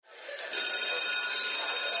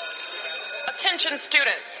Attention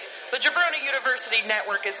students, the Jabroni University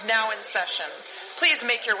Network is now in session. Please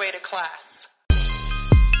make your way to class.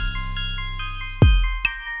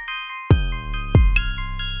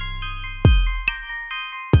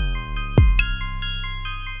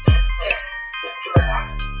 This is the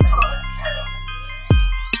Draft Podcast.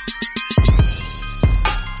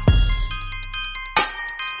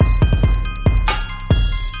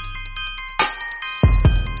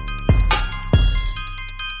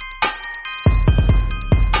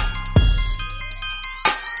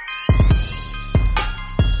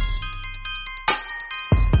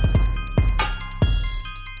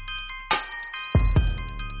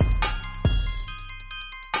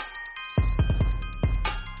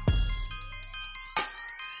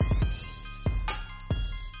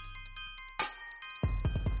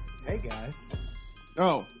 Hey guys,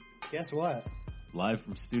 Oh, guess what? Live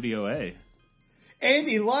from Studio A.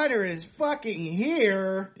 Andy Leiter is fucking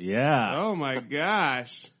here. Yeah. oh my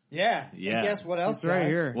gosh. Yeah. Yeah. And guess what else, He's right guys?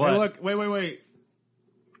 here. What? Hey, look, wait.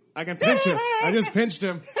 I can pinch him. I just pinched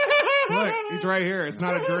him. Look, he's right here. It's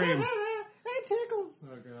not a dream. It tickles.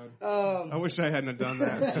 Oh, God. I wish I hadn't have done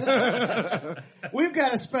that. We've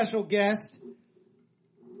got a special guest.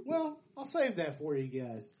 Well, I'll save that for you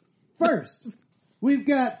guys. First, we've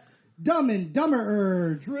got Dumb and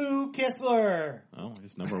Dumberer, Drew Kissler. Oh,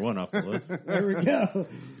 he's number one off the list. There we go.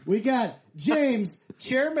 We got James,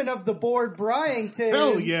 chairman of the board, Bryington.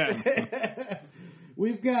 Hell yes.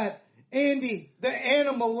 We've got Andy, the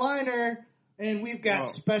animal liner, and we've got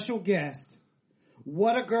special guest.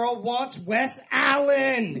 What a Girl Wants, Wes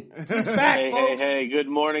Allen. He's back, folks. Hey, good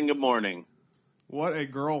morning. What a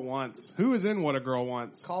Girl Wants. Who is in What a Girl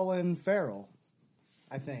Wants? Colin Farrell,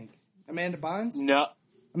 I think. Amanda Bynes? No,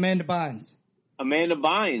 Amanda Bynes. Amanda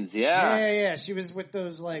Bynes, yeah. Yeah. She was with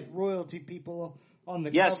those, like, royalty people on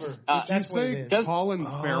the Yes, cover. did Did you That's what it say is. Colin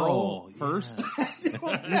Farrell yeah. first?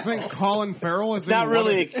 You think Colin Farrell is It's not in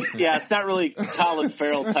really, it's not really Colin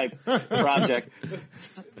Farrell type project.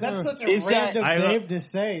 That's such a Is that- random I name to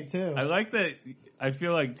say, too. I like that. I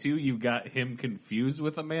feel like, too, you got him confused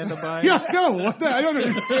with Amanda Bynes. Yeah, no, what the? I don't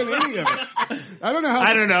understand any of it. I don't know how.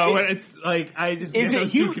 I don't know, but it's like, I just get Is those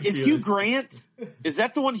it two Hugh? Is confused. Hugh Grant? Is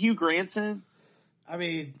that the one Hugh Grant's in? I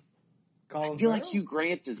mean, Colin I feel like Farrell? Hugh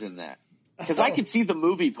Grant is in that. Because I could see the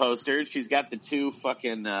movie poster. She's got the two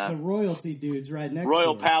fucking The royalty dudes right next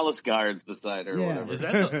Royal to her. Palace guards beside her. Yeah. Or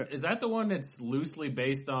whatever. Is that the one that's loosely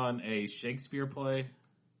based on a Shakespeare play?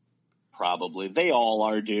 Probably. They all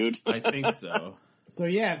are, dude. I think so. So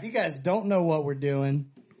yeah, if you guys don't know what we're doing,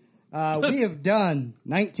 we have done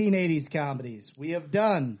 1980s comedies. We have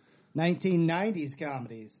done 1990s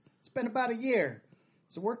comedies. It's been about a year.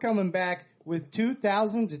 So we're coming back with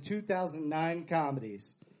 2000 to 2009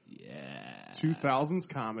 comedies. Yeah. 2000's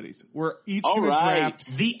comedies. We're each All going to right.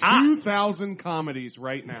 draft The odds. 2000 comedies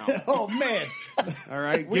right now. Oh man, All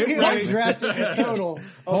right, we get are ready. drafting a total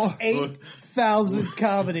of 8,000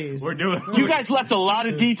 comedies. We're doing. You guys left a lot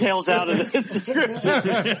of details out of this description.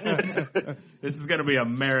 This is going to be a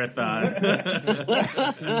marathon.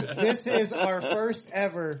 This is our first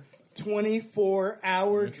ever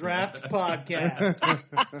 24-hour draft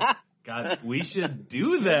podcast. God, we should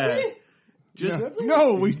do that. Just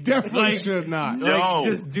No, we definitely Like- should not. No.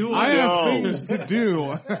 just do I it. have No. things to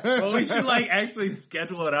do. Well, we should like actually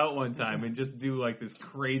schedule it out one time and just do like this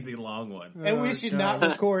crazy long one. And we should not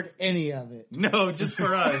record any of it. No, just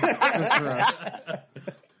for us. Just for us.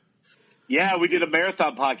 Yeah, we did a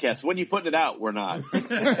marathon podcast. When you putting it out? We're not.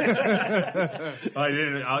 I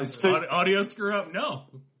didn't. Audio screw up? No.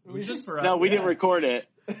 It was just for us. No, we didn't record it.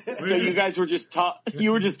 So you guys were just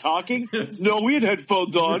you were just talking? No, we had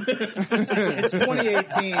headphones on. It's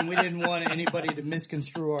 2018. We didn't want anybody to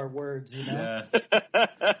misconstrue our words, you know?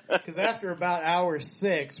 Yeah. Because after about hour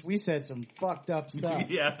 6, we said some fucked up stuff.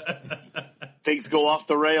 Yeah. Things go off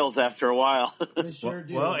the rails after a while. They sure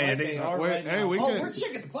do. Well, Like Andy, they are wait, right hey, now. we Oh, can- we're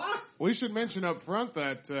chicken pox. We should mention up front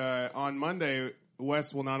that on Monday,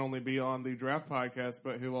 Wes will not only be on the Draft Podcast,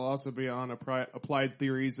 but he will also be on Applied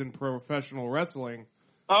Theories in Professional Wrestling.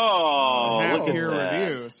 Oh, look Half at year that.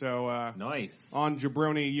 review. So Nice. on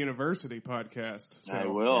Jabroni University podcast. So, I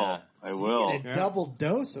will. Yeah. I will. Get a double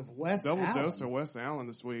dose of Wes Double Allen. dose of Wes Allen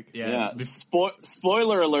this week. Yeah. Yeah.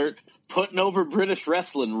 Spoiler alert, putting over British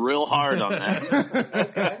wrestling real hard on that.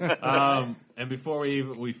 Okay. And before we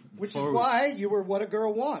even Which is why you were What a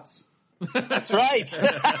Girl Wants. That's right.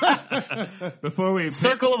 before we pick,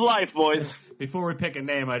 Circle of life, boys. before we pick a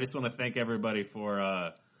name, I just want to thank everybody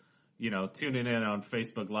for tuning in on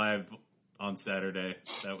Facebook Live on Saturday.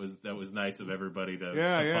 That was nice of everybody to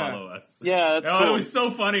Yeah. follow us. Yeah, that's Oh, cool. it was so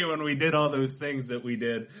funny when we did all those things that we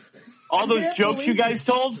did. All those jokes you guys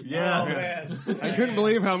told? Yeah. Oh, man. I couldn't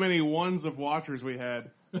believe how many ones of watchers we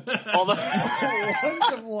had. All the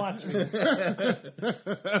Ones of watchers.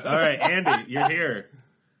 All right, Andy, you're here.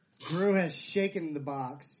 Drew has shaken the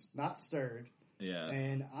box, not stirred, Yeah.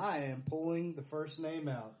 and I am pulling the first name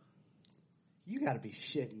out. You gotta be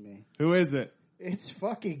shitting me. Who is it? It's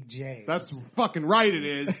fucking James. That's fucking right. It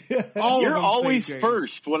is. All You're of them always say James.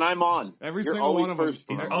 first when I'm on. Every You're single always one of them. first.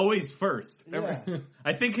 He's always first. yeah.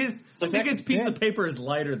 I think his piece of paper is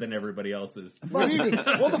lighter than everybody else's. Well,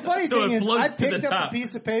 the funny So thing it is, floats I to the picked up top. a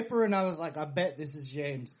piece of paper and I was like, I bet this is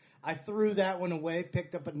James. I threw that one away,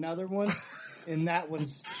 picked up another one, and that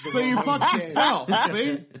one's the So one you that was fucked James. yourself.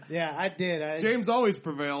 See? Yeah, I did. I James always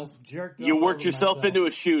prevails. jerked You all worked over yourself myself. into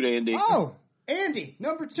a shoot, Andy. Oh, Andy,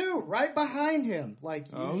 number 2, right behind him. Like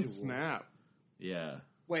Oh, usual. snap. Yeah.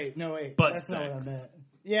 Wait, no, wait. Butt that's not what I sex. meant.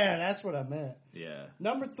 Yeah, that's what I meant. Yeah.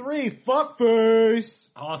 Number 3, fuckface.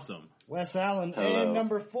 Awesome. Wes Allen. Hello. And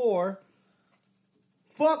number 4,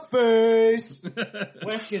 fuckface.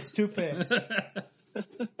 Wes gets 2 picks.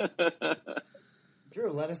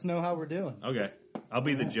 Drew, let us know how we're doing. Okay. I'll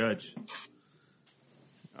be the judge.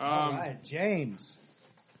 All right, James.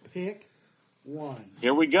 Pick 1.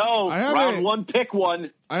 Here we go. I have Round a- 1, pick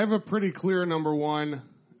 1. I have a pretty clear number 1.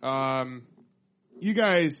 You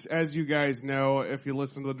guys, as you guys know, if you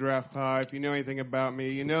listen to the Draft Pod, if you know anything about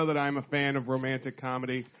me, you know that I'm a fan of romantic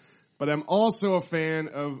comedy, but I'm also a fan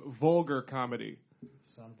of vulgar comedy.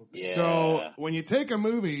 Son of a bitch. Yeah. So when you take a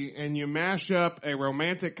movie and you mash up a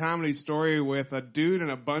romantic comedy story with a dude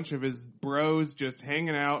and a bunch of his bros just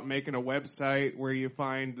hanging out, making a website where you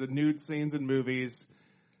find the nude scenes in movies,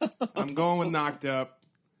 I'm going with Knocked Up.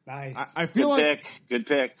 Nice. I feel Good like pick. Good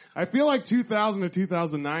pick. I feel like 2000 to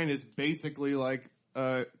 2009 is basically like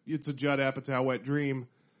it's a Judd Apatow wet dream.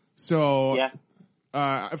 So Yeah.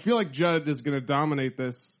 I feel like Judd is going to dominate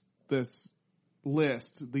this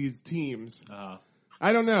list, these teams.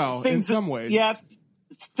 I don't know in some ways. Yeah.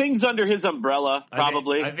 Things under his umbrella,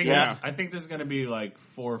 probably. I think yeah. there's going to be like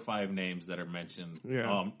 4 or 5 names that are mentioned.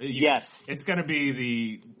 Yeah. Yes. It's going to be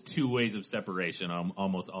the 2 ways of separation on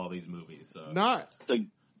almost all these movies. So Not A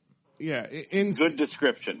yeah. In good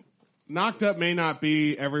description. Knocked Up may not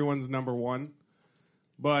be everyone's number 1,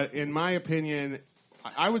 but in my opinion,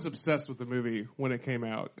 I was obsessed with the movie when it came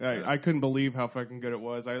out. I couldn't believe how fucking good it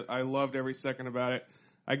was. I loved every second about it.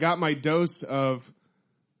 I got my dose of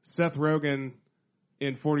Seth Rogen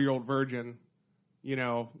in 40-Year-Old Virgin. You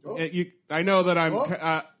know, I know that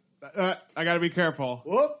I'm. I got to be careful.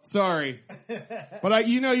 Whoop. Sorry, but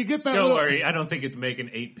you get that. don't little, worry, I don't think it's making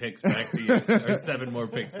 8 picks back to you or 7 more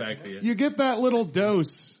picks back to you. You get that little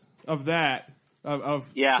dose of that of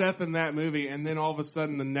Yeah. Seth in that movie, and then all of a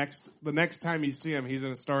sudden the next time you see him, he's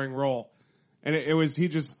in a starring role, and he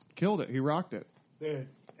just killed it. He rocked it. Dude,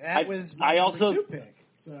 that was my I number also- 2 pick.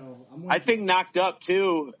 So I'm I think Knocked Up,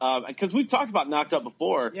 too, because we've talked about Knocked Up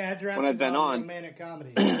before I drafted when I've been on. romantic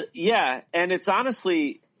comedy. Yeah, and it's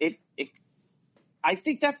honestly, I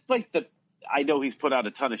think that's like I know he's put out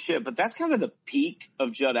a ton of shit, but that's kind of the peak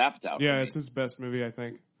of Judd Apatow. for Yeah, me. it's his best movie, I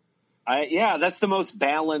think. That's the most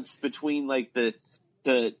balanced between like the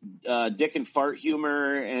dick and fart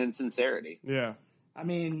humor and sincerity. Yeah. I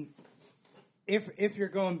mean, if you're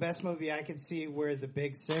going best movie, I could see where The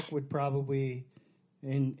Big Sick would probably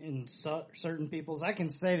in certain people's. I can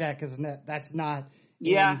say that because that's not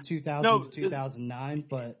in 2000 to 2009,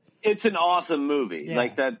 but It's an awesome movie. Yeah.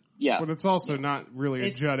 Like that. Yeah, But it's also not really a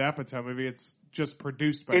It's- Judd Apatow movie. It's just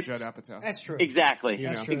produced by Judd Apatow. that's true. exactly. You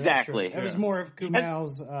know. That's true. Exactly. That was more of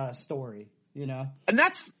Kumail's story, you know. And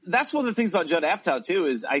that's one of the things about Judd Apatow too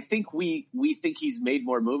is I think we think he's made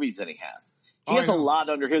more movies than he has. He Oh, has I a know. lot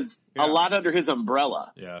under his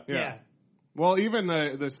umbrella. Yeah. Yeah. Well, even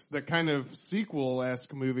the kind of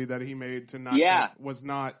sequel-esque movie that he made to Knocked Yeah. Up was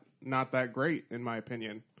not that great, in my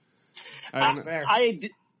opinion. Fair.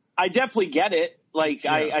 I definitely get it. Like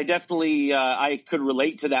Yeah. I definitely I could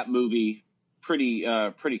relate to that movie pretty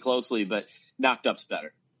closely, but Knocked Up's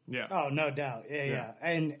better. Yeah. Oh, no doubt. Yeah.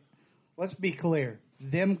 And let's be clear.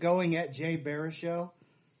 Them going at Jay Baruchel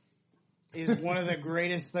is one of the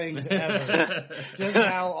greatest things ever. Just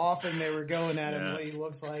how often they were going at him, what he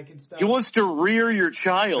looks like and stuff. He wants to rear your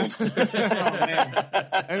child. Oh,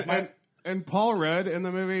 man. And Paul Rudd in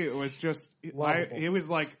the movie was just Lovable. it was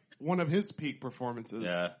like one of his peak performances.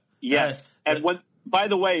 Yeah. Yes. And by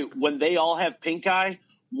the way, when they all have pink eye,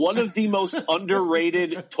 one of the most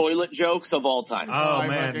underrated toilet jokes of all time. Oh I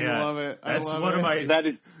man, fucking yeah, love it. I That's love one it. of my. That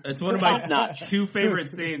is That's one of my top-notch. two favorite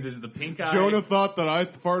scenes. Is the pink eye. Jonah thought that I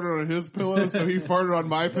farted on his pillow, so he farted on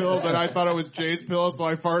my pillow. Then I thought it was Jay's pillow, so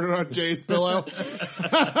I farted on Jay's pillow.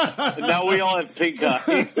 Now we all have pink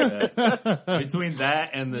eye. Between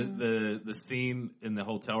that and the scene in the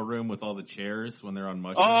hotel room with all the chairs when they're on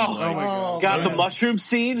mushrooms. Oh, like, my God. Got the Those- mushroom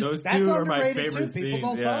scene. Those That's two are my underrated favorite too.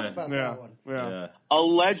 People scenes. don't Yeah. talk about Yeah, that one. yeah. Yeah.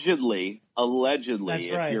 Allegedly, That's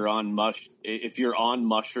if right. you're on if you're on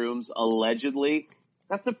mushrooms, allegedly,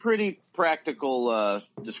 that's a pretty practical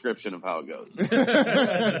description of how it goes.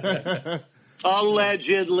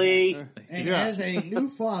 Allegedly. And Yeah. as a new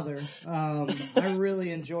father, I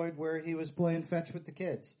really enjoyed where he was playing fetch with the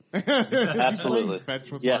kids. Absolutely.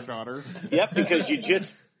 Fetch with Yes. my daughter. Yep,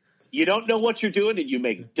 because you don't know what you're doing and you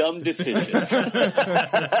make dumb decisions.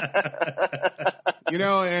 You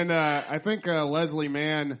know, and I think Leslie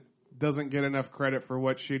Mann doesn't get enough credit for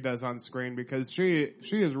what she does on screen because she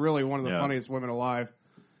is really one of the Yeah. funniest women alive.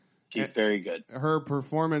 She's very good. Her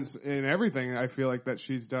performance in everything I feel like that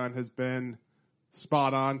she's done has been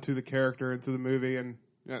spot on to the character and to the movie, and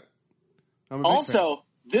yeah, I'm a big fan. Also,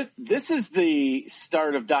 this is the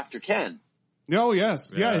start of Dr. Ken. Oh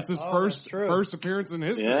yes, yeah, Yeah. it's his Oh, first that's true. first appearance in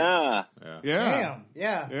history. Yeah. yeah. Damn.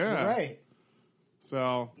 Yeah. Yeah. You're right.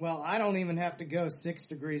 So Well, I don't even have to go 6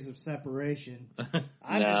 degrees of separation.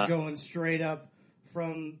 I'm Nah. just going straight up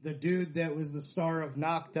from the dude that was the star of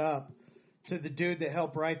Knocked Up to the dude that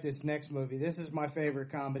helped write this next movie. This is my favorite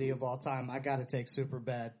comedy of all time. I got to take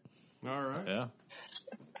Superbad. all right, Yeah.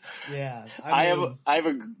 Yeah, I mean, have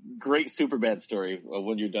a great Superbad story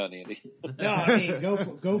when you're done, Andy. No, I mean,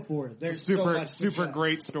 go for it. There's so super much to super say.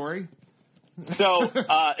 great story. So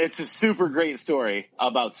it's a super great story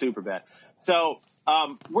about Superbad. So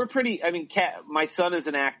we're pretty. I mean, my son is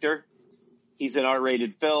an actor. He's in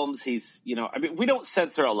R-rated films. He's we don't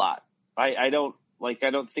censor a lot. I don't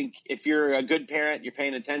think if you're a good parent, you're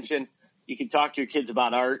paying attention. You can talk to your kids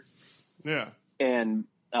about art Yeah, and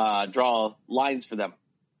draw lines for them.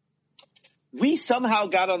 We somehow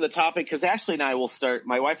got on the topic because Ashley and I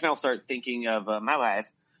my wife and I will start thinking of my wife.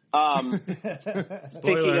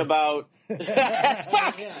 Thinking about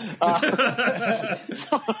fuck.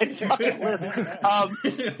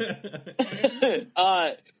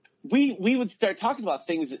 We would start talking about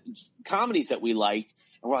things, comedies that we liked,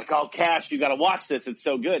 and we're like, "Oh, Cash, you got to watch this; it's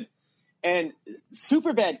so good." And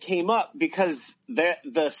Superbad came up because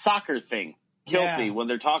the soccer thing kills me when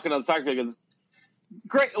they're talking on soccer because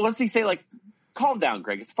Greg, what's he say? Like, calm down,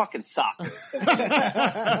 Greg. It's fucking soccer.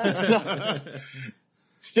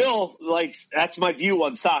 Still, like, that's my view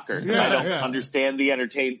on soccer. Yeah, I don't yeah. understand the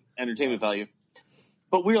entertainment value.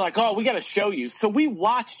 But we were like, oh, we got to show you. So we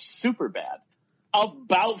watched Superbad.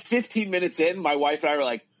 About 15 minutes in, my wife and I were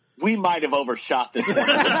like, we might have overshot this one.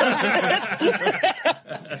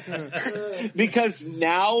 Because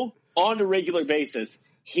now, on a regular basis,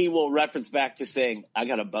 he will reference back to saying, I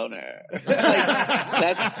got a boner. Like,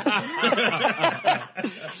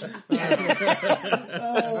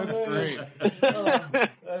 that's great.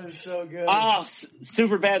 That is so good.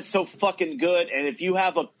 Superbad's so fucking good. And if you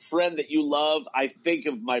have a friend that you love, I think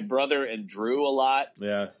of my brother and Drew a lot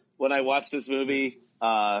Yeah. when I watch this movie.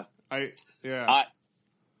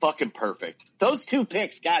 Fucking perfect. Those two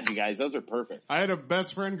picks, God, you guys, those are perfect. I had a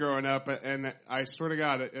best friend growing up, and I swear to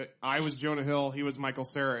God, I was Jonah Hill, he was Michael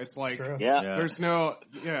Cera. It's like, True. Yeah. there's no,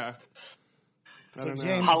 I So don't know.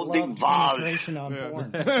 James Holding loved Vaj. penetration on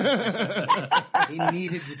porn. He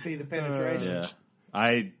needed to see the penetration.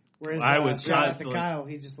 Yeah. Whereas I was shout out to constantly- Kyle,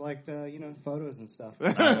 he just liked photos and stuff.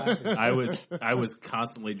 I was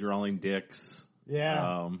constantly drawing dicks.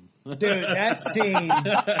 Yeah. Dude, that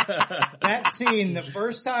scene, the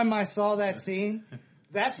first time I saw that scene,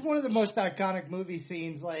 that's one of the most iconic movie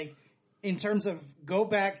scenes, like, in terms of go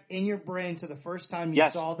back in your brain to the first time you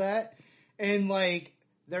saw that, and, like,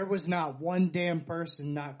 there was not one damn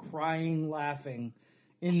person not crying, laughing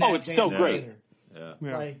in that it's damn so great. theater. Yeah.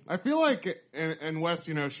 Yeah. Like- I feel like, and Wes,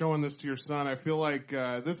 showing this to your son, I feel like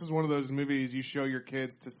this is one of those movies you show your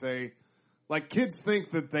kids to say, like, kids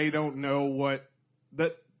think that they don't know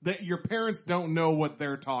that your parents don't know what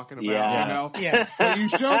they're talking about, Yeah. Yeah. But you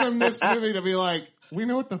show them this movie to be like, we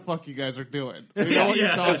know what the fuck you guys are doing. We know what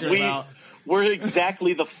you're talking about. We're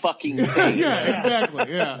exactly the fucking same. Yeah, exactly,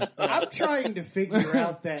 yeah. I'm trying to figure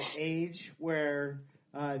out that age where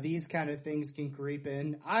these kind of things can creep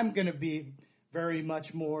in. I'm going to be very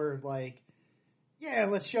much more like yeah,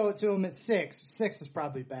 let's show it to him at 6. 6 is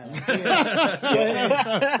probably bad.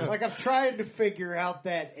 But, like, I'm trying to figure out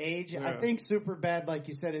that age. I think Superbad, like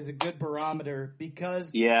you said, is a good barometer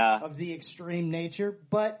because of the extreme nature.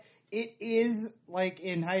 But it is like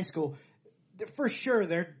in high school. For sure,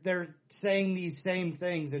 they're saying these same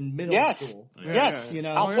things in middle school. Yes, you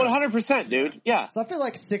know, 100%, dude. Yeah. So I feel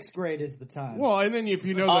like 6th grade is the time. Well, and then if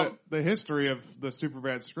you know the history of the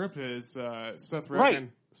Superbad script is Seth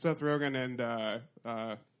Rogen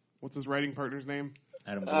and what's his writing partner's name?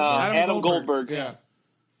 Adam Goldberg. Adam Goldberg.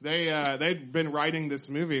 Yeah. They'd been writing this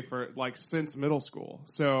movie for like since middle school.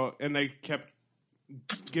 So, and they kept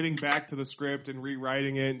getting back to the script and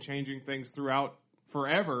rewriting it and changing things throughout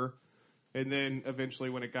forever. And then eventually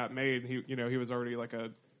when it got made, he was already like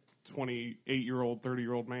a 28-year-old,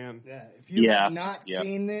 30-year-old man. Yeah. If you have not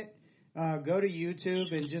seen it, go to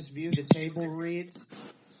YouTube and just view the table reads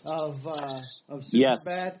of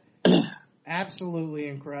Superbad. Absolutely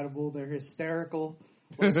incredible. They're hysterical.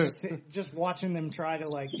 Just watching them try to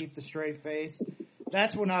like keep the straight face.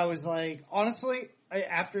 That's when I was like, honestly,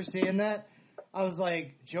 after seeing that, I was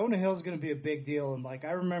like, Jonah Hill's going to be a big deal. And like,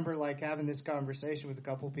 I remember like having this conversation with a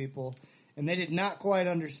couple people, and they did not quite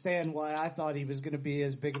understand why I thought he was going to be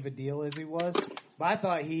as big of a deal as he was. But I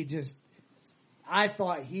thought he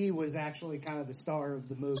was actually kind of the star of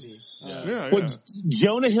the movie. Well,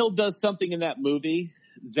 Jonah Hill does something in that movie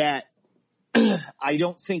that I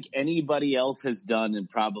don't think anybody else has done, and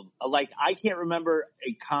probably like I can't remember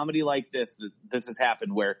a comedy like this that this has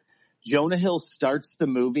happened where Jonah Hill starts the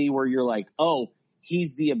movie where you're like, oh,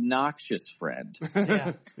 he's the obnoxious friend.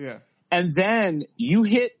 Yeah. And then you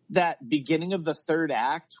hit that beginning of the third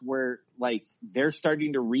act where like they're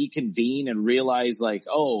starting to reconvene and realize like,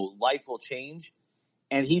 oh, life will change.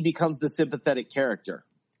 And he becomes the sympathetic character.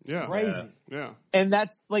 Yeah. Crazy. Yeah. And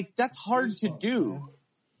that's hard to do.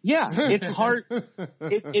 Yeah. It's hard.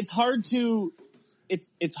 It's hard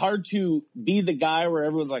to be the guy where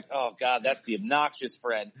everyone's like, oh God, that's the obnoxious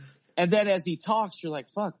friend. And then as he talks, you're like,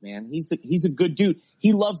 fuck, man, he's a good dude.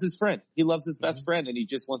 He loves his friend. He loves his best friend, and he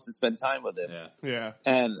just wants to spend time with him. Yeah.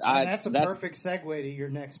 And that's a perfect segue to your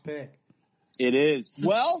next pick. It is.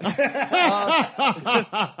 Well,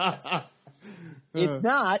 it's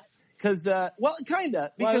not because, well, kind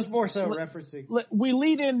of. Well, it's more so referencing. We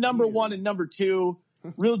lead in number 1 and number 2,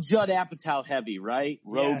 real Judd Apatow heavy, right?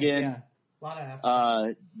 Rogan, A lot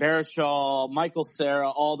of Baruchel, Michael Cera,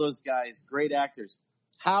 all those guys, great actors.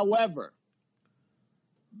 However,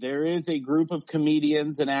 there is a group of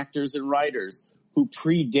comedians and actors and writers who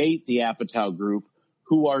predate the Apatow group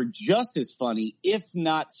who are just as funny, if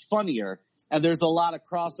not funnier. And there's a lot of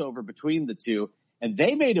crossover between the two. And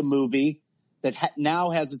they made a movie that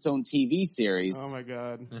now has its own TV series. Oh my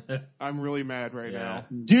God. I'm really mad right now.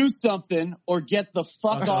 Do something or get the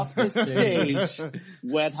fuck off the stage.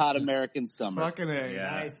 Wet Hot American Summer. Fucking A.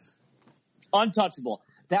 Yeah. Nice. Untouchable.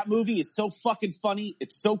 That movie is so fucking funny.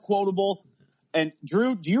 It's so quotable. And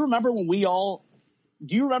Drew, do you remember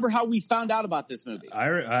how we found out about this movie?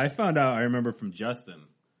 I found out, I remember from Justin.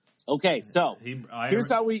 Okay, so here's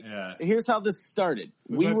how this started.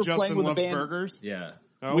 Was that Justin Loves Burgers? Yeah.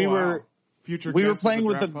 Oh, we wow. were Future we were guest playing of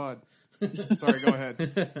with the the Draft Pod. Sorry, go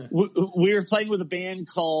ahead. we were playing with a band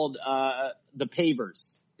called the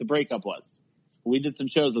Pavers. The breakup was. We did some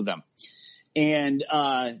shows with them. And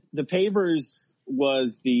the Pavers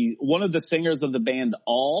was one of the singers of the band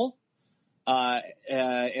All,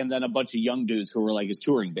 and then a bunch of young dudes who were like his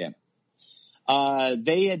touring band.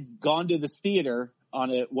 They had gone to this theater on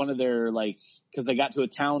one of their because they got to a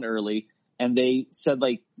town early, and they said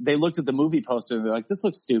they looked at the movie poster and they're like, this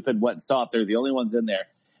looks stupid, Wet and Soft. They're the only ones in there.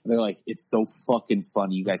 And they're like, it's so fucking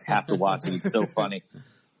funny. You guys have to watch it. It's so funny.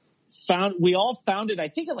 We all found it, I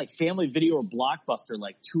think at Family Video or Blockbuster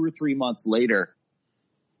 2 or 3 months later.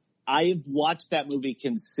 I've watched that movie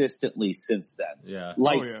consistently since then. Yeah.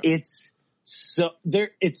 It's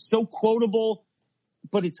so quotable,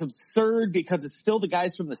 but it's absurd because it's still the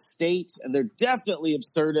guys from the state, and they're definitely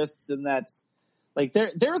absurdists, and that's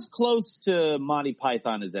they're as close to Monty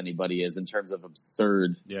Python as anybody is in terms of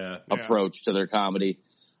absurd approach to their comedy.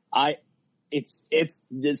 It's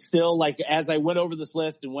still as I went over this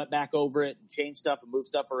list and went back over it and changed stuff and moved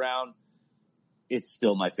stuff around, it's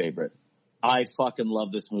still my favorite. I fucking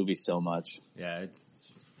love this movie so much. Yeah,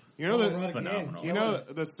 it's phenomenal. You know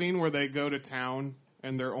the scene where they go to town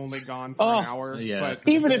and they're only gone for an hour? Yeah. But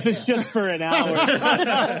even if it's just for an hour.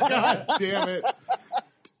 God damn it.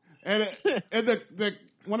 And the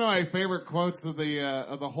one of my favorite quotes of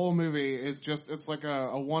the whole movie is it's like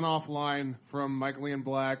a one-off line from Michael Ian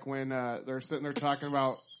Black when they're sitting there talking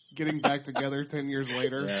about getting back together 10 years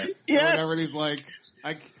later. Yeah. Or Yes. whatever, and he's like,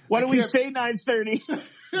 Why I don't we can't- say 9:30?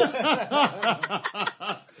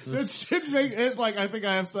 That should make it like I think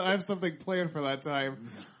I have something planned for that time.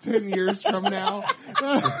 10 years from now.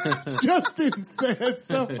 It's just insane. It's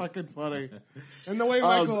so fucking funny. And the way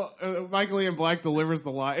Michael Ian Black delivers the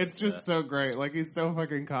line, it's just so great. Like he's so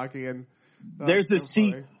fucking cocky and There's so a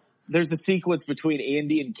funny. there's a sequence between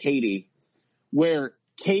Andy and Katie where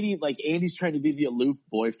Katie, like Andy's trying to be the aloof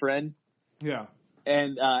boyfriend, Yeah.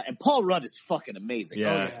 and Paul Rudd is fucking amazing.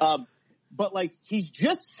 Yeah. But like he's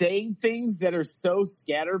just saying things that are so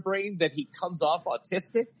scatterbrained that he comes off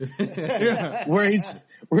autistic. Yeah. where he's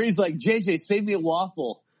like, JJ, save me a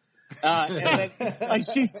waffle. And then, like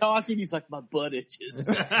she's talking, he's like, my butt itches. And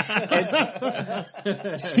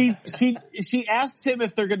she asks him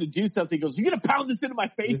if they're gonna do something. He goes, "You gonna pound this into my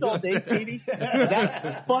face all day, Katie?"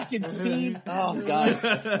 That fucking scene. Oh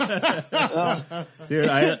god. Dude,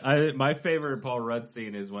 I my favorite Paul Rudd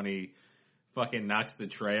scene is when he fucking knocks the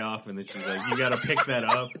tray off and then she's like, "You gotta pick that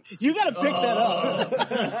up." You gotta pick that up.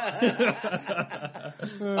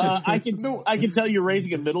 I can tell you're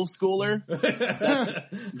raising a middle schooler.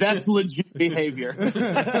 That's legit behavior.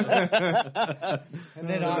 And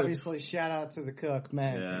then obviously shout out to the cook,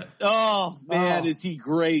 man. Yeah. Oh man, Oh. is he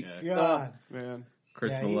great? Yeah. God. Man.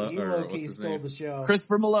 Chris Yeah, Malone, he or low-key what's his stole name? the show.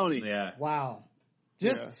 Christopher Maloney. Yeah. Wow.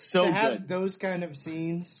 Just Yeah. So to have good. those kind of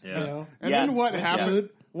scenes, Yeah. you know. And Yeah. then what Yeah. happened?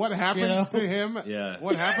 What happens You know? to him? Yeah.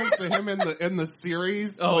 What happens to him in the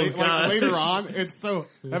series? Oh, like God. later on, it's so.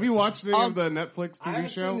 Have you watched any of the Netflix I TV haven't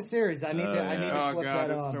seen show? the series. I need to Oh flip god,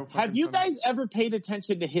 that it's on. so. Fucking Have you funny. guys ever paid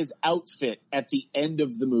attention to his outfit at the end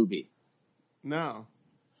of the movie? No.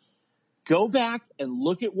 Go back and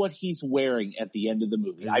look at what he's wearing at the end of the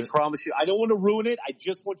movie. Is I it- promise you. I don't want to ruin it. I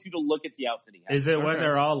just want you to look at the outfit he has. Is it when Okay.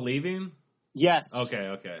 they're all leaving? Yes. Okay.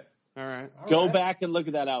 All right. Go right. back and look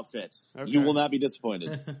at that outfit. Okay. You will not be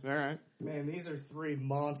disappointed. All right. Man, these are three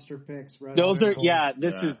monster picks. Right Those on are, the yeah,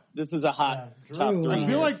 board. this is a hot Yeah. top Drew, three. I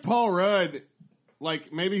feel like Paul Rudd,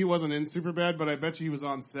 like maybe he wasn't in Superbad, but I bet you he was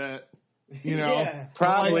on set. You know, Yeah.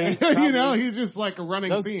 Probably. Like, Probably. you know, he's just like a running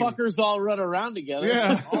Those theme. fuckers all run around together.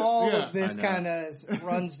 Yeah. All Yeah. of this I know. kind of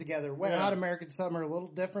runs together. Wet Yeah. Hot American Summer a little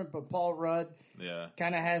different, but Paul Rudd Yeah.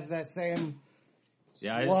 kind of has that same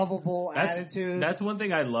Yeah. lovable That's attitude. That's one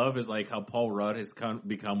thing I love is like how Paul Rudd has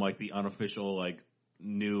become like the unofficial like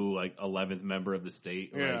new like 11th member of the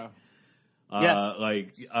state. Yeah.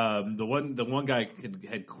 Like, the one guy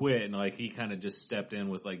had quit and like he kind of just stepped in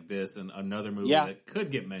with like this and another movie Yeah. that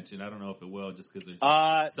could get mentioned. I don't know if it will just because there's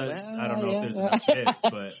I don't know if there's enough hits,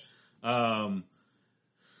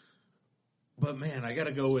 but man, I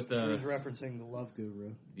gotta go with Drew's referencing the Love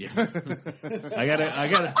Guru. yeah. I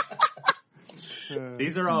gotta.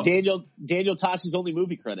 These are all. Daniel Tosh's only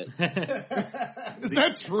movie credit. Is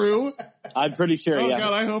that true? I'm pretty sure, Oh yeah.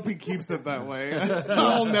 god, I hope he keps it that way.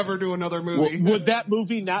 I'll never do another movie. Would that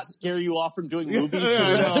movie not scare you off from doing movies for the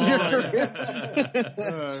Yeah, rest of your I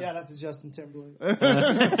career? Shout out to Justin Timberlake.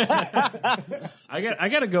 I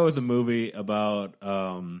gotta go with a movie about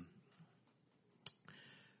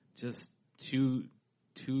just two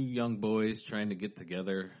young boys trying to get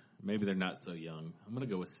together. Maybe they're not so young. I'm gonna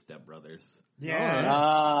go with Step Brothers.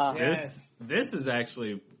 Yeah. Yes. This is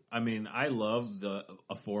actually. I mean, I love the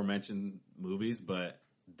aforementioned movies, but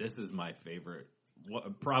this is my favorite.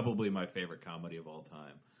 Probably my favorite comedy of all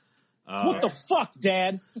time. What the fuck,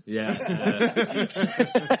 Dad? Yeah.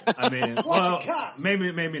 I mean, well,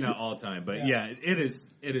 maybe not all time, but yeah, it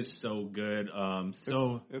is so good. It's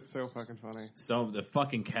so fucking funny. So the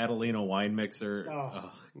fucking Catalina wine mixer.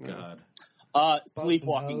 Oh, Oh God.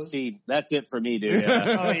 Sleepwalking Hose. scene. That's it for me, dude.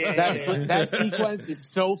 Yeah. Oh, yeah. That sequence is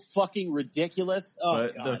so fucking ridiculous. Oh,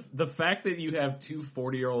 But God. the fact that you have two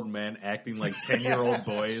 40-year-old men acting like 10-year-old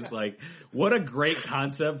boys, like, what a great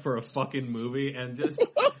concept for a fucking movie. And just,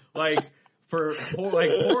 like, for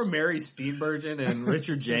poor Mary Steenburgen and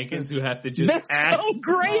Richard Jenkins who have to just That's act, so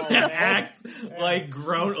great. act like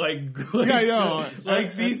grown, like Yeah, I know.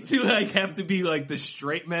 like these two like have to be like the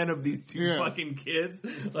straight men of these two Yeah. fucking kids.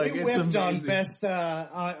 Like We it's whiffed on amazing. best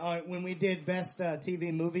on when we did best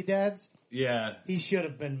TV movie dads. Yeah, He should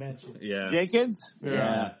have been mentioned. yeah. Jenkins?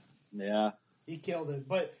 Yeah. Yeah. He killed it.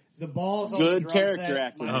 But the balls on Good the drum character set,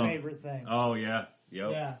 acting. my Oh. favorite thing. Oh yeah,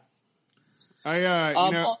 yep. Yeah.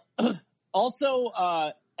 Also,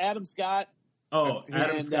 Adam Scott. Oh,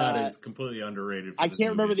 Adam And, Scott is completely underrated. For I this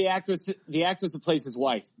can't remember movie. the actress who plays his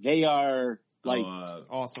wife. They are like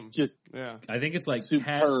Awesome. just Yeah. I think it's like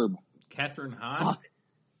superb. Catherine Hahn. Fuck.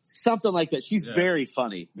 Something like that. She's Yeah. very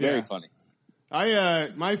funny. Very Yeah. funny.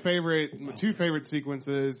 My two favorite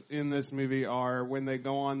sequences in this movie are when they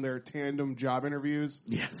go on their tandem job interviews.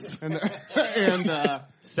 Yes. And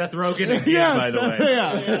Seth Rogen again, by the way.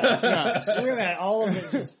 Yeah. Look at that. All of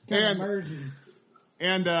it just kind of merging.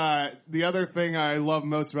 And the other thing I love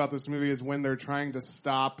most about this movie is when they're trying to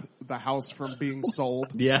stop the house from being sold.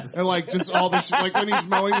 Yes. And like just all the like when he's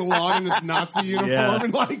mowing the lawn in his Nazi uniform Yeah.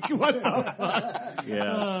 and like what the fuck?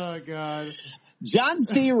 Yeah. Oh god. John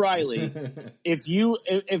C. Reilly,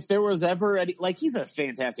 if there was ever any, like, he's a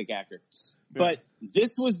fantastic actor, but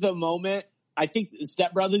this was the moment. I think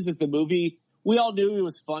Step Brothers is the movie. We all knew he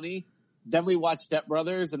was funny. Then we watched Step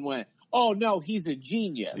Brothers and went, oh no, he's a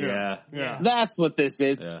genius. Yeah. That's what this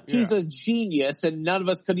is. Yeah. He's a genius, and none of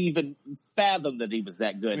us could even fathom that he was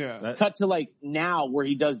that good. Yeah. Cut to like now where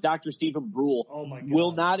he does Dr. Stephen Brule. Oh my God.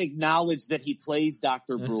 Will not acknowledge that he plays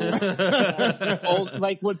Dr. Brule.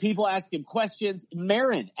 Like when people ask him questions,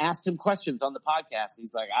 Marin asked him questions on the podcast.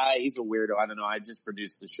 He's like, he's a weirdo. I don't know. I just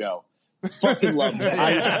produced the show. Fucking love him.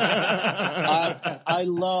 I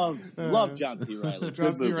love John C. Reilly.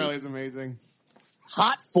 John C. Reilly's amazing.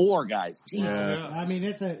 Hot 4, guys. Yeah. I mean,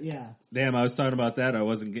 it's Damn, I was talking about that. I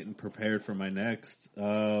wasn't getting prepared for my next.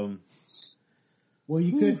 Well,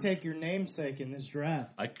 you could take your namesake in this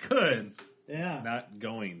draft. I could. Yeah. Not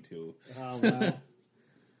going to. Oh, wow.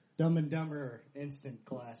 Dumb and Dumber, instant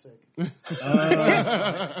classic.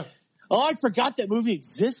 Oh, I forgot that movie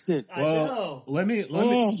existed. I know. Let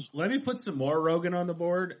me put some more Rogan on the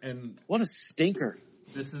board, and What a stinker.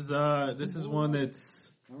 this is one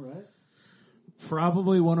that's All right.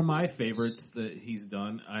 probably one of my favorites that he's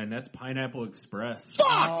done, and that's Pineapple Express. Fuck!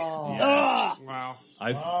 Oh. Yeah. Wow.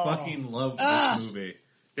 I fucking love this movie.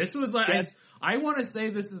 This was like I want to say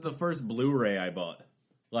this is the first Blu-ray I bought.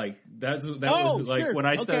 Like that was like sure. when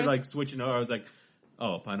I started Okay. like switching over, I was like,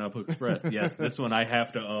 oh, Pineapple Express. Yes, this one I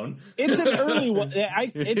have to own. It's an early one.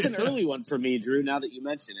 It's an early one for me, Drew. Now that you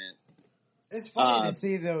mention it, It's funny to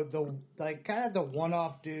see the like kind of the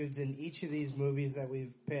one-off dudes in each of these movies that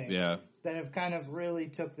we've picked. Yeah. That have kind of really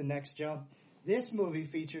took the next jump. This movie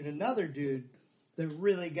featured another dude that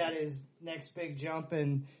really got his next big jump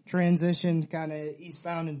and transitioned kind of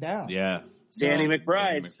eastbound and down. Yeah. Danny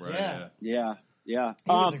McBride. McBride, Yeah. Yeah.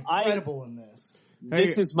 He was incredible in this.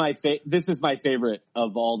 This is my favorite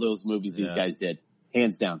of all those movies these guys did,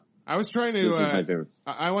 hands down. I was trying This is my to. favorite.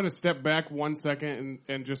 I want to step back 1 second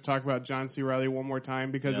and just talk about John C. Reilly one more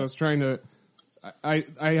time because Yeah. I was trying to. I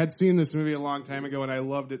had seen this movie a long time ago and I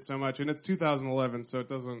loved it so much, and it's 2011, so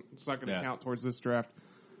it's not going to count towards this draft.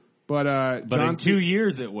 But But in 2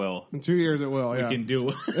 years it will. in 2 years it will. We Yeah. can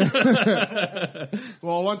do.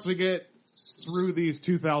 Well, once we get through these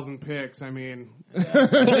 2000 picks, I mean, we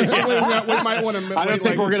might want to. I don't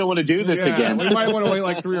think we're going to want to do this again. We might want to wait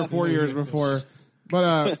like 3 or 4 years before.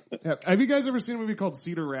 But have you guys ever seen a movie called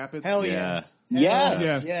Cedar Rapids? Hell Yeah. yes. Yes.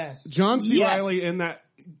 Yes. Yes. John C. Yes. Reilly in that.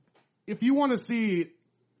 If you want to see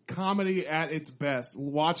comedy at its best,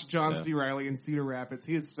 watch John C. Reilly in Cedar Rapids.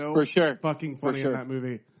 He is so For sure. fucking funny For sure. in that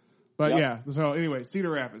movie. But Yep. yeah, so anyway, Cedar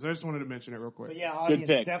Rapids. I just wanted to mention it real quick. But yeah, audience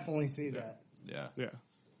pick. definitely see that. Yeah. Yeah.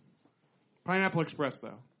 Pineapple Express,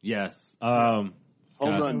 though. Yes. Home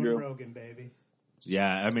God. run, Joe Drew. Rogan, baby. Yeah,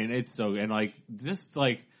 I mean, it's so, and like, just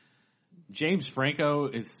like, James Franco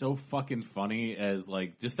is so fucking funny as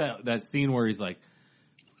like, just that scene where he's like,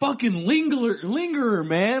 fucking lingerer,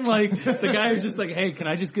 man. Like, the guy is just like, hey, can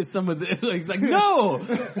I just get some of this? Like, he's like, no!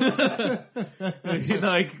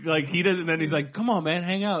 like, he doesn't, then he's like, come on, man,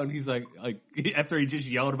 hang out. And he's like, after he just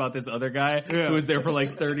yelled about this other guy who was there for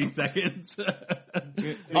like 30 seconds. The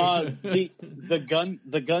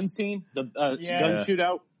gun scene, the gun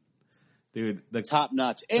shootout, Dude, the top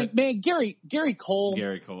notch. And man, Gary Cole.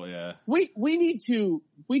 Gary Cole, yeah. We need to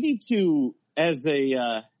as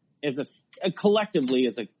a collectively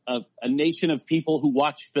as a nation of people who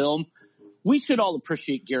watch film, we should all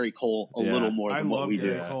appreciate Gary Cole a little more I than what love we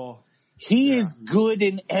Gary do. Cole. He is good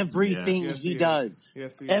in everything Yes, he he is. does.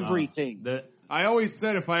 Yes, he is. Everything. I always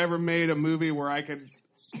said if I ever made a movie where I could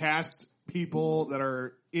cast people that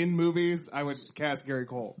are in movies, I would cast Gary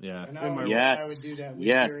Cole. Yeah. And In my Yes. I would do that with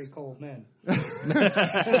Yes. Gary Cole men.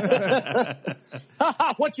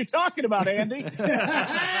 What you talking about, Andy?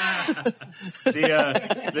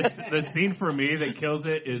 The scene for me that kills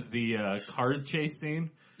it is the car chase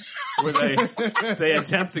scene where they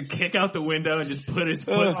attempt to kick out the window and just put his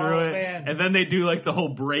foot through it, man. and then they do like the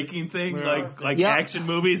whole braking thing, like Yeah. action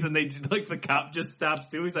movies, and they like the cop just stops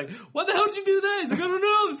too. He's like, "What the hell did you do that?" He's like, "I don't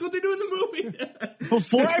know. That's what they do in the movie."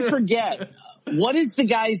 Before I forget, what is the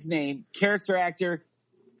guy's name? Character actor.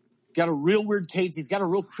 Got a real weird cadence. He's got a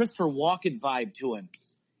real Christopher Walken vibe to him.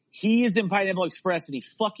 He is in Pineapple Express and he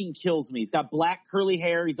fucking kills me. He's got black curly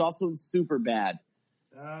hair. He's also in Superbad.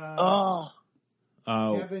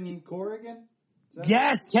 Kevin Corrigan?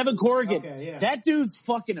 Yes, Kevin Corrigan. Okay, yeah. That dude's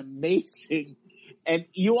fucking amazing. And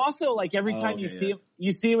you also, like, every time you see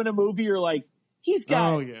him in a movie, you're like, he's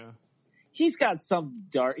got some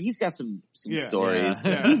stories.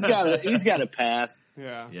 Yeah. He's got a past.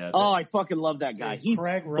 Yeah. Yeah. Oh, I fucking love that guy. He's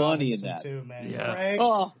Craig funny in Robinson that. too, man. Yeah. Craig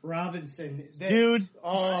Robinson. Dude.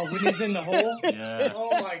 Oh, when he's in the hole? Yeah. Oh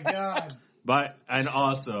my God. But, and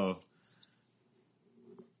also,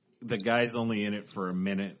 the guy's only in it for a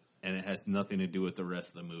minute, and it has nothing to do with the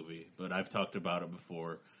rest of the movie. But I've talked about it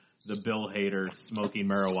before. The Bill Hader smoking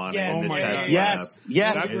marijuana Yes. in the Oh my test God. lab.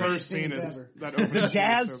 Yes. That Greatest first scene scenes is ever. that opening The scene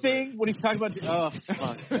jazz is so thing, great. when he's talking about,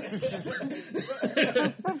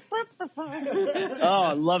 oh,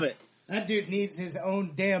 I love it. That dude needs his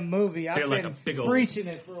own damn movie. I've They're like been a big old- preaching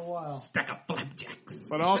it for a while. Stack of flapjacks.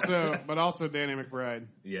 But also Danny McBride.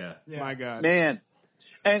 Yeah. My God. Man.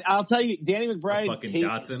 And I'll tell you, Danny McBride, Fucking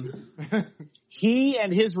Dotson. he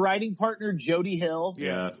and his writing partner, Jody Hill,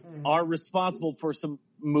 Yes. are responsible for some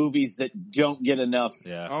movies that don't get enough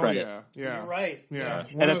Yeah. Oh credit. yeah. You're right. Yeah.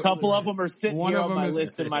 And a couple of them are sitting one here of on them my is-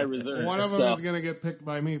 list in my reserve. One of them so. is going to get picked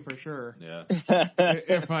by me for sure. Yeah.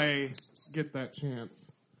 If I get that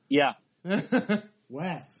chance. Yeah.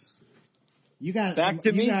 Wes, you got Back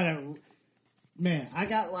to me? Man, I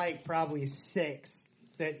got like probably 6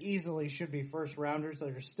 that easily should be first rounders that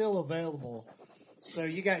are still available. So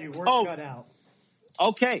you got your work cut out.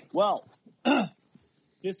 Okay, well,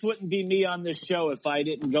 this wouldn't be me on this show if I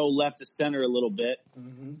didn't go left to center a little bit.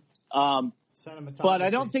 Cinematography. But I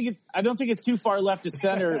don't think it's too far left to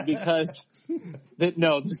center because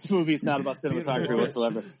no, this movie is not about cinematography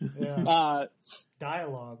whatsoever. Yeah.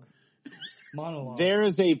 Dialogue. Monologue. There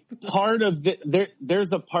is a part of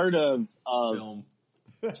there's a part of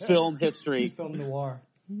film history Film noir.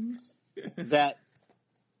 that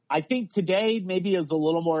I think today maybe is a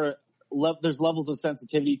little more. There's levels of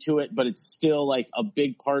sensitivity to it, but it's still like a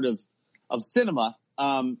big part of cinema.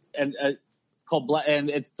 And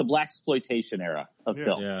it's the blaxploitation era of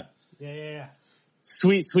film. Yeah. Yeah.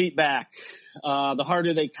 Sweet Sweetback, The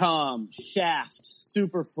Harder They Come, Shaft,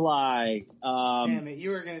 Superfly. Damn it,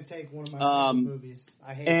 you were going to take one of my favorite movies.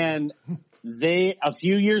 I hate And a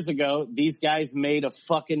few years ago, these guys made a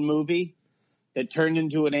fucking movie that turned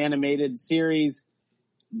into an animated series.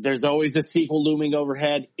 There's always a sequel looming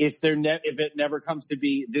overhead. If it never comes to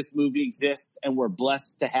be, this movie exists and we're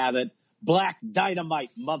blessed to have it. Black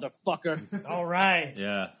Dynamite, motherfucker. All right.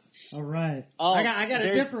 Yeah. All right. Oh, I got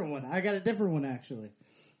a different one. I got a different one, actually.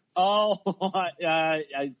 Oh,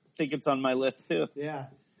 I think it's on my list too. Yeah.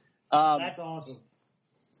 That's awesome.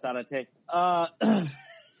 Sarate.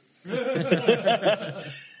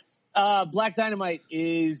 Black Dynamite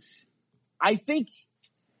is, I think,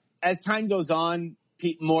 as time goes on,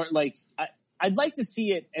 more like I'd like to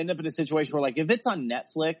see it end up in a situation where, like, if it's on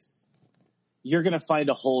Netflix, you're gonna find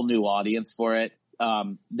a whole new audience for it.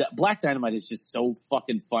 Black Dynamite is just so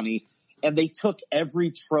fucking funny, and they took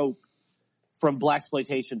every trope from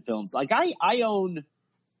blaxploitation films. Like I own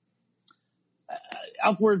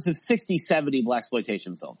upwards of 60, 70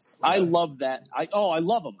 blaxploitation films. Yeah. I love that. I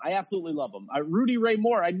love them. I absolutely love them. Rudy Ray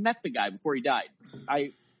Moore, I met the guy before he died.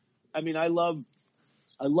 I love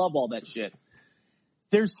all that shit.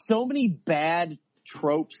 There's so many bad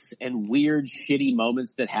tropes and weird, shitty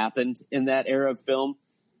moments that happened in that era of film.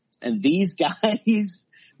 And these guys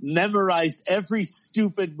memorized every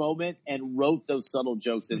stupid moment and wrote those subtle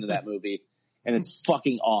jokes into that movie. And it's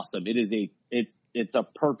fucking awesome. It's a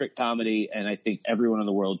perfect comedy, and I think everyone in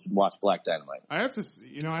the world should watch Black Dynamite. I have to,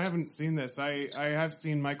 I haven't seen this. I have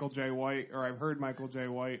seen Michael J. White, or I've heard Michael J.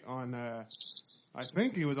 White on, I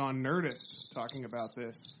think he was on Nerdist talking about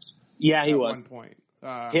this. Yeah, he was. At one point.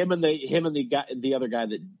 Him and the other guy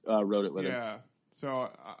that wrote it with him. Yeah. So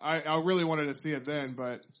I really wanted to see it then,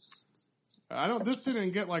 but this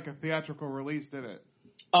didn't get like a theatrical release, did it?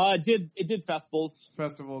 It did festivals.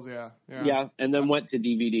 Festivals, yeah. Yeah, and then went to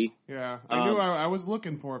DVD. Yeah. I knew I was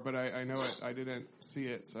looking for it, but I know it. I didn't see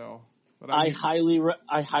it, so. But I highly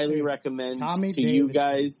recommend Tommy to Davidson. you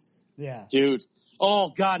guys. Yeah. Dude. Oh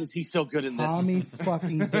God, is he so good in this? Tommy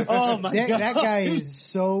fucking Davidson. Oh my God. That guy is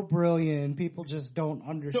so brilliant, and people just don't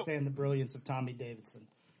understand the brilliance of Tommy Davidson.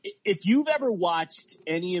 If you've ever watched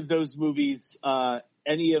any of those movies,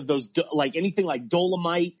 anything like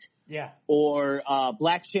Dolomite, yeah, or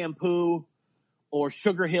Black Shampoo, or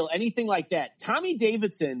Sugar Hill, anything like that, Tommy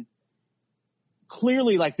Davidson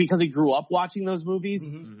clearly, like, because he grew up watching those movies,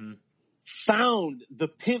 found the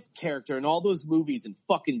pimp character in all those movies and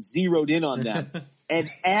fucking zeroed in on them and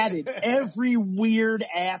added every weird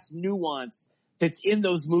ass nuance that's in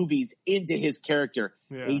those movies into his character.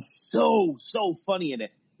 Yeah. He's so funny in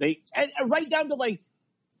it. And right down to like,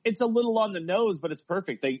 it's a little on the nose, but it's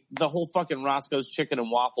perfect. The whole fucking Roscoe's Chicken and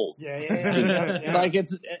Waffles. Yeah. Like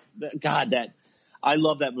God, I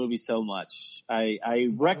love that movie so much. I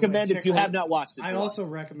recommend if you have not watched it. I also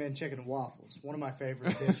recommend chicken and waffles. One of my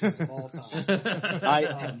favorite dishes of all time.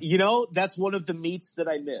 That's one of the meats that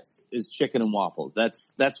I miss is chicken and waffles.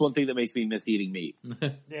 That's one thing that makes me miss eating meat.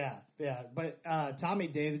 Yeah. But Tommy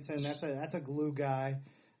Davidson, that's a glue guy.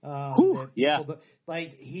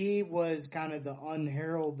 Like he was kind of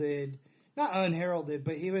the not unheralded,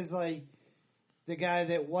 but he was like the guy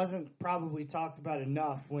that wasn't probably talked about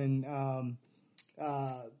enough when I'm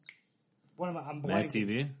Mad blanking.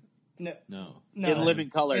 TV? No. In Living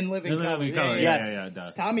Color. In Living Color. Yeah, it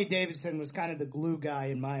does. Tommy Davidson was kind of the glue guy,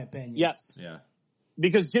 in my opinion. Yes. Yeah.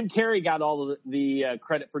 Because Jim Carrey got all of the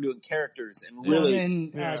credit for doing characters, and really,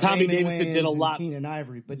 Tommy Raymond Davidson Wayans did a and lot. Keenan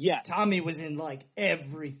Ivory, but Yes. Tommy was in like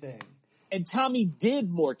everything. And Tommy did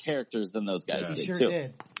more characters than those guys He did sure too.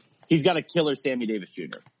 did. He's got a killer Sammy Davis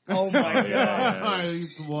Jr. Oh my god! I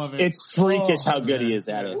used to love it. It's freakish how good man. he is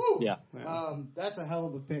at it. Woo. Yeah. That's a hell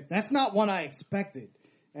of a pick. That's not one I expected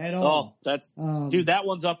at Oh, all. dude, that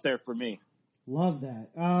one's up there for me. Love that.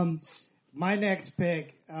 My next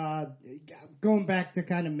pick, going back to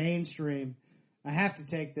kind of mainstream, I have to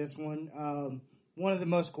take this one. One of the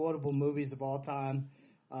most quotable movies of all time.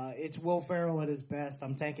 It's Will Ferrell at his best.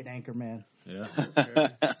 I'm taking Anchorman. Yeah.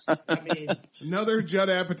 I mean, Another Judd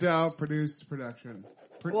Apatow produced production.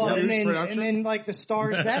 and then like the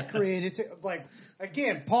stars that created, like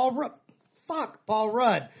again, Paul Rudd. Fuck Paul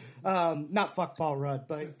Rudd. Not fuck Paul Rudd,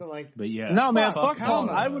 but like. But yeah. No, man, Fuck fuck Paul.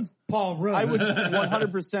 Paul Rudd. I would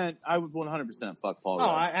 100%. I would 100% fuck Paul. Oh,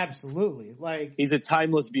 Rudd. absolutely. Like He's a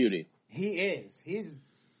timeless beauty. he is. He's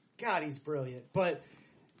brilliant. But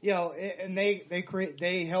and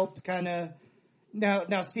they helped kind of.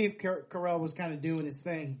 Now Steve Carell was kind of doing his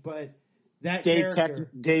thing, but that character,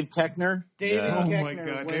 Dave Keckner, David Oh Koechner my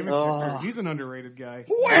god, was- David Koechner. He's an underrated guy.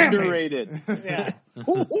 underrated. yeah.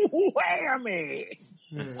 Whammy.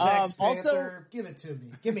 Sex Also- Panther, give it to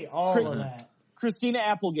me. Give me all of that. Christina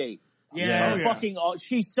Applegate. Yeah. Oh, yeah. Fucking,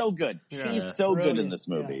 she's so good. Yeah. She's so good in Brilliant. this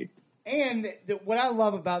movie. And what I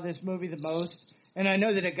love about this movie the most, and I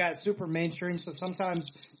know that it got super mainstream, so sometimes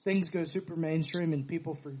things go super mainstream and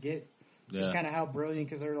people forget just kind of how brilliant,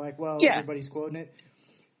 because they're like, well, everybody's quoting it.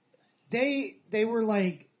 They were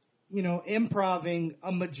like, improving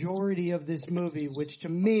a majority of this movie, which to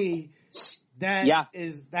me,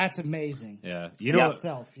 that's amazing. Yeah. You know,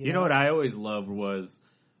 You know what I always loved was,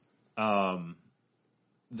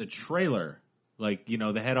 the trailer. Like, they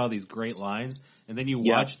had all these great lines, and then you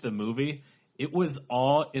watch the movie. It was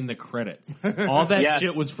all in the credits. All that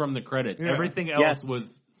shit was from the credits. Yeah. Everything else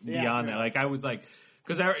was beyond that. Like, I was like,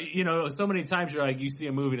 because so many times you're like, you see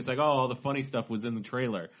a movie and it's like, oh, all the funny stuff was in the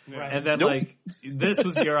trailer. Right. And then like, this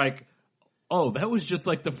was, you're like, oh, that was just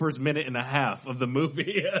like the first minute and a half of the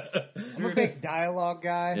movie. I'm a big dialogue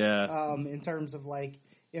guy. Yeah. In terms of like,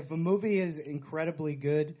 if a movie is incredibly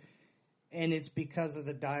good and it's because of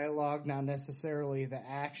the dialogue, not necessarily the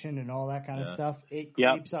action and all that kind of stuff, it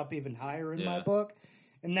creeps up even higher in my book.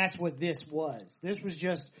 And that's what this was. This was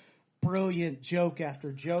just brilliant joke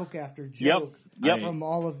after joke after joke from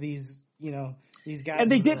all of these, these guys. And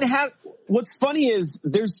they didn't have, what's funny is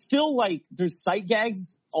there's still there's sight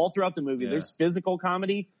gags all throughout the movie. Yeah. There's physical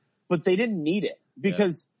comedy, but they didn't need it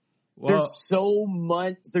because there's so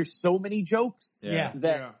many jokes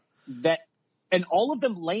that, and all of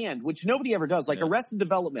them land, which nobody ever does. Like Arrested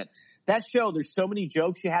Development, that show, there's so many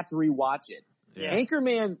jokes, you have to rewatch it. Yeah.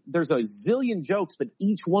 Anchorman, there's a zillion jokes, but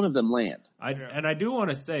each one of them land. And I do want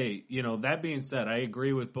to say, that being said, I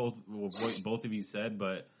agree with what both of you said,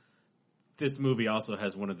 but this movie also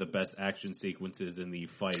has one of the best action sequences in the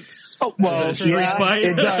fight. Oh, well, the street fight.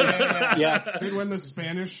 It does. Dude, when the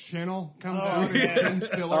Spanish channel comes out, it's Ben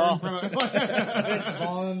Stiller in front of Vince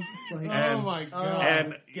Vaughn. oh my god.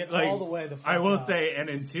 And Get like, all the way the fuck I will out. say, and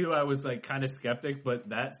in 2, I was like kind of skeptic, but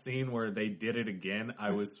that scene where they did it again,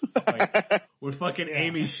 I was like, with fucking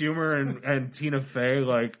Amy Schumer and Tina Fey,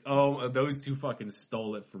 like, oh, those two fucking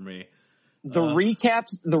stole it for me. The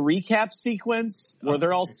recap sequence where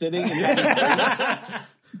they're all sitting and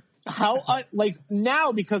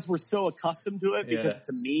now because we're so accustomed to it because it's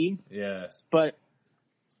a meme. Yeah. But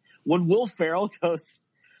when Will Ferrell goes,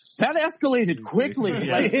 that escalated quickly.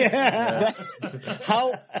 Yeah.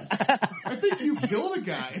 How I think you killed a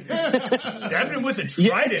guy. Stabbed him with a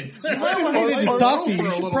trident. to talk to you. You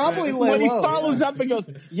should probably lay When he low. follows up and goes,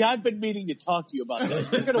 yeah, I've been meaning to talk to you about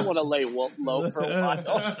this. You're going to want to lay low for a while.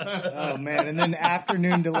 Oh man! And then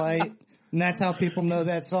Afternoon Delight, and that's how people know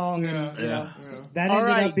that song. And you know, that All ended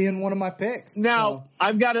right. up being one of my picks. Now, So,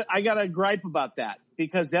 I got a gripe about that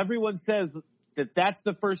because everyone says that that's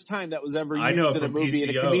the first time that was ever I know used in a from movie in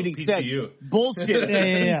a PCO, comedic PCU. sense. Bullshit.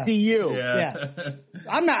 Yeah. PCU. yeah,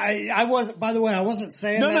 I'm not. I wasn't. By the way, I wasn't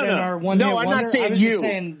saying No, that no, in no. our one. No, hit I'm not wonder. saying I was you. just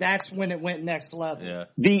saying that's when it went next level. Yeah.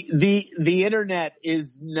 The internet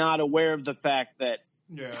is not aware of the fact that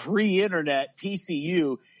Yeah. pre-internet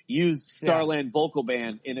PCU used Starland Vocal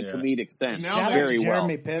Band in a comedic sense Now Shout out very to well.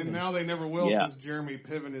 Jeremy And Piven. now they never will Yeah. because Jeremy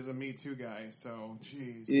Piven is a Me Too guy. So,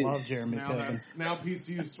 jeez. Love Jeremy Now Piven. now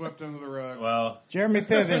PCU swept under the rug. Well, Jeremy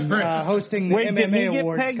Piven hosting the Wait, did he MMA get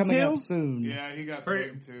Awards pegged coming too? up soon. Yeah, he got Pretty-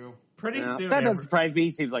 paid too. pretty Yeah, soon. that doesn't surprise me.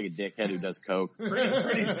 He seems like a dickhead who does coke.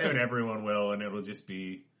 Pretty soon everyone will, and it'll just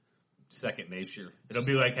be second nature. It'll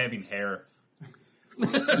be like having hair.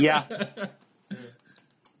 Yeah.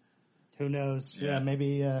 Who knows? Yeah. Yeah,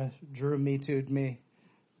 maybe Drew Me Too'd me.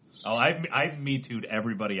 Oh, I've Me Too'd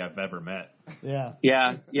everybody I've ever met. Yeah.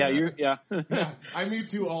 Yeah. I Me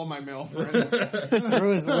Too all my male friends.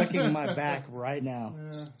 Drew is licking my back right now.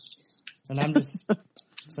 And I'm just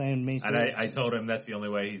saying Me Too. And I told him that's the only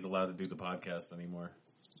way he's allowed to do the podcast anymore.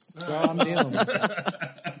 So I'm dealing with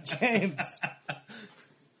it. James.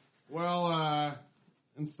 Well,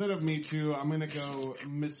 instead of Me Too, I'm going to go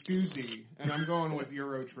Miscusi, and I'm going with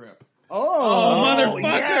Eurotrip. Oh, yeah.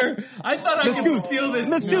 motherfucker! I thought I could steal this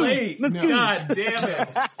late. God damn it.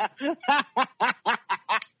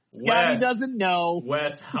 Scotty Wes, doesn't know.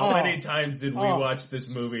 Wes, how many times did we watch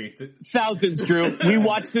this movie? Thousands, Drew. We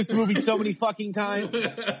watched this movie so many fucking times.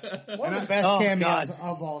 One of the best Oh, cameos God.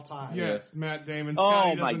 of all time. Yes, Matt Damon. Oh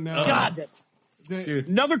Scotty my doesn't know. God. Dude.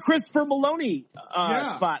 Another Christopher Maloney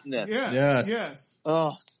Yeah. spot in this. Yes, Yes. yes.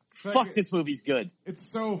 Oh, fuck, this movie's good. It's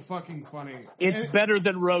so fucking funny. It's And better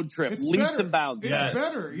than Road Trip. It's Leaps better. and bounds. It's Yes.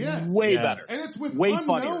 better, yes. Way Yes. better. And it's with Way unknowns.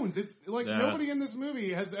 funnier. It's like Yeah. nobody in this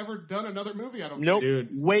movie has ever done another movie, I don't Nope. think.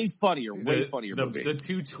 Dude. Way funnier. Way funnier the, movie. the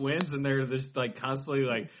two twins, and they're just like constantly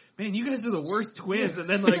like, man, you guys are the worst twins. And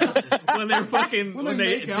then like when they're fucking When they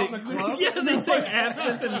make out in the club? yeah, they take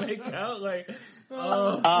absinthe and make out. Like,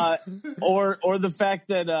 oh, Or the fact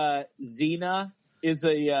that Xena is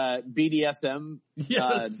a BDSM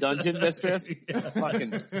yes. dungeon mistress. Yeah.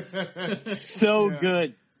 Fucking so Yeah.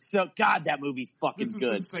 good. So God, that movie's fucking This is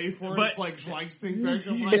good. the safe word. But- It's like slicing back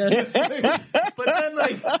of But then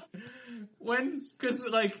like because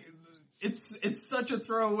like it's such a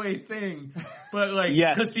throwaway thing, but like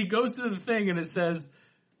Yes. because he goes to the thing and it says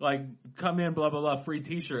like come in blah blah blah free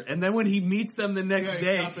T-shirt, and then when he meets them the next Yeah, he's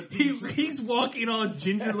day got the t-shirt. he's walking all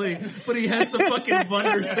gingerly, but he has the fucking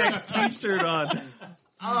Wonder Sex T-shirt on.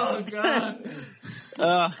 Oh God!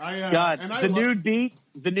 God, and I the love-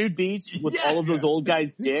 nude beach with Yes. all of those old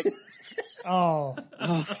guys' dicks. Oh.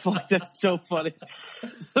 Oh fuck, that's so funny.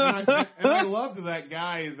 And I loved that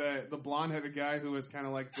guy, the blonde-headed guy who was kind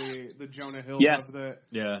of like the Jonah Hill Yes. of the.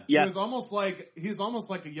 Yeah. He Yes. was almost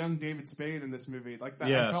like a young David Spade in this movie. Like that.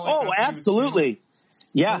 Yeah. I felt like Oh, that's what he was absolutely. doing.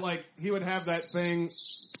 Yeah. But like he would have that thing.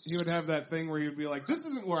 He would have that thing where he'd be like, "This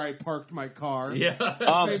isn't where I parked my car." Yeah. His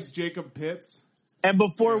name's Jacob Pitts. And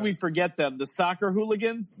before we forget them, the soccer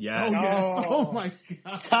hooligans, Yeah. Oh yes. Oh. Oh my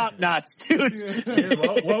god. top notch, dude. Dude,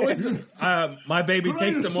 what was my baby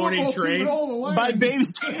takes the morning train. My baby.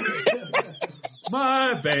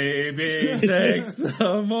 My baby takes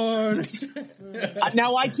the morning.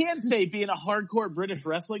 Now I can say, being a hardcore British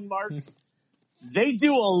wrestling mark, they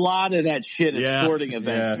do a lot of that shit at Yeah. sporting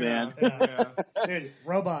events, Yeah. man. Yeah. Dude,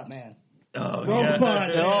 Robot Man. Oh, Robot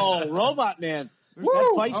yeah. Oh, Robot Man.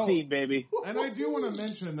 That fight Oh. scene, baby. And I do want to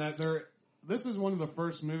mention that this is one of the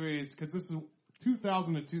first movies, because this is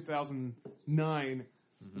 2000 to 2009.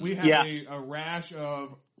 We had Yeah. a rash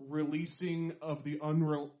of releasing of the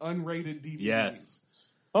unrated DVDs. Yes.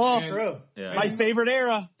 Oh, And- True. Yeah. my favorite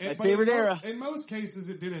era. My But favorite in era. In most cases,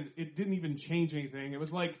 it didn't even change anything. It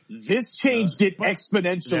was like This changed it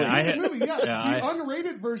exponentially. Yeah, I this had- movie. Yeah, yeah, the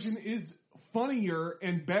unrated version is funnier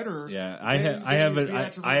and better. Yeah, than I have the I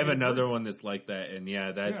theatrical have another version. one that's like that, and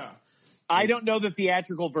yeah, that's Yeah. I don't know the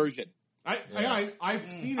theatrical version. I've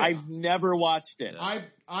seen it. I've never watched it.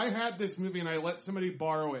 I had this movie and I let somebody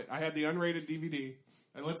borrow it. I had the unrated DVD.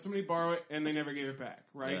 I let somebody borrow it and they never gave it back.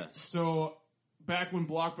 Right. Yeah. So back when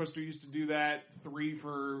Blockbuster used to do that 3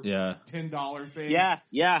 for Yeah. $10 thing. Yeah.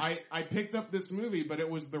 I picked up this movie, but it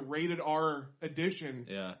was the rated R edition.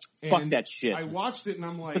 Yeah. Fuck And that shit. I watched it and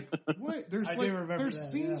I'm like, what? There's I do remember there's that,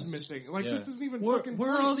 scenes yeah. missing. Like Yeah. this isn't even Where fucking. are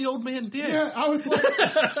funny. all the old man dicks? Yeah, I was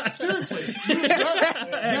like, seriously.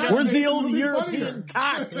 Where's the old European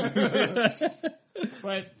cock?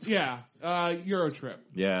 But yeah, Euro Trip.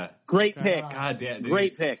 Yeah. Great pick. God damn. Dude.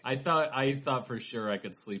 Great pick. I thought for sure I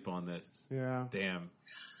could sleep on this. Yeah. Damn.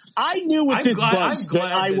 I knew with I'm this glad- bunch I'm that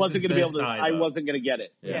glad I this wasn't is going to be able this to. high, I though. wasn't going to get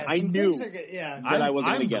it. Yeah, I some knew. things are good. Yeah. That I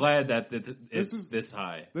wasn't I'm gonna get glad that it's is- this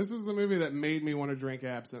high. This is the movie that made me want to drink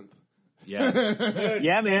absinthe. Yeah.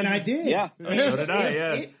 Yeah, man. And I did. Yeah. So did I,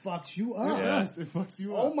 yeah. It fucks you up. Yeah. Yes, it fucks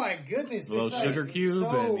you up. Oh my goodness. A little It's like- sugar it's cube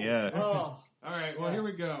so- and, yeah. Oh. All right, well, here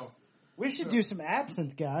we go. We should do some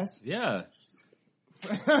absinthe, guys. Yeah.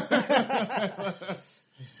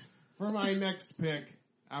 For my next pick,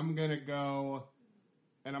 I'm going to go,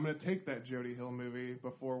 and I'm going to take that Jody Hill movie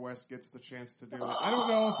before Wes gets the chance to do it. I don't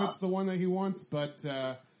know if it's the one that he wants, but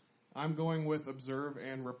I'm going with Observe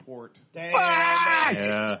and Report. Damn.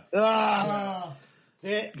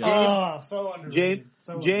 Yeah. So underrated. James,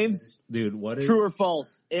 So James, Dude, what is... true or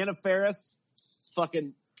false? Anna Faris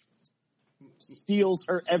fucking steals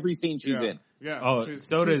her every scene she's in. Yeah. Oh,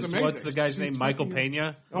 she's amazing. What's the guy's She's name? Michael fucking-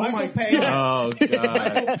 Pena? Oh my Michael Pena. God. Oh, God.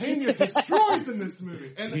 Michael Pena destroys in this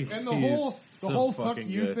movie, and He the is whole so fuck fucking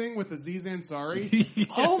you good. thing with Aziz Ansari.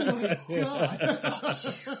 Oh my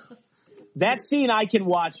God. That scene I can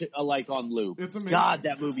watch like on loop. It's amazing. God,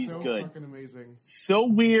 that movie's It's so good. fucking amazing. So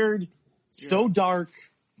weird, so dark.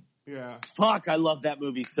 Yeah, Fuck, I love that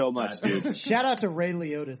movie so much, dude. Shout out to Ray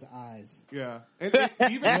Liotta's eyes. yeah. And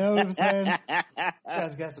You know what I'm saying? That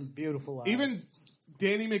guy's got some beautiful eyes. even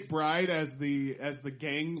Danny McBride as the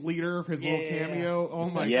gang leader of his little Yeah. cameo. Oh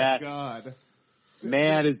my Yes. God.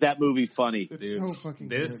 Man, is that movie funny? It's Dude, so fucking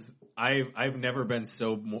this good. I've never been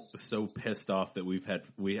so pissed off that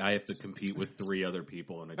I have to compete with 3 other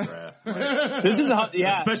people in a draft. This is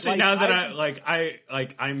Especially like, now that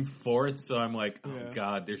I'm 4th, so I'm like, oh Yeah.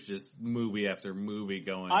 God, there's just movie after movie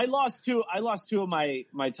going. I lost two of my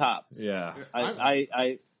tops. yeah.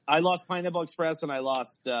 I lost Pineapple Express and I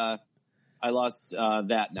lost that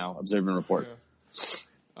now. Observe and Report.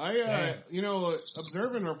 Yeah.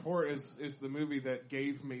 Observe and Report is the movie that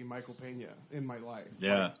gave me Michael Pena in my life.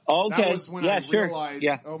 Yeah. Okay. That was when yeah, I sure. realized,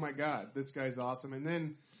 Yeah. oh my God, this guy's awesome. And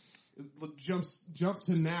then jump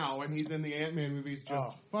to now, and he's in the Ant-Man movies, just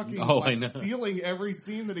fucking I know. stealing every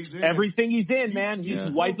scene that he's in. Everything he's in, man. He's yeah.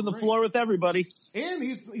 wiping the So floor with everybody. And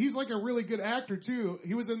he's like a really good actor too.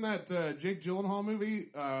 He was in that Jake Gyllenhaal movie.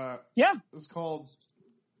 Yeah. It's called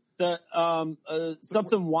The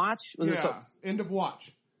something watch. Was it End of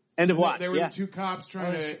Watch. End of Watch. They were yeah. the 2 cops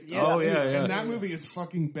trying to. yeah. And that movie is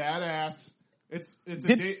fucking badass. It's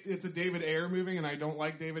a David Ayer movie, and I don't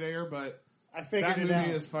like David Ayer, but I figured that it movie out.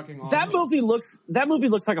 is fucking awesome. That movie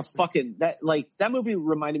looks like a fucking that movie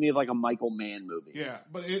reminded me of like a Michael Mann movie. Yeah,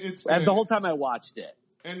 but it's And the whole time I watched it.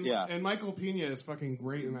 and Michael Pena is fucking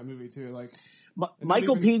great in that movie too. Like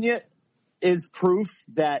Michael even- Pena is proof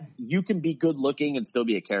that you can be good looking and still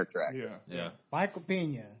be a character actor. Yeah. Michael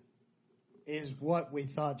Pena is what we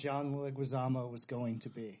thought John Leguizamo was going to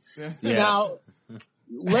be. Yeah. Now,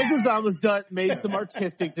 Leguizamo's made some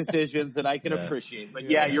artistic decisions that I can appreciate, but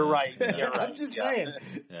you're right. You're right. I'm just saying.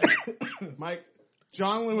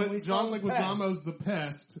 John we saw The Leguizamo's the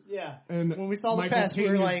pest. Yeah. And when we saw The Michael Pest, we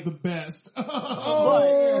were Pena's like, the best.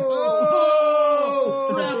 oh,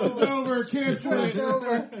 Draft is over. Can't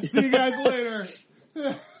wait. See you guys later.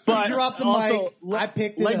 But drop the also, mic. I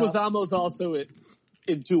picked it up. Leguizamo's also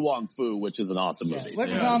in Tu Wong Fu, which is an awesome movie.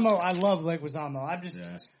 Leguizamo, I love Leguizamo. I'm just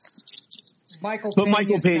Michael. But Pena's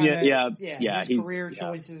Michael Pena, kinda, his career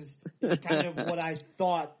choices is kind of what I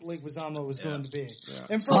thought Leguizamo was going to be.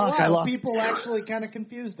 And for a while, people actually kind of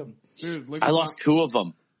confused him. Dude, I lost 2 of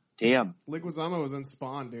them. Damn. Leguizamo was in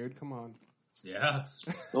Spawn, dude. Come on. Yeah.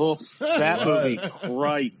 Oh, that movie,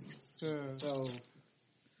 Christ. So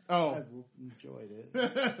I Oh, enjoyed it.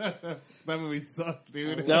 that movie sucked,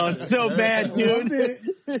 dude. No, it's so bad, dude.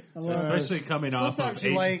 Especially coming off Sometimes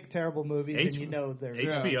of you like terrible movies, and you know they're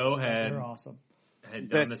HBO they're awesome. had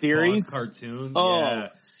done That the series? Spawn cartoon. Oh, yeah.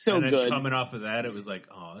 so and then good. coming off of that, it was like,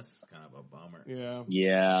 oh, this is kind of a bummer. Yeah.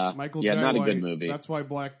 Yeah. Michael yeah, not a Dynamite, good movie. That's why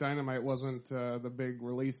Black Dynamite wasn't the big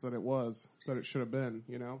release that it should have been,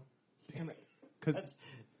 you know? Damn it. Because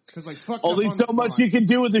like, fuck Only up on so much Spawn. you can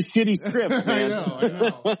do with a shitty script, I man.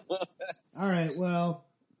 know. All right, well,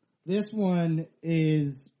 this one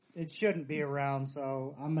it shouldn't be around,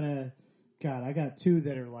 so I got 2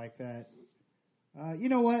 that are like that. You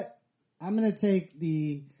know what? I'm gonna take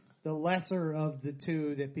the the lesser of the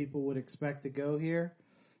two that people would expect to go here.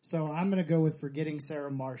 So I'm going to go with Forgetting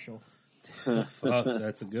Sarah Marshall. Fuck,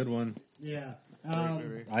 that's a good one. Yeah.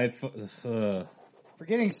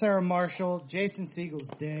 Forgetting Sarah Marshall, Jason Segel's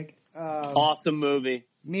dick. Awesome movie.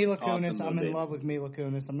 Mila Kunis, Awesome I'm in movie. love with Mila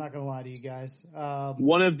Kunis. I'm not going to lie to you guys.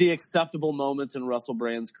 One of the acceptable moments in Russell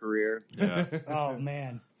Brand's career. Yeah. Oh,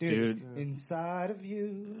 man. Dude. Inside of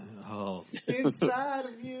you. Oh. Inside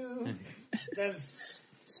of you.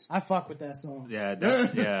 I fuck with that song. Yeah,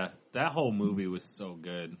 that whole movie was so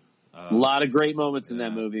good. A lot of great moments in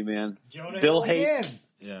that movie, man. Jonah Bill Hill again.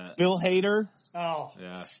 Yeah. Bill Hader, Oh.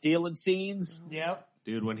 Yeah. stealing scenes. Yep.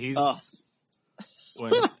 Dude, when he's Oh,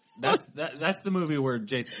 when that's the movie where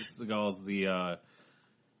Jason Segel's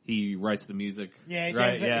he writes the music. Yeah, he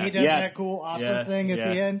right? does, Yeah. he does Yes. that cool opera Yeah, thing at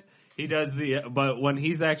yeah. the end. He does but when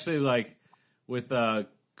he's actually like with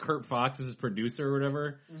Kurt Fox as his producer or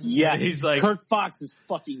whatever. yes. He's like Kurt Fox is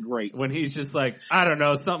fucking great. when he's just like, I don't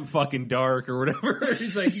know, something fucking dark or whatever.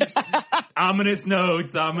 He's like ominous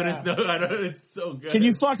notes. I don't it's so good. Can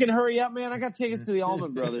you fucking hurry up, man? I got tickets to the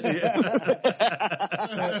Allman Brothers.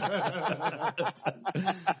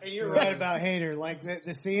 And you're right about Hader. Like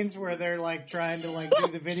the scenes where they're like trying to like do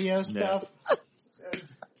the video stuff.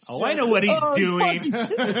 Oh, I know what he's doing.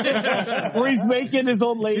 Where he's making his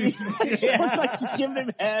old lady. Looks like she's giving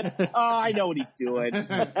him head. Oh, I know what he's doing.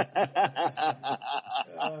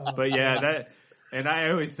 But yeah, and I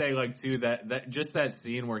always say like too that just that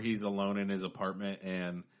scene where he's alone in his apartment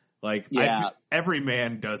and like Yeah. every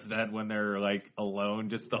man does that when they're like alone.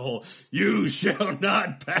 Just the whole "you shall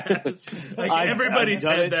not pass." Like everybody's I've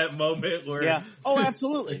done had it. that moment where Yeah. Oh,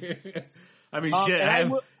 absolutely. I mean, and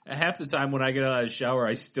shit. Half the time when I get out of the shower,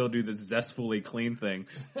 I still do the zestfully clean thing,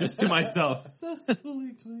 just to myself.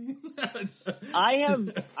 Zestfully clean.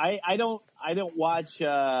 I don't watch,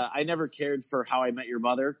 I never cared for How I Met Your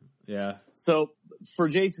Mother. Yeah, So for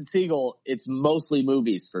Jason Segel, it's mostly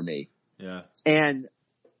movies for me. yeah, And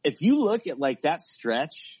if you look at like that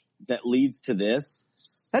stretch that leads to this,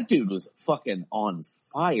 that dude was fucking on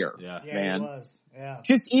fire. yeah. Yeah, Man. he was. Yeah.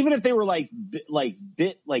 Just even if they were like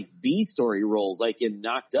B story roles, like in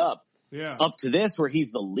Knocked Up, Yeah. up to this where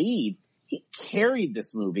he's the lead, he carried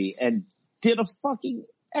this movie and did a fucking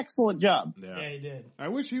excellent job. Yeah, he did. I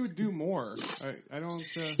wish he would do more. I don't.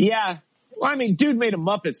 Yeah. Well, I mean, dude made a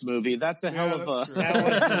Muppets movie. That's a hell of that's a. true. That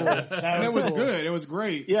was cool. And it was cool. good. It was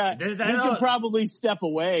great. Yeah, Did you that can all- probably step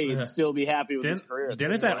away and Yeah. still be happy with his career.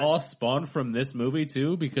 Didn't that all spawn from this movie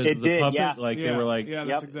too? Because It of the did, puppet, yeah. like Yeah, they were like, yeah,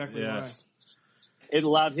 that's Yep. exactly Yeah. why. It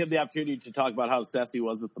allowed him the opportunity to talk about how obsessed he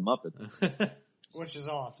was with the Muppets. Which is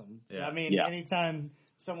awesome. Yeah. I mean, Yeah. anytime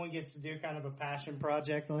someone gets to do kind of a passion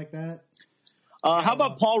project like that. How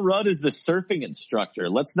about Paul Rudd as the surfing instructor?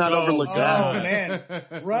 Let's not overlook Oh, that.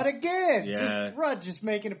 man. Rudd again. Yeah. Rudd just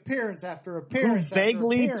making appearance after Who appearance.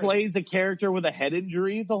 vaguely after appearance. plays a character with a head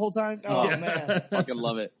injury the whole time. Oh, man. Fucking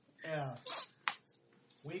love it. Yeah.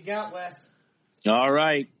 We got Wes. All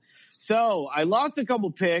right. So I lost a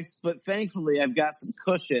couple picks, but thankfully I've got some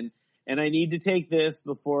cushion and I need to take this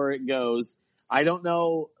before it goes. I don't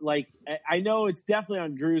know, I know it's definitely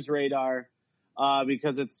on Drew's radar,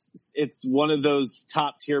 because it's one of those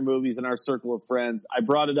top tier movies in our circle of friends. I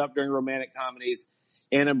brought it up during romantic comedies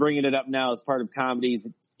and I'm bringing it up now as part of comedies.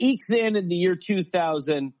 It ekes in the year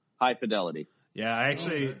 2000, High Fidelity. yeah.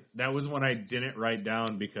 Actually, that was one I didn't write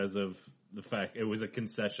down because of the fact it was a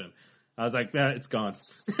concession. I was like, it's gone.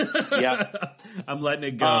 Yeah. I'm letting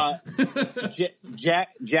it go.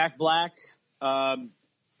 Jack Black,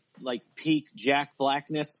 peak Jack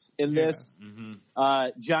Blackness in this.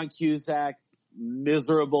 Mm-hmm. John Cusack,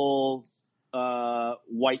 miserable,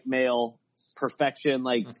 white male perfection.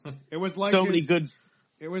 Like It was like so many good.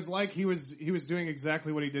 It was like he was doing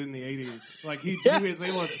exactly what he did in the 80s. Like he was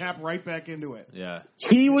able to tap right back into it. Yeah.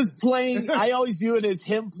 He was playing, I always view it as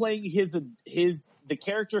him playing the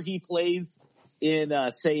character he plays in,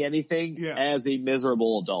 Say Anything Yeah. as a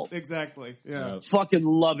miserable adult. Exactly. Yeah. Fucking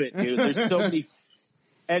love it, dude. There's so many.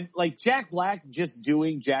 And like Jack Black just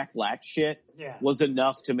doing Jack Black shit Yeah. was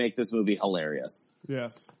enough to make this movie hilarious.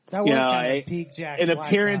 Yes. That was Yeah, kind of peak Jack An Black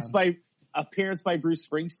appearance time. by Bruce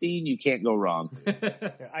Springsteen, you can't go wrong.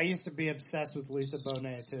 I used to be obsessed with Lisa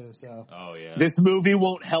Bonet too, so. Oh yeah. This movie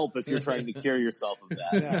won't help if you're trying to cure yourself of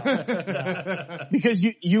that. Yeah. Because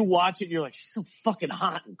you watch it and you're like, she's so fucking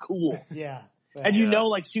hot and cool. Yeah. And you know,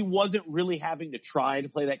 like, she wasn't really having to try to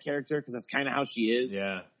play that character because that's kind of how she is.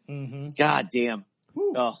 Yeah. Mm-hmm. God damn.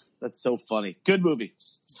 Oh, that's so funny. Good movie.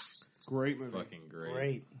 Great movie. Fucking great.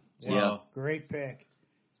 Great. Well, Great pick.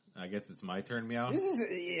 I guess it's my turn, meow. This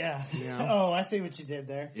is, yeah. Yeah. Oh, I see what you did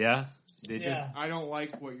there. Yeah. Did Yeah. I don't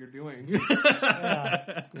like what you're doing. you?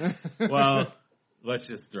 Well, let's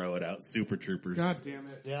just throw it out. Super Troopers. God damn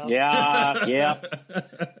it. Yeah. Yeah.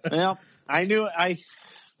 Well, I knew I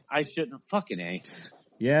shouldn't have fucking A.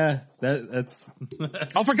 Yeah, that's.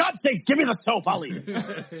 Oh, for God's sakes, give me the soap, I'll eat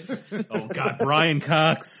it. Oh God, Brian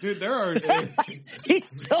Cox. Dude, there are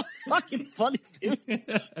He's so fucking funny, dude.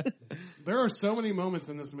 there are so many moments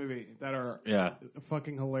in this movie that are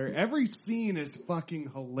fucking hilarious. Every scene is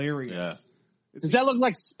fucking hilarious. Yeah. Does that look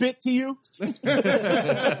like spit to you?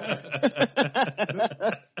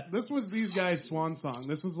 This was these guys' swan song.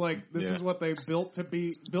 This was like is what they built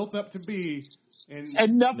up to be,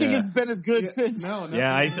 And nothing has been as good since. No,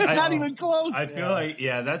 Not even close. I feel like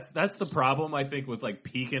that's the problem. I think with like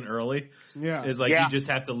peaking early, Yeah. is like you just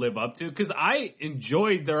have to live up to. Because I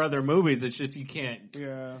enjoyed their other movies. It's just you can't.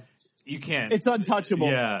 It's untouchable.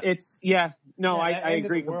 Yeah. No, Yeah, I that End of the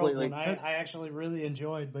agree World completely. one I actually really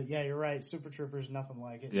enjoyed, but yeah, you're right. Super Troopers, nothing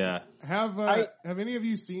like it. Yeah. Have any of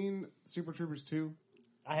you seen Super Troopers 2?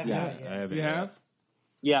 I haven't Yeah. had it yet. I haven't. You yet. have?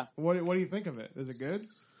 Yeah. What do you think of it? Is it good?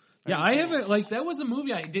 Yeah, I haven't. Like that was a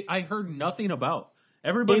movie I heard nothing about.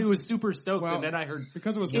 Everybody was super stoked, Well, and then I heard.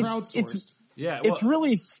 Because it was crowdsourced. Yeah, It's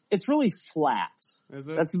really flat. Is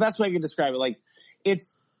it? That's the best way I can describe it. Like,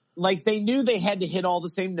 it's like they knew they had to hit all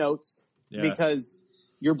the same notes because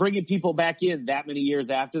you're bringing people back in that many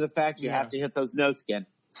years after the fact. You have to hit those notes again.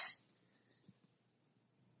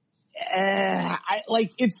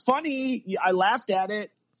 It's funny. I laughed at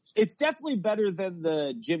it. It's definitely better than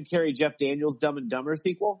the Jim Carrey, Jeff Daniels Dumb and Dumber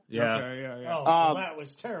sequel. Yeah. Okay, yeah. Oh, well, that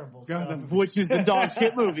was terrible. God, so. Which is a dog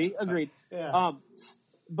shit movie. Agreed. Yeah.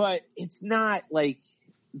 But it's not like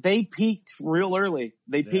they peaked real early.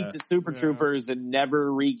 They peaked at Super Troopers and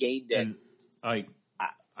never regained it. And like,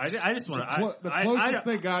 I just want to. The closest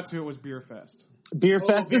they got to it was Beer Fest. Beer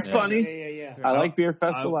Fest is funny. Yeah. I like Beer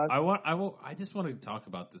Fest a lot. I just want to talk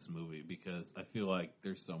about this movie because I feel like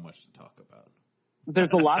there's so much to talk about.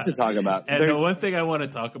 There's a lot to talk about. And the one thing I want to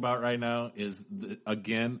talk about right now is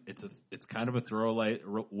it's kind of a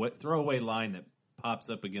throwaway line that pops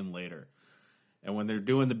up again later. And when they're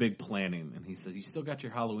doing the big planning, and he says, "You still got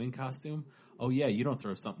your Halloween costume? Oh yeah, you don't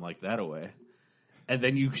throw something like that away." And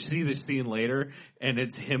then you see the scene later, and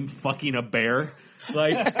it's him fucking a bear.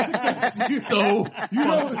 Like, so you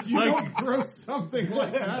don't throw something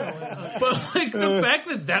like that away. But like the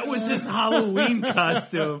fact that was his Halloween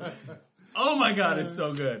costume. Oh my God, it's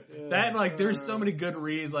so good. That like, there's so many good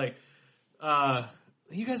reads. Like,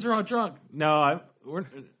 you guys are all drunk. No, we're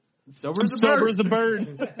sober as a bird.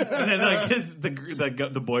 And then like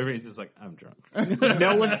the boyfriend is just like, I'm drunk.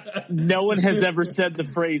 No one has ever said the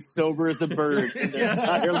phrase "sober as a bird" in their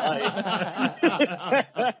entire life.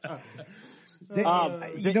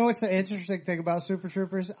 You know what's the interesting thing about Super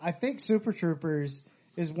Troopers? I think Super Troopers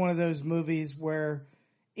is one of those movies where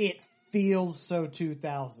it feels so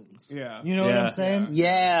 2000s. Yeah. You know what I'm saying?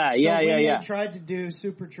 Yeah. When they tried to do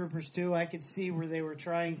Super Troopers 2, I could see where they were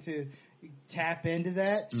trying to tap into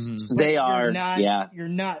that. Mm-hmm. They are. You're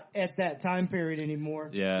not at that time period anymore.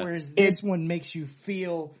 Yeah. Whereas this one makes you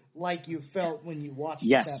feel like you felt when you watched it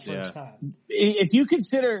that first time. If you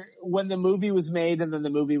consider when the movie was made and then the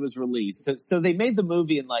movie was released, so they made the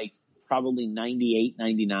movie in like probably 98,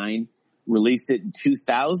 99, released it in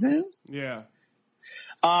 2000. Yeah.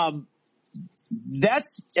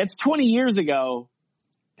 That's 20 years ago.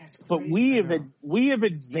 That's crazy. But we have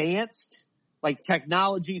advanced like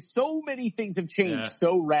technology. So many things have changed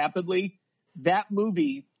so rapidly. That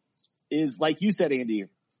movie is, like you said, Andy,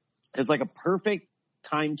 is like a perfect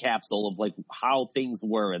time capsule of like how things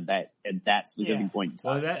were at that specific point in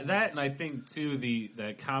time. Well, that and I think too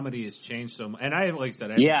that comedy has changed so much. And I like I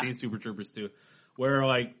said, I haven't seen Super Troopers 2, where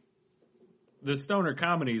like the stoner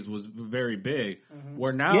comedies was very big.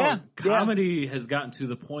 Where now comedy has gotten to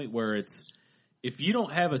the point where it's, if you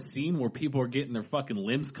don't have a scene where people are getting their fucking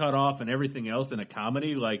limbs cut off and everything else in a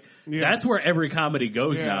comedy, like that's where every comedy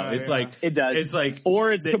goes now. It's like it does. It's like,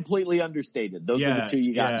 or it's completely understated. Those are the two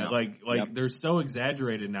you got. Yeah, now. like they're so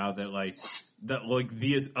exaggerated now that like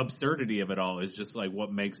the absurdity of it all is just like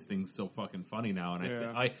what makes things so fucking funny now. And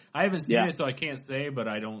I haven't seen it, so I can't say, but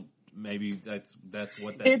I don't. Maybe that's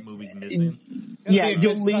what that movie's missing.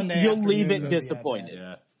 You'll leave it disappointed.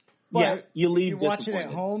 You leave. If you watch it at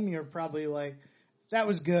home, you're probably like, "That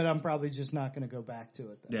was good. I'm probably just not going to go back to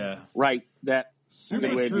it." Then. Yeah, right. That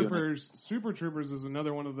Super Troopers is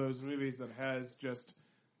another one of those movies that has just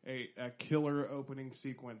a killer opening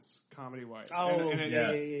sequence comedy wise.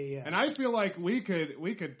 And I feel like we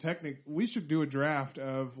should do a draft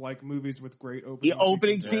of like movies with great opening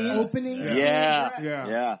opening sequences. scenes. Opening Yeah. scenes.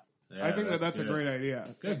 Yeah. Yeah, I think that's a good. great idea.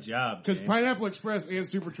 Good job. Because James. Pineapple Express and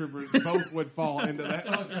Super Troopers both would fall into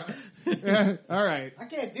that. Yeah, all right. I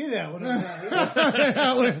can't do that when I'm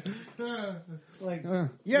not like,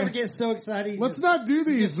 you ever get so excited? Let's not do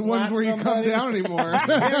these just ones slap where you come somebody. down anymore.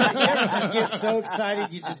 You ever just get so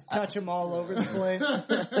excited you just touch them all over the place?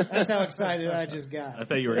 That's how excited I just I got.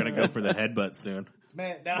 thought you were going to go for the headbutt soon.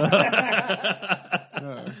 Man, no.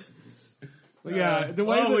 But yeah, the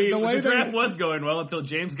way the draft was going well until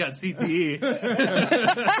James got CTE.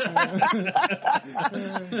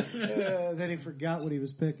 Then he forgot what he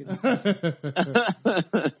was picking.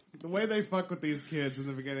 the way they fuck with these kids in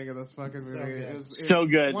the beginning of this fucking So movie good. is So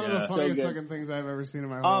good. one of Yeah. the funniest So good. fucking things I've ever seen in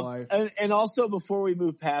my whole life. And also, before we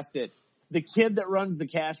move past it, the kid that runs the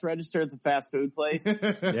cash register at the fast food place,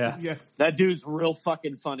 Yeah. Yes. that dude's real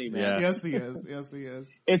fucking funny, man. Yeah. Yes, he is. Yes, he is.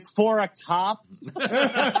 It's for a cop.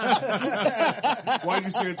 Why'd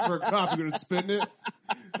you say it's for a cop? You gonna spit in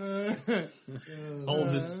it? Hold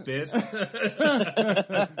the spit.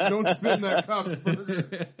 Don't spit in that cop's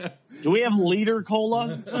burger. Do we have liter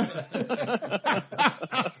cola?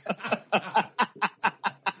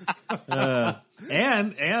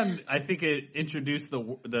 And I think it introduced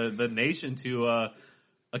the nation to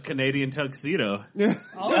a Canadian tuxedo.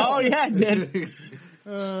 Oh yeah, it did.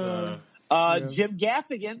 Yeah. Jim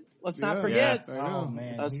Gaffigan. Let's not Yeah. forget. I know. Oh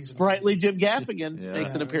man, he's Sprightly Jim Gaffigan Yeah.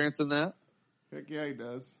 makes an appearance in that. Heck yeah, he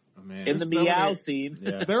does. Oh, man. In the so meow many- scene.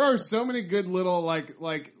 Yeah. There are so many good little like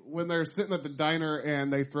when they're sitting at the diner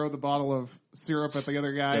and they throw the bottle of syrup at the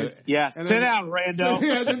other guys. Yeah, And sit then- down, Rando.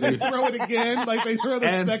 Yeah, then they throw it again. Like they throw the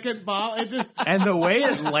And- second bottle. It just And the way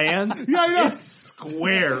it lands, Yeah, I know. it's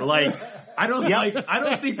square. Like I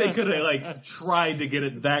don't think they could have like tried to get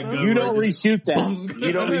it that good. You where don't it just reshoot that. bung.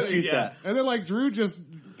 You don't reshoot Yeah. that. and then like Drew just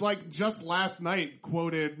last night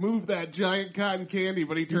quoted "Move that giant cotton candy,"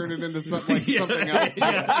 but he turned it into something like something else.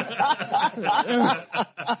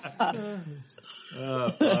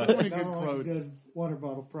 So many good quotes. good water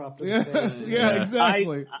bottle prop. To Yeah, the face. yeah,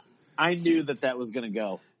 exactly. I knew that was going to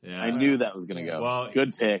go. Yeah. I knew that was going to go. Well,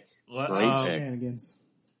 Good pick. Well, Great pick. Shenanigans.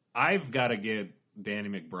 I've got to get Danny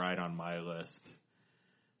McBride on my list.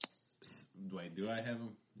 Wait, do I have him?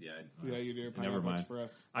 Yeah. Yeah, you do. Never Pineapple mind.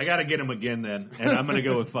 Express. I got to get him again then, and I'm going to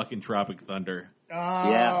go with fucking Tropic Thunder.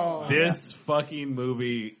 Oh, This fucking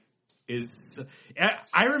movie is.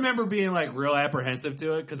 I remember being like real apprehensive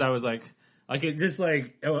to it because I was like it just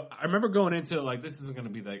like I remember going into it like this isn't going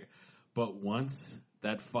to be like, but once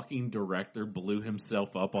that fucking director blew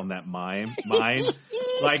himself up on that mine,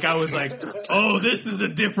 like I was like, oh, this is a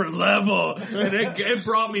different level, and it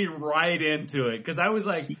brought me right into it because I was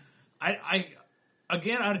like, I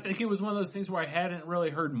think it was one of those things where I hadn't really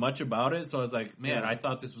heard much about it, so I was like, man, I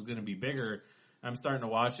thought this was going to be bigger. I'm starting to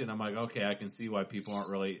watch it, and I'm like, okay, I can see why people aren't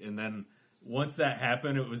really. And then once that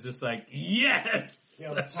happened, it was just like, yes,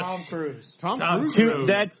 Yo, Tom Cruise. Tom Tom Cruise.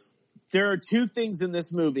 Cruise. There are two things in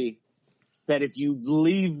this movie that if you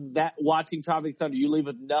leave that watching Tropic Thunder, you leave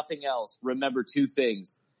with nothing else. Remember two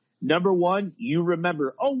things. Number one, you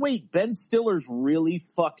remember, oh wait, Ben Stiller's really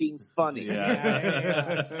fucking funny.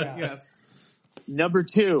 Yeah. Yes. Number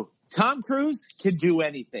two, Tom Cruise can do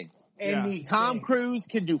anything. Anything. Tom Cruise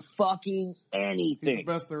can do fucking He's the anything.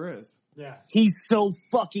 best there is. Yeah. He's so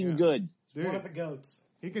fucking good. Dude. One of the goats.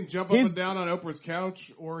 He can jump His- up and down on Oprah's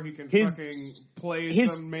couch, or he can his- fucking play his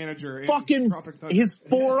some manager in Fucking Tropic Thunder. his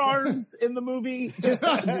forearms in the movie. Just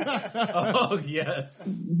Oh yes,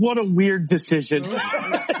 what a weird decision.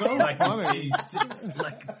 It's so like funny. G6,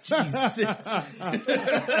 like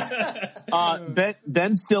G6.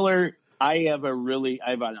 Ben Stiller, I have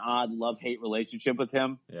an odd love-hate relationship with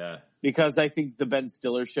him Yeah, because I think the Ben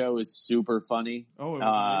Stiller show is super funny. Oh, it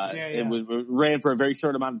was amazing. It ran for a very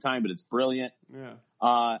short amount of time, but it's brilliant. Yeah.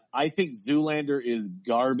 I think Zoolander is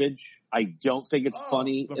garbage. I don't think it's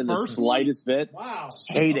funny the in the first slightest bit. Wow.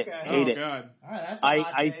 Hate it. Okay. Hate Oh it. God. All right, that's a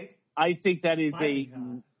hot take. I think that is Mighty a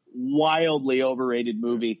hot. wildly overrated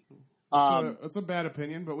movie. It's a bad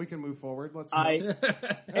opinion, but we can move forward. Let's move.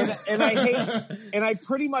 And I hate, and I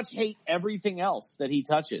pretty much hate everything else that he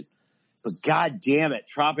touches. But god damn it,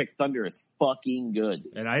 Tropic Thunder is fucking good.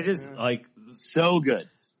 and I just like So good.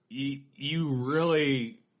 you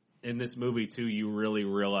really in this movie too. You really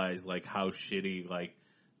realize like how shitty like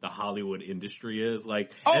the Hollywood industry is.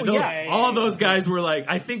 Like, Oh, and yeah. all those guys were like.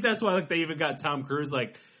 I think that's why like they even got Tom Cruise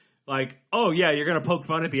like, oh yeah, you're gonna poke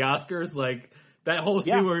fun at the Oscars like. That whole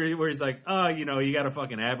scene Yeah. where he's like, oh, you know, you got to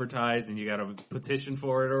fucking advertise and you got to petition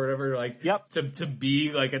for it or whatever. Like, Yep. to be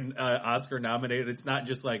like an Oscar nominated, it's not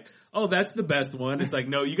just like, oh, that's the best one. It's like,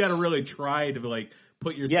 no, you got to really try to like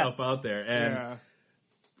put yourself Yes. out there. And Yeah.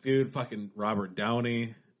 dude, fucking Robert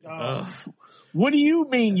Downey What do you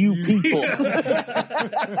mean, you people?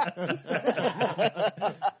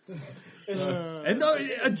 And no,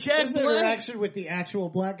 Jack His Black. interaction with the actual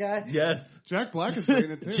black guy. Yes. Jack Black is great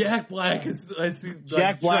in it too. Jack Black is I see,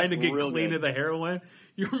 Jack trying Black's to get real clean good. of the heroin.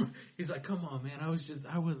 He's like, come on, man.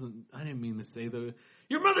 I didn't mean to say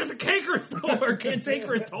your mother's a cantankerous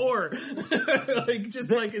whore. Like, just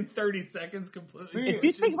like in 30 seconds completely. If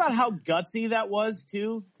you think about how gutsy that was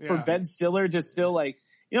too, for Yeah. Ben Stiller, just still like,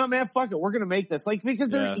 you know, man, fuck it, we're gonna make this. Like,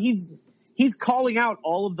 because Yeah. he's calling out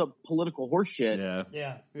all of the political horseshit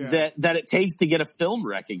Yeah. Yeah. that it takes to get a film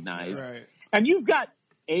recognized. Right. And you've got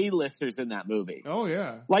A-listers in that movie. Oh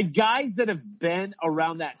yeah. Like guys that have been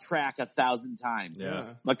around that track 1,000 times. Yeah.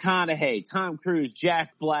 McConaughey, Tom Cruise,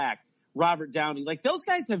 Jack Black, Robert Downey. Like those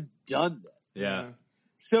guys have done this. Yeah.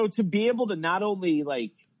 So to be able to not only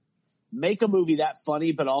like make a movie that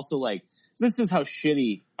funny, but also like, this is how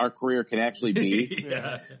shitty our career can actually be.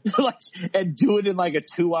 Yeah. Like, and do it in like a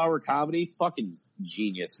 2-hour comedy. Fucking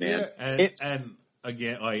genius, man. And, and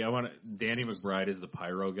again, like Danny McBride is the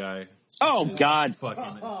pyro guy. Oh God.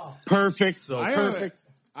 Fucking Perfect. so Perfect.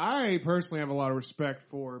 I personally have a lot of respect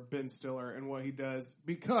for Ben Stiller and what he does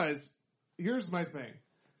because here's my thing.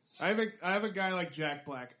 I have a guy like Jack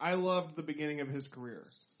Black. I loved the beginning of his career.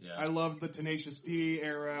 Yeah. I loved the Tenacious D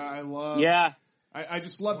era. I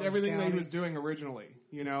just loved Orange everything that County. he was doing originally,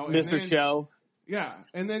 you know. And Mr. then- Show. Yeah,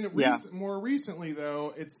 and then Yeah. more recently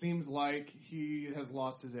though, it seems like he has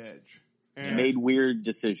lost his edge. And, Made weird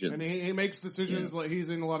decisions. and he makes decisions like he's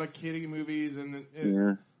in a lot of kiddie movies, and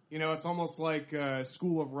Yeah. you know, it's almost like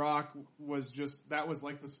School of Rock was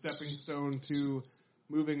like the stepping stone to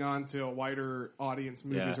moving on to a wider audience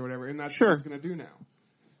movies or whatever, and that's Sure. what he's going to do now.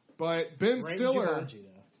 But Ben Great Stiller Jumanji,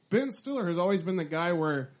 though. Ben Stiller has always been the guy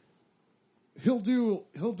where he'll do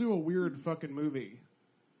a weird fucking movie,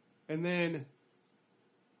 and then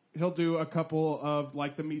he'll do a couple of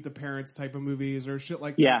like the Meet the Parents type of movies or shit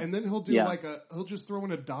like Yeah. that, and then he'll do Yeah. he'll just throw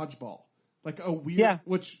in a dodgeball, like a weird Yeah.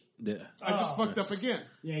 which yeah. I just fucked up again.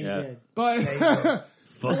 Yeah, you Yeah. did. But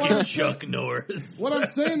Fucking Chuck Norris. what I'm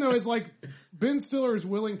saying though is like Ben Stiller is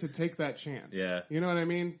willing to take that chance. Yeah. You know what I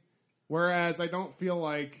mean? Whereas I don't feel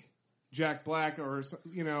like Jack Black or,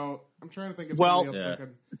 you know, I'm trying to think of Well, somebody else yeah. that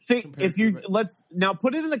could Think compare if you to it. let's now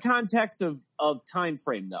put it in the context of time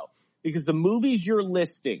frame though, because the movies you're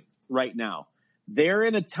listing right now, they're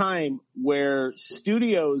in a time where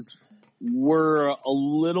studios were a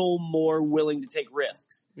little more willing to take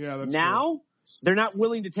risks. Yeah, that's Now they're not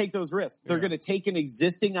willing to take those risks. They're Yeah. going to take an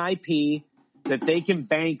existing IP that they can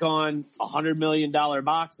bank on $100 million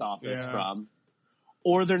box office Yeah. from,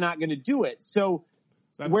 or they're not going to do it. So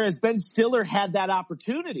That's- whereas Ben Stiller had that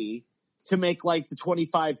opportunity to make like the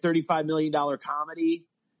 $25-35 million comedy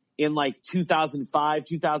in like 2005,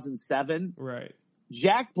 2007, Right.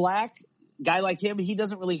 Jack Black, guy like him, he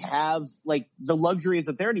doesn't really have like the luxury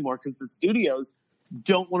isn't there anymore because the studios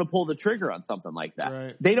don't want to pull the trigger on something like that.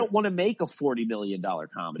 Right. They don't want to make a $40 million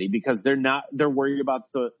comedy because they're worried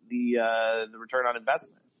about the return on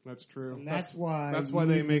investment. That's true. And that's why That's you why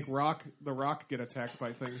they need make this- the Rock get attacked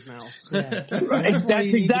by things now. Yeah. Right. why you That's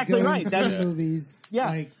need to exactly go right. and see That's- movies. Yeah.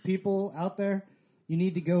 Like people out there, you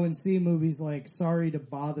need to go and see movies like Sorry to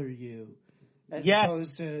Bother You, as Yes.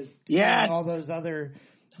 opposed to seeing Yes. all those other,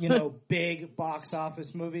 you know, big box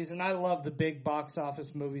office movies. And I love the big box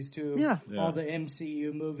office movies too. Yeah. All the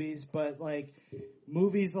MCU movies, but like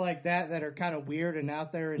movies like that are kind of weird and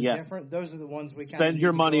out there and Yes. different. Those are the ones we kind Spend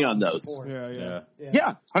your money on those. Yeah, yeah.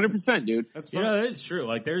 Yeah, 100%, dude. That's fine. Yeah, it's true.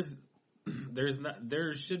 Like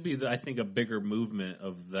there should be, I think, a bigger movement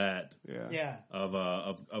of that. Yeah. Yeah.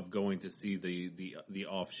 Of going to see the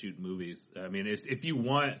offshoot movies. I mean, if you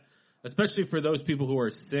want, especially for those people who are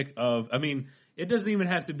sick of. I mean, it doesn't even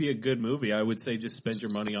have to be a good movie. I would say just spend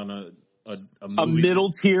your money on a A movie.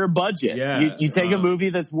 middle tier budget. Yeah. You take a movie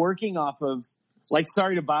that's working off of, like,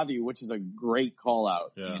 Sorry to Bother You, which is a great call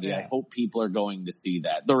out. Yeah. And Yeah. I hope people are going to see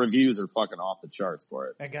that. The reviews are fucking off the charts for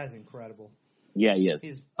it. That guy's incredible. Yeah, he is.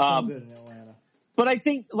 He's so good in Atlanta. But I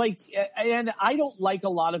think, like, and I don't like a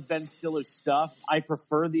lot of Ben Stiller's stuff. I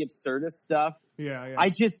prefer the absurdist stuff. Yeah, yeah. I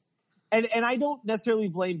just, and I don't necessarily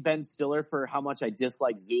blame Ben Stiller for how much I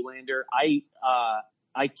dislike Zoolander.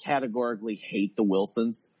 I categorically hate the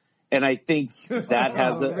Wilsons. And I think that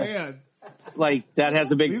has oh, man. that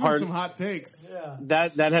has a big These are part. some hot takes. Yeah.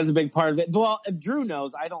 That has a big part of it. Well, Drew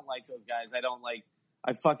knows I don't like those guys.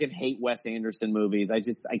 I fucking hate Wes Anderson movies.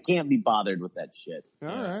 I can't be bothered with that shit. All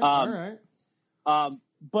right, all right.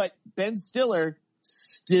 But Ben Stiller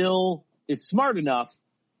still is smart enough.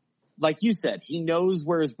 Like you said, he knows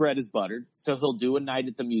where his bread is buttered, so he'll do a night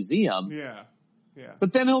at the museum. Yeah. Yeah.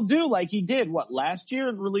 But then he'll do like he did last year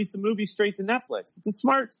and release a movie straight to Netflix. It's a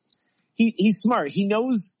smart. He's smart. He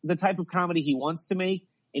knows the type of comedy he wants to make,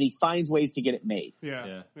 and he finds ways to get it made.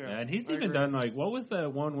 Yeah. And he's I even agree. done like, what was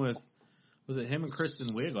that one with? Was it him and Kristen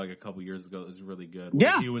Wiig like a couple years ago? It was really good.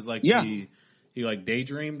 Yeah. He was like he like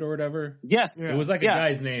daydreamed or whatever. Yes. Yeah. It was like a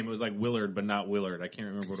guy's name. It was like Willard, but not Willard. I can't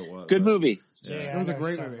remember what it was. Good movie. It was a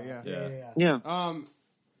great movie. Yeah. Yeah.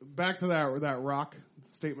 Back to that Rock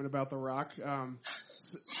statement about the Rock.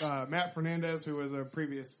 Matt Fernandez, who was a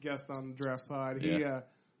previous guest on Draft Pod, he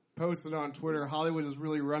posted on Twitter, Hollywood is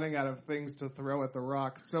really running out of things to throw at the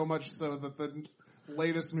Rock, so much so that the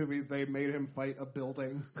latest movie they made him fight a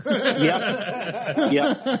building.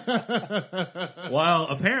 Yep. Well,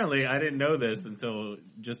 apparently I didn't know this until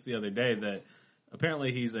just the other day that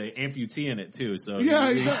apparently he's a amputee in it too. So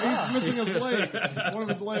Yeah, he's missing his leg, one of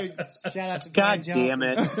his legs. Shout out to God Brian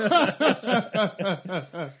damn Johnson.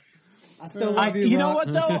 it. I still love you, You know Rock.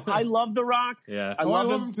 what though? I love The Rock. Yeah. I Oh, I love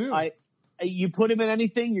love him. him too. You put him in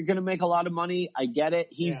anything, you're going to make a lot of money. I get it.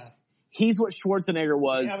 He's what Schwarzenegger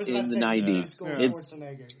was, Yeah, I was in about the to say, 90s. school It's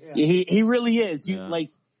Schwarzenegger. Yeah. he really is. Yeah.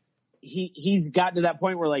 He's gotten to that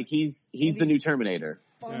point where like he's the new Terminator.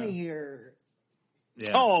 Funnier.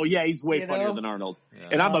 Yeah. Oh yeah, he's way You funnier know? than Arnold.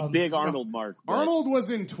 And I'm a big Arnold mark. but- Arnold was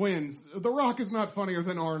in Twins. The Rock is not funnier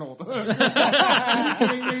than Arnold. Are you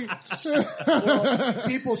kidding me? Well,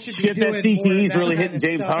 people should be Shit, doing that more CTE of is that really kind hitting of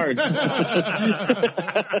James stuff.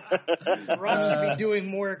 hard. Rock should be doing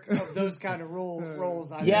more of those kind of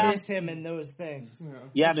roles. I Yeah. miss him in those things.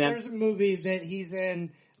 Yeah, man. There's a movie that he's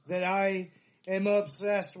in that I am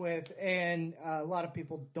obsessed with, and a lot of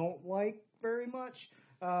people don't like very much.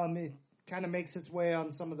 It kind of makes its way on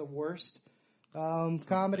some of the worst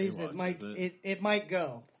comedies. Baywatch, It might is it might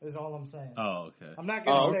go. Is all I'm saying. Oh, okay. I'm not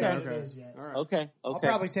going to say okay. what it is yet. All right. Okay. I'll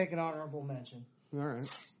probably take an honorable mention. All right.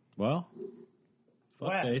 Well, fuck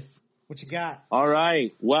Wes, face. what you got? All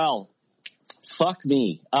right. Well, fuck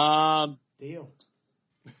me. Deal.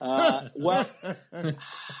 Well,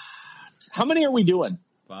 how many are we doing?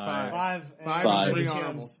 Five. Five Five. Three gems.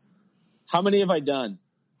 honorables. How many have I done?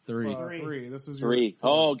 Three. Three. This is Three.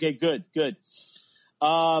 Oh, okay, good.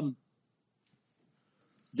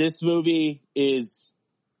 This movie is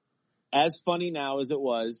as funny now as it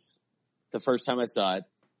was the first time I saw it.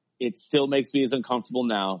 It still makes me as uncomfortable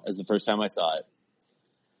now as the first time I saw it.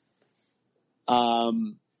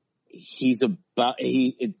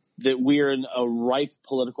 That we're in a ripe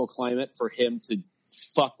political climate for him to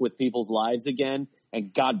fuck with people's lives again,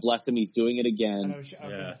 and God bless him, he's doing it again.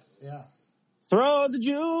 Okay. Yeah. Throw the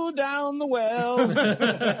Jew down the well.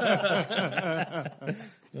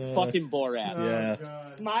 Fucking Borat. Yeah.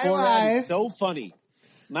 My Borat wife. is so funny.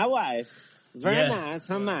 My wife. Very Yeah. nice.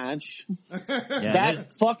 How much? Yeah,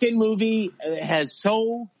 That fucking movie has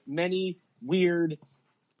so many weird,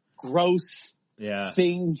 gross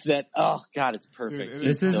things that, oh God, it's perfect. Dude,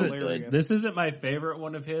 It's This so isn't good. this isn't my favorite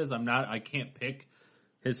one of his. I can't pick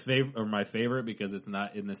his favorite or my favorite because it's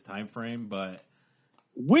not in this time frame, but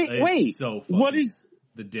Wait, it's so funny. what is,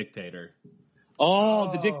 The Dictator?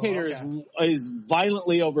 The Dictator is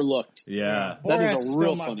violently overlooked. Yeah. That Borat's is a real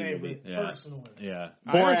still my funny favorite, movie. Yeah. personally. Yeah.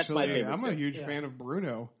 Borat's my favorite I'm a too. huge fan of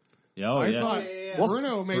Bruno. Oh, I yeah. thought Yeah.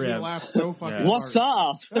 Bruno made me Yeah. laugh so fucking Yeah. What's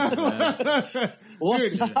hard. up?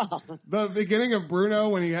 What's Dude, up? the beginning of Bruno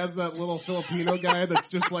when he has that little Filipino guy that's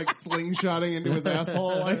just like slingshotting into his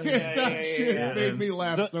asshole, like that shit yeah. made me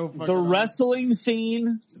laugh so fucking The hard. wrestling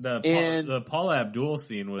scene And- The Paula Abdul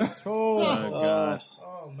scene was Oh, God.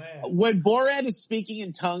 oh man. when Borat is speaking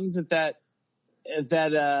in tongues at that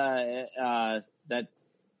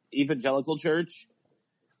evangelical church,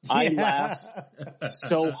 I laugh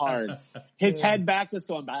so hard. His head back just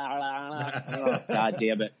going, blah, blah, blah. Oh, God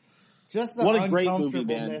damn it. Just the What a great movie,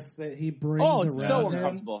 man. uncomfortableness that he brings Oh, it's so around him.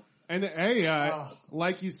 uncomfortable. And hey,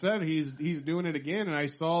 like you said, he's doing it again. And I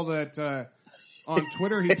saw that on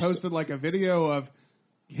Twitter he posted like a video of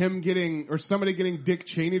him somebody getting Dick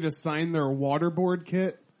Cheney to sign their waterboard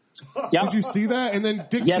kit. Yep. Did you see that? And then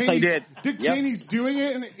Dick Yes, Cheney, I did. Dick Yep. Cheney's doing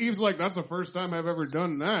it, and he was like, "That's the first time I've ever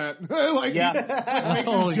done that." Like Yeah. he's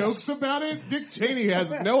making jokes about it. Dick Cheney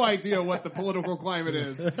has no idea what the political climate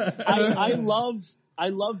is. I love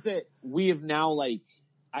that we have now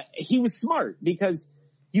he was smart because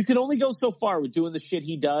you can only go so far with doing the shit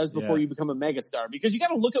he does before you become a megastar because you got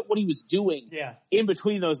to look at what he was doing in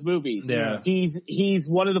between those movies. Yeah. He's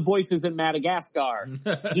one of the voices in Madagascar.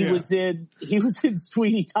 He was in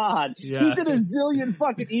Sweeney Todd. Yeah. He's in a zillion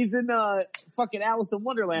he's in fucking Alice in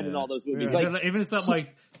Wonderland and all those movies. Yeah. Like Even something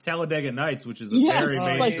like Talladega Nights, which is a Yes, very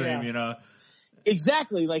like- mainstream, you know.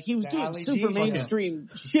 exactly, like he was The doing Ali super G. mainstream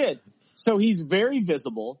shit. So he's very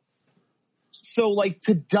visible. So like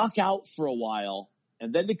to duck out for a while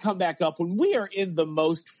and then to come back up when we are in the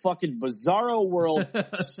most fucking bizarro world,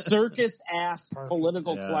 circus ass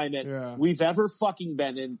political climate we've ever fucking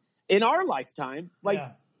been in our lifetime. Like,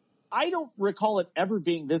 I don't recall it ever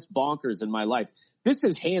being this bonkers in my life. This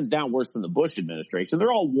is hands down worse than the Bush administration.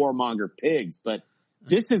 They're all warmonger pigs, but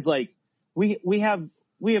this is like, we have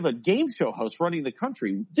a game show host running the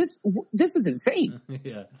country. This is insane.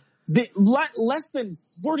 Less than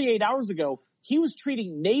 48 hours ago, he was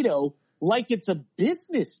treating NATO like it's a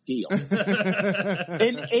business deal. An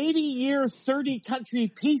 80-year,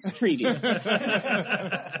 30-country peace treaty.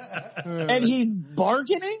 And he's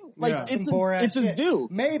bargaining? Like, it's a zoo.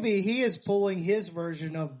 Maybe he is pulling his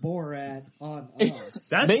version of Borat on us.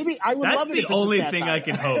 That's the only thing I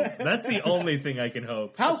can hope. That's the only thing I can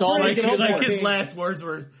hope. How like crazy his last words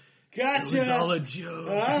were, gotcha. It was all a joke.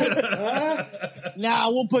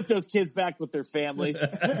 Nah, we'll put those kids back with their families.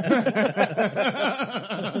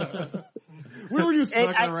 We were just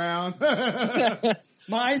fucking around.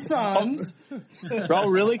 My sons. Oh,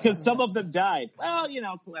 really? Because some of them died. Well,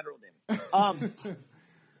 collateral damage.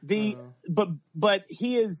 But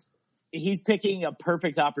he's picking a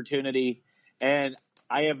perfect opportunity, and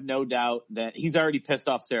I have no doubt that he's already pissed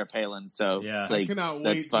off Sarah Palin. So I cannot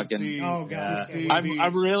wait to see. Oh god,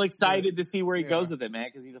 I'm real excited to see where he goes with it, man.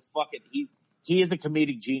 Because he's a fucking he is a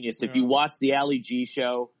comedic genius. If you watch the Ali G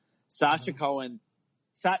show, Sacha Cohen.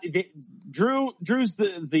 Drew's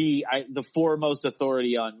the foremost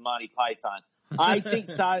authority on Monty Python. I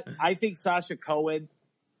think Sacha Cohen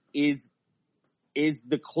is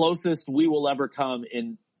the closest we will ever come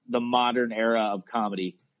in the modern era of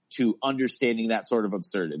comedy to understanding that sort of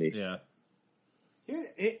absurdity. Yeah.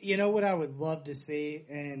 You know what I would love to see,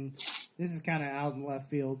 and this is kind of out in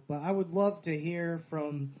left field, but I would love to hear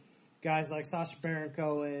from guys like Sacha Baron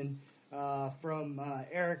Cohen, from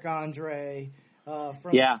Eric Andre.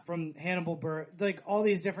 From Hannibal Buress, like all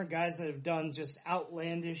these different guys that have done just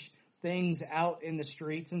outlandish things out in the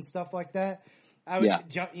streets and stuff like that.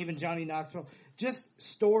 Even Johnny Knoxville, just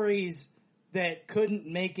stories that couldn't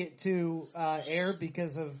make it to air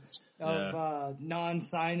because of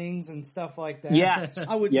non-signings and stuff like that. Yeah,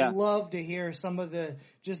 I would love to hear some of the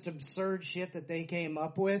just absurd shit that they came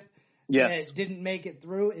up with. That didn't make it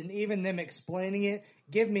through, and even them explaining it.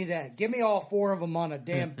 Give me that. Give me all four of them on a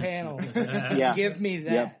damn panel. Give me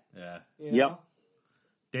that.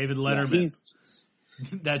 David Letterman.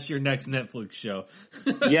 That's your next Netflix show.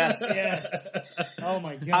 Yes. Oh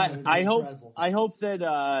my god. I hope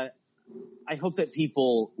that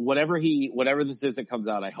people, whatever this is that comes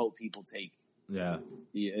out, I hope people take.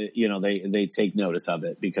 They take notice of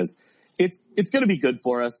it because it's going to be good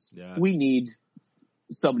for us. Yeah. We need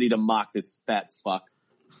somebody to mock this fat fuck.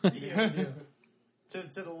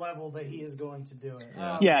 To the level that he is going to do it.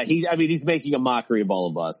 He's making a mockery of all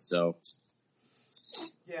of us, so.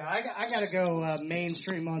 Yeah, I gotta go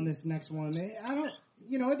mainstream on this next one. It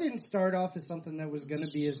didn't start off as something that was gonna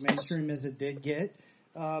be as mainstream as it did get.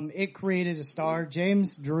 It created a star.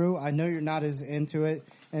 James, Drew, I know you're not as into it,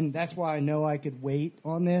 and that's why I know I could wait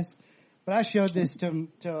on this. But I showed this to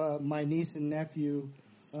my niece and nephew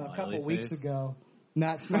a couple weeks ago.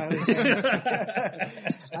 Not smiley face.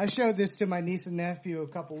 I showed this to my niece and nephew a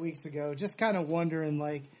couple weeks ago, just kind of wondering,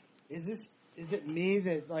 like, is it me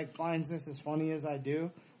that, like, finds this as funny as I do,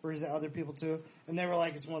 or is it other people too? And they were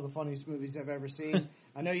like, it's one of the funniest movies I've ever seen.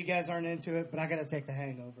 I know you guys aren't into it, but I gotta take The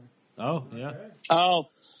Hangover. Oh, yeah. Oh,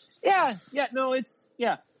 yeah, no, it's,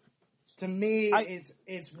 yeah. To me,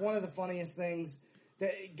 it's one of the funniest things.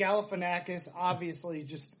 Galifianakis obviously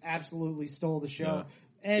just absolutely stole the show. Yeah.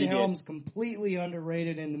 Ed Helms completely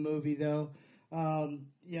underrated in the movie, though. I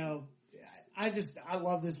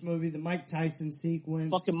love this movie. The Mike Tyson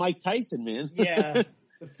sequence. Fucking Mike Tyson, man. Yeah.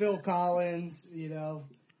 The Phil Collins,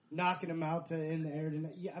 knocking him out in the air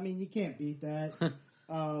tonight. Yeah, I mean, you can't beat that.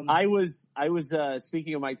 I was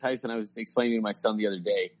speaking of Mike Tyson, I was explaining to my son the other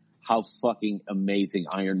day how fucking amazing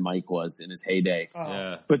Iron Mike was in his heyday.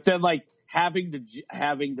 Yeah. But then, like, having to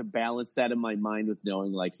balance that in my mind with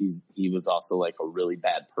knowing like he was also like a really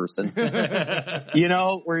bad person, where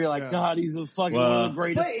you're like, God, he's a fucking one of the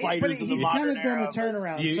greatest fighters in the modern era.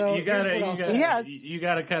 He's kind of done a turnaround. You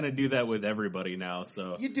gotta kind of do that with everybody now.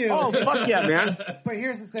 So you do. Oh fuck yeah, man! But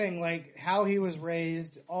here's the thing: like how he was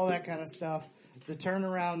raised, all that kind of stuff, the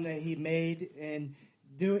turnaround that he made, and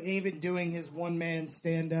doing his one man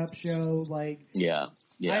stand up show. Like,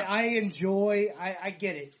 I enjoy. I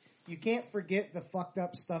get it. You can't forget the fucked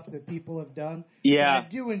up stuff that people have done. Yeah. But I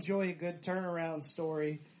do enjoy a good turnaround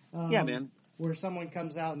story. Man. Where someone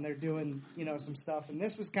comes out and they're doing, some stuff. And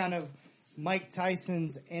this was kind of Mike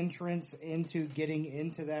Tyson's entrance into getting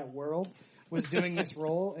into that world. was doing this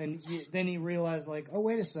role, and then he realized, like, oh,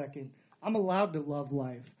 wait a second, I'm allowed to love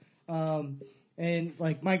life. And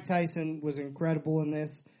like Mike Tyson was incredible in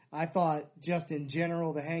this. I thought just in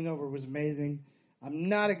general, The Hangover was amazing. I'm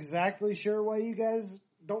not exactly sure why you guys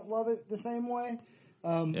don't love it the same way.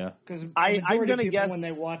 Because I'm majority gonna of people guess when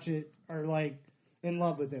they watch it are like in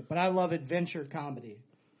love with it. But I love adventure comedy.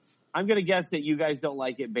 I'm gonna guess that you guys don't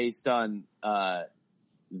like it based on where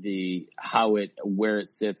it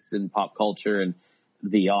sits in pop culture and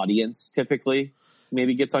the audience typically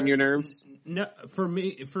maybe gets on your nerves. No, for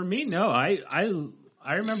me, no. I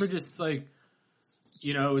remember just like,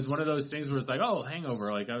 you know, it was one of those things where it's like, oh,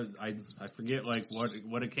 Hangover. Like I forget like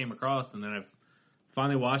what it came across, and then I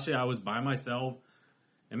finally watched it. I was by myself,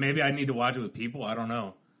 and maybe I need to watch it with people. I don't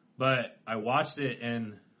know, but I watched it,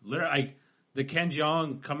 and literally, the Ken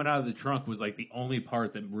Jeong coming out of the trunk was like the only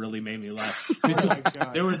part that really made me laugh.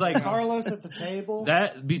 There was like Carlos at the table.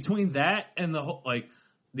 That between that and the whole like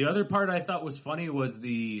the other part I thought was funny was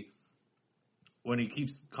when he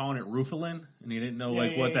keeps calling it roofalin, and he didn't know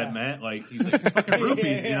what that meant. Like he's like fucking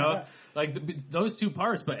roofies, you know, like those two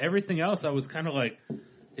parts. But everything else, I was kind of like,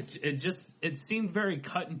 it seemed very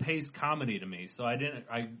cut and paste comedy to me. So I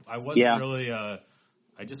wasn't really I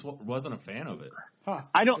just wasn't a fan of it. Huh.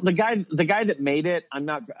 I don't. The guy that made it, I'm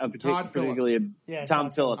not particularly. Tom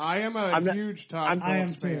Phillips. I am a huge Todd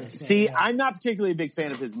Phillips fan. See, I'm not particularly a big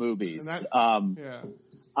fan of his movies.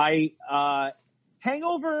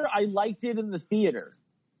 Hangover, I liked it in the theater.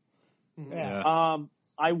 Yeah.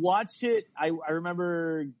 I watched it. I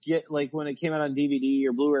remember when it came out on DVD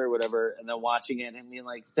or Blu-ray or whatever, and then watching it and being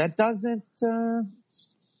like, that doesn't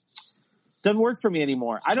work for me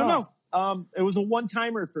anymore. I don't know. It was a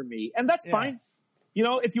one-timer for me, and that's fine. You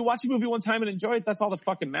know, if you watch a movie one time and enjoy it, that's all that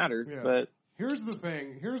fucking matters. Yeah. But here's the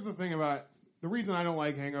thing about the reason I don't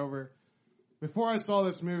like Hangover. Before I saw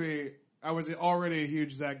this movie, I was already a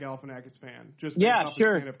huge Zach Galifianakis fan. Just based off his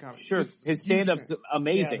stand-up comedy. Sure, his stand-up's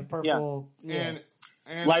amazing. The purple, and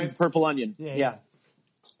Live Purple Onion. Yeah.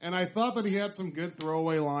 And I thought that he had some good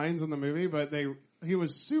throwaway lines in the movie, but he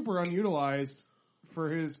was super unutilized for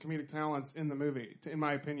his comedic talents in the movie, in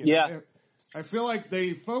my opinion. Yeah. I feel like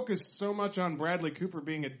they focused so much on Bradley Cooper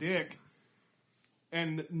being a dick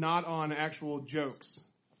and not on actual jokes.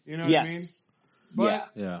 You know what I mean?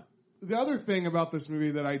 But the other thing about this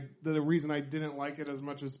movie the reason I didn't like it as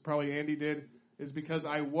much as probably Andy did is because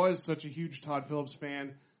I was such a huge Todd Phillips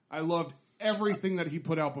fan. I loved everything that he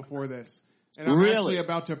put out before this. And I'm actually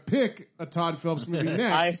about to pick a Todd Phillips movie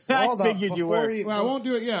next. I figured you were. Well, I won't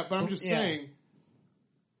do it yet, but I'm just saying.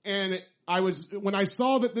 And when I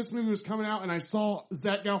saw that this movie was coming out and I saw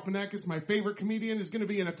Zach Galifianakis, my favorite comedian, is going to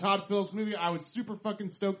be in a Todd Phillips movie, I was super fucking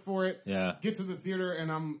stoked for it. Yeah. Get to the theater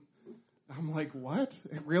and I'm like, what?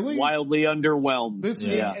 Really? Wildly underwhelmed.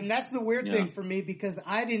 And that's the weird thing for me because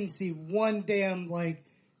I didn't see one damn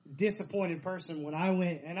disappointed person when I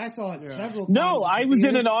went, and I saw it several times. No, I was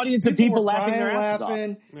in an audience of people laughing their asses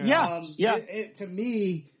off. To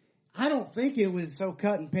me, I don't think it was so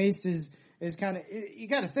cut and paste as kind of. You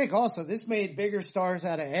got to think also. This made bigger stars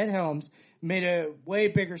out of Ed Helms, made a way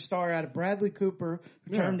bigger star out of Bradley Cooper,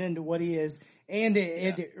 who turned into what he is, and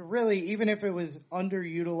it really, even if it was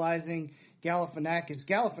underutilizing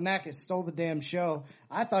Galifianakis stole the damn show.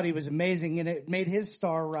 I thought he was amazing, and it made his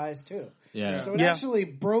star rise too. Yeah. So it actually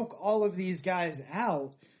broke all of these guys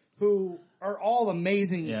out who are all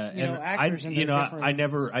amazing, actors. I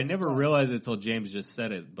never realized it until James just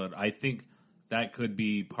said it, but I think that could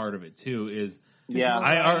be part of it too. Is with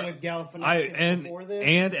Galifianakis before this,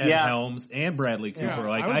 and Ed Helms and Bradley Cooper. Yeah,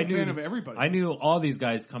 like I was I a knew, fan of everybody. I knew all these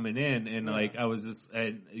guys coming in, and like I was just,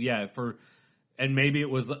 and maybe it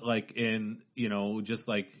was like in just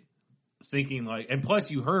like thinking like, and plus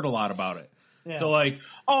you heard a lot about it. Yeah. So like,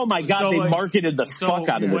 oh my god, they marketed the fuck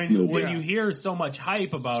out of this movie. When you hear so much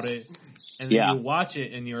hype about it, and then you watch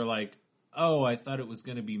it, and you're like, oh, I thought it was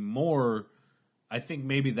going to be more. I think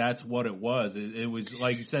maybe that's what it was. It was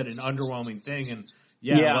like you said, an underwhelming thing, and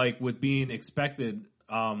like with being expected.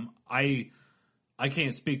 I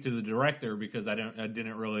can't speak to the director because I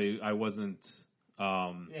wasn't.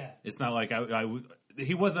 It's not like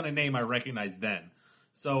he wasn't a name I recognized then.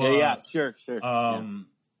 So sure.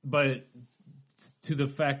 But to the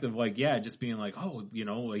fact of just being like, oh,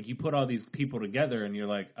 like you put all these people together and you're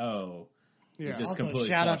like, oh, just also completely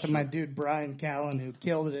shout out to my dude Brian Callen who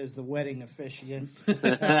killed it as the wedding officiant,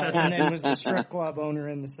 and then was the strip club owner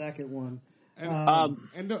in the second one.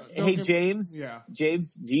 Hey James,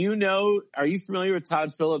 James, are you familiar with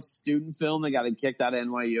Todd Phillips' student film that got him kicked out of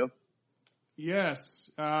NYU?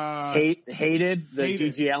 Yes. Hated the Hated.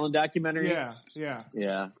 G.G. Allen documentary.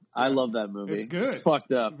 Yeah. I love that movie. It's good. It's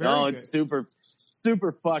fucked up. Very It's good.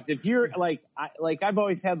 super fucked. If you're I've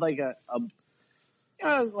always had like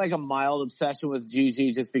a mild obsession with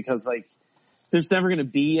G.G. just because like there's never going to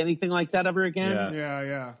be anything like that ever again.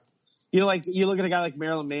 Yeah. You know, like you look at a guy like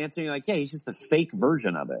Marilyn Manson, you're like, yeah, he's just the fake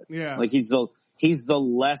version of it. Yeah. Like he's the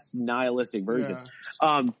less nihilistic version.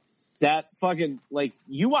 Yeah. That fucking, like,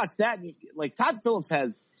 you watch that, and like, Todd Phillips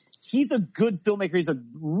he's a good filmmaker. He's a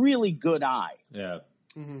really good eye. Yeah.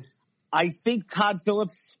 Mm-hmm. I think Todd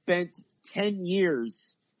Phillips spent 10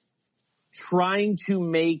 years trying to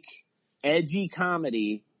make edgy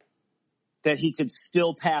comedy that he could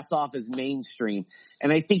still pass off as mainstream.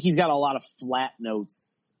 And I think he's got a lot of flat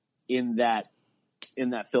notes in that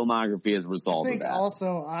filmography as a result I of think that.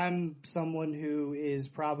 also I'm someone who is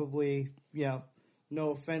probably,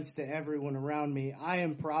 no offense to everyone around me, I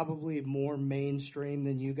am probably more mainstream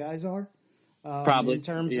than you guys are. Probably. In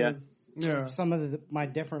terms of some of my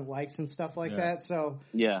different likes and stuff like that. So,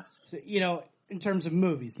 in terms of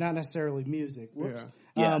movies, not necessarily music. Whoops.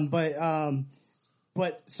 Yeah.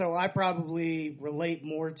 But so I probably relate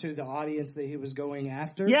more to the audience that he was going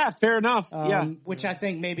after. Yeah, fair enough. Which I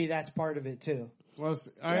think maybe that's part of it too. Well,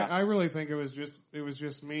 I really think it was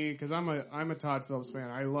just me because I'm a Todd Phillips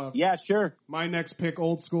fan. I love. Yeah, sure. My next pick,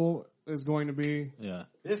 Old School, is going to be. Yeah.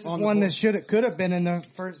 This is one that could have been in the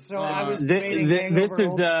first. So I was debating. This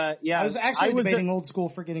is I was actually debating Old School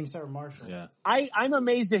for getting Sarah Marshall. Yeah. I'm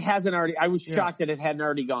amazed it hasn't already. I was shocked that it hadn't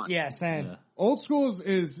already gone. Yeah, same. Yeah. Old School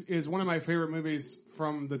is one of my favorite movies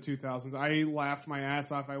from the 2000s. I laughed my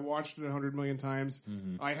ass off. I watched it 100 million times.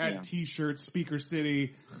 Mm-hmm. I had T-shirts, Speaker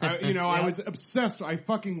City. I was obsessed. I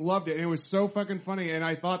fucking loved it. And it was so fucking funny. And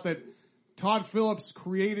I thought that Todd Phillips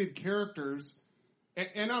created characters.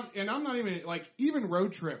 And I'm not even even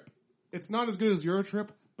Road Trip. It's not as good as Euro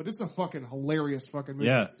Trip, but it's a fucking hilarious fucking movie.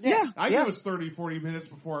 Yeah. I give us 30, 40 minutes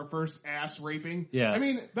before our first ass raping. Yeah. I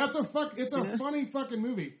mean, it's a funny fucking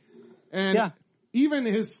movie. And even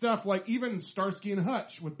his stuff, even Starsky and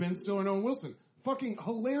Hutch with Ben Stiller and Owen Wilson, fucking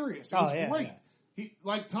hilarious. It was great. Yeah.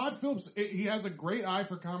 He, Todd Phillips, he has a great eye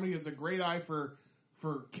for comedy, he has a great eye for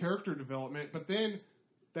character development, but then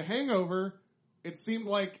The Hangover, it seemed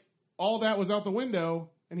like all that was out the window,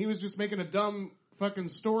 and he was just making a dumb fucking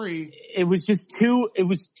story. It was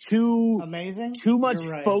too amazing. Too much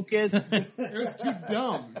focus. It was too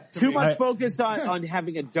dumb. Too much focus on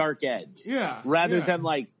having a dark edge. Yeah. Rather than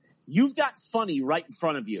you've got funny right in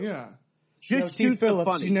front of you. Yeah. Just shoot Phillips,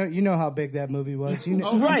 the funny. You know how big that movie was. right.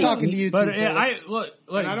 I'm talking to you, but too, I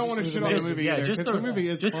don't want to shit on the movie either, because the movie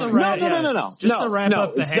is just funny. to wrap, No. Just to wrap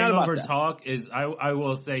up the it's not about Hangover that. talk is I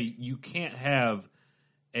will say you can't have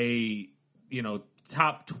a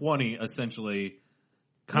top 20 essentially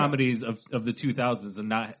comedies of the 2000s and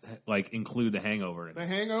not include The Hangover in it. The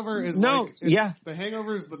Hangover is The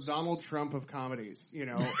Hangover is the Donald Trump of comedies. It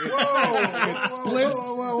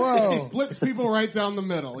splits people right down the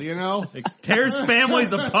middle. It tears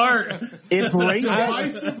families apart. It's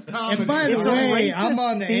divisive comedy. And by the way, I'm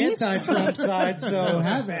on the anti-Trump side, so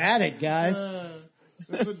have at it, guys.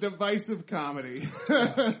 It's a divisive comedy.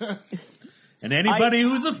 And anybody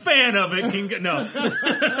who's a fan of it can get no.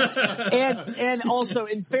 and also,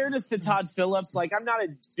 in fairness to Todd Phillips, I'm not a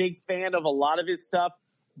big fan of a lot of his stuff,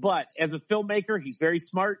 but as a filmmaker, he's very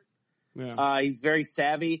smart. Yeah. He's very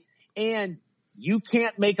savvy, and you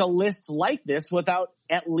can't make a list like this without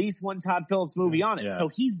at least one Todd Phillips movie on it. Yeah. So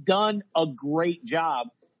he's done a great job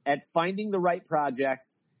at finding the right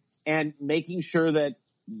projects and making sure that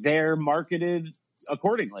they're marketed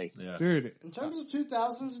accordingly. Yeah. Dude, in terms of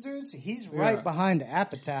 2000s dudes, he's right behind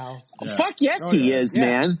Apatow. Yeah. Fuck yes, he is,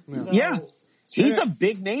 man. Yeah. He's a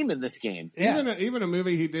big name in this game. Even a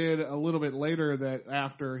movie he did a little bit later that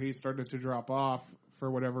after he started to drop off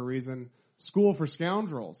for whatever reason, School for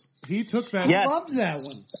Scoundrels. He took that. I loved that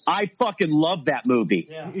one. I fucking love that movie.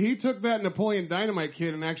 Yeah. He took that Napoleon Dynamite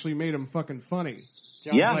kid and actually made him fucking funny.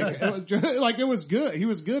 Yeah. It was good. He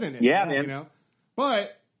was good in it. Yeah, man.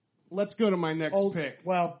 But let's go to my next pick.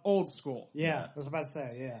 Well, Old School. Yeah, I was about to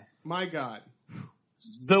say, yeah. My God.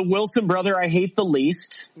 The Wilson brother I hate the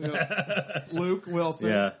least. Luke Wilson.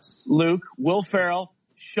 Yeah. Luke, Will Ferrell,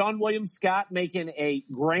 Sean William Scott making a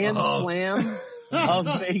grand slam of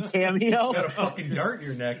a cameo. Got a fucking dart in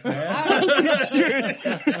your neck, man.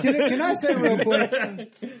 Can I say real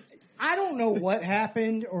quick? I don't know what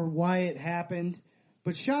happened or why it happened,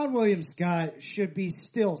 But Sean William Scott should be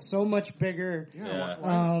still so much bigger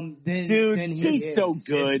than he's is. so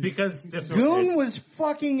good. It's because Goon was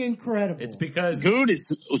fucking incredible. It's because Goon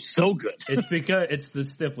is so good. It's because it's the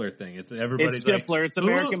Stifler thing. It's everybody's It's Stifler. like, It's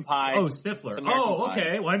American Pie. Oh, Stifler. American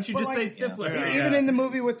Okay. Why don't you just say Stifler? Even in the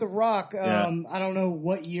movie with The Rock, I don't know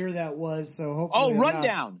what year that was, so hopefully. Oh,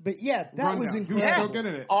 Rundown. But yeah, that was He was incredible. so good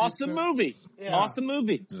at it. Awesome movie. Yeah. Awesome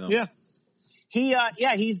movie. Yeah.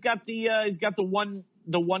 He's got the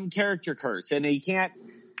one character curse, and he can't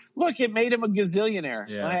look. It made him a gazillionaire.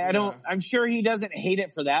 Yeah. I'm sure he doesn't hate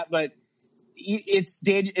it for that, but it's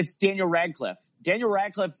Daniel Radcliffe. Daniel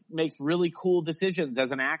Radcliffe makes really cool decisions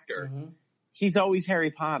as an actor. Mm-hmm. He's always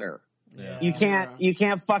Harry Potter. Yeah. You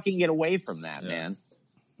can't fucking get away from that, man.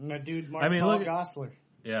 My dude, Paul Gosselaar.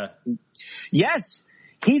 Yeah. Yes.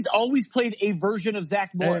 He's always played a version of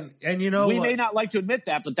Zach Morris. And you know we what? may not like to admit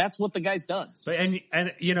that, but that's what the guy's done. But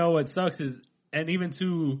and you know what sucks is, and even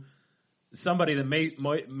to somebody that may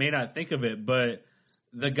not think of it, but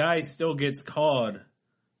the guy still gets called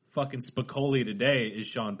fucking Spicoli today is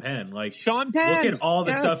Sean Penn. Like Sean Penn. Look at all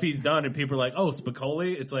the stuff he's done, and people are like, "Oh,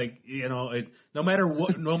 Spicoli." It's like, you know, no matter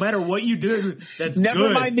what you do, that's never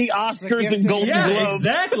good. mind the Oscars and Golden Yeah, Globes.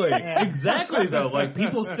 exactly though. Like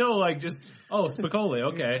people still like just, oh, Spicoli,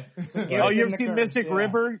 okay. Oh, you ever seen Mystic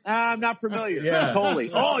River? I'm not familiar. Yeah.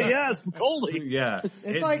 Spicoli. Oh yeah, Spicoli. Yeah,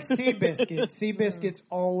 It's like Seabiscuit. Seabiscuit's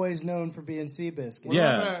always known for being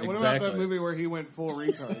Seabiscuit. What about that movie where he went full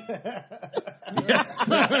retard?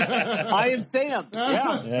 I Am Sam.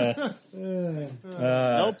 Yeah.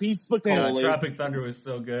 Nope, he's Spicoli. Tropic Thunder was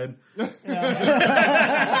so good.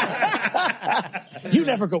 You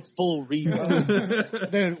never go full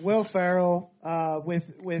retard. Dude, Will Ferrell,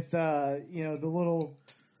 with the little,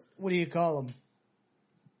 what do you call them?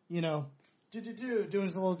 You know, doing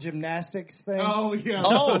his little gymnastics thing. Oh yeah.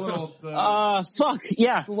 Fuck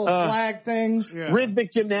yeah. The little flag things. Yeah.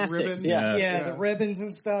 Rhythmic gymnastics. Ribbons. Yeah. The ribbons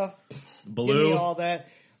and stuff. Blue. Give me all that.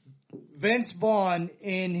 Vince Vaughn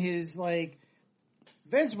Vince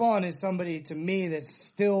Vaughn is somebody to me that's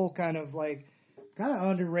still kind of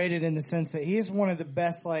underrated in the sense that he is one of the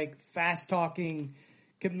best, fast talking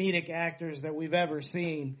comedic actors that we've ever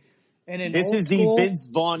seen. And in This old is school, the Vince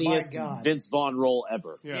my God. Vaughniest Vince Vaughn role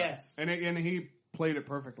ever. Yeah. Yes. And he played it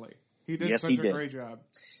perfectly. He did Yes, such he a did. great job.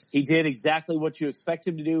 He did exactly what you expect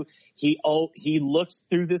him to do. He looks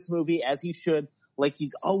through this movie as he should, like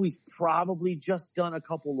he's always probably just done a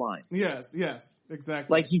couple lines. Yes,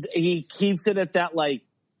 exactly. Like he keeps it at that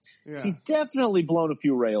he's definitely blown a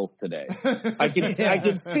few rails today. I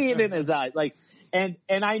can see it in his eyes. And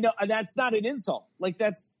I know that's not an insult.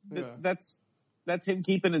 That's him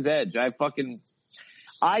keeping his edge. I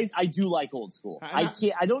do like old school.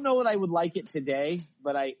 I don't know what I would like it today,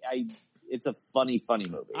 but it's a funny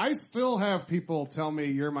movie. I still have people tell me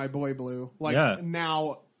you're my boy Blue.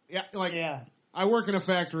 Now, I work in a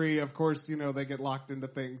factory. Of course, they get locked into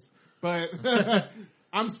things, but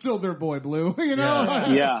I'm still their boy Blue.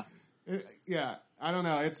 Yeah. Yeah. I don't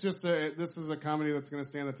know. It's just this is a comedy that's going to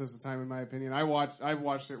stand the test of time, in my opinion. I've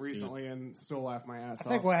watched it recently and still laugh my ass off. I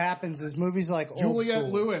think what happens is movies like Old Juliette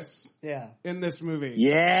School. Lewis, in this movie,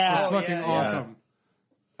 Yeah. is fucking yeah. awesome.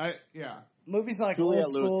 Movies like Juliette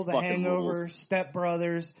Old Lewis School, The fucking Hangover, rules. Step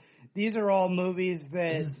Brothers. These are all movies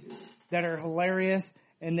that are hilarious,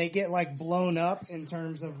 and they get blown up in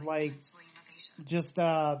terms of they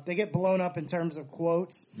get blown up in terms of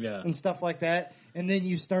quotes and stuff like that. And then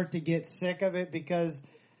you start to get sick of it because,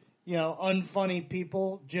 unfunny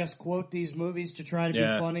people just quote these movies to try to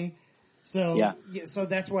be funny. So, so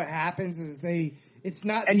that's what happens is it's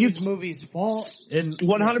not these movies' fault.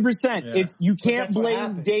 100%. It's you can't that's what blame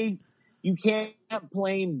happens. Dave. You can't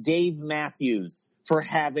blame Dave Matthews for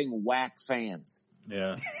having whack fans.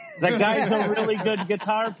 Yeah. That guy's a really good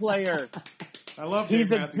guitar player. I love He's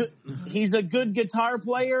Dave a Matthews. he's a good guitar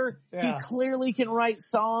player. Yeah. He clearly can write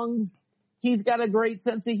songs. He's got a great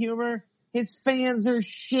sense of humor. His fans are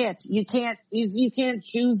shit. You can't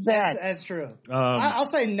choose that. That's true. I'll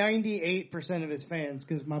say 98% of his fans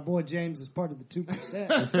because my boy James is part of the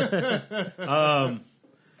 2%.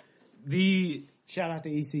 Shout out to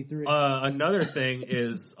EC3. Another thing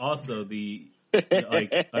is also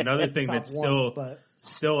another thing Top that's one,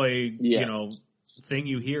 still a thing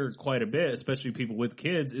you hear quite a bit, especially people with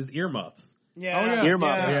kids, is earmuffs. Yeah.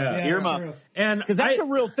 Earmuffs. Yeah. Earmuffs. True. And Because that's a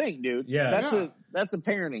real thing, dude. Yeah. That's a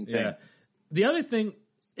parenting thing. Yeah. The other thing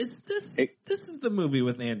is this is the movie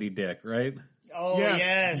with Andy Dick, right? Oh,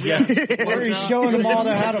 Yes. yes. Yes. Where he's showing them all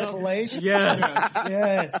how to fellate. Yes.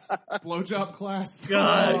 Yes. Blowjob class.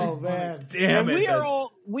 God. Oh, man. Damn it.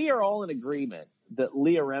 We are all in agreement that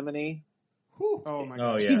Leah Remini, Oh my Oh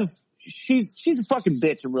god. yeah. she's a fucking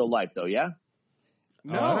bitch in real life, though. Yeah.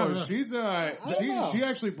 No, I don't know. she's know. she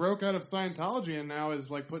actually broke out of Scientology and now is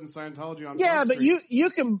like putting Scientology on. Yeah, Front but Street.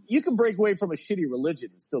 you can break away from a shitty religion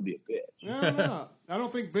and still be a bitch. No. I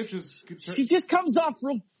don't think bitches. She just comes off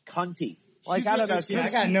real cunty. Like, I don't know. She's I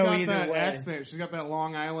got no got either that way. accent. She's got that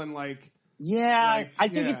Long Island like. Yeah,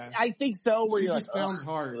 Like, I think so. Where She you're just like, sounds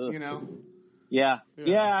hard, you know. Yeah.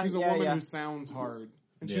 She's a woman yeah. who sounds hard,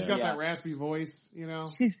 and she's Yeah. got Yeah. that raspy voice, you know.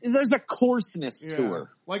 There's a coarseness to her.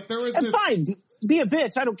 Like there was And this. fine, be a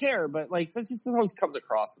bitch. I don't care, but like that just always comes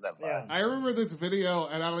across with that vibe. Yeah. I remember this video,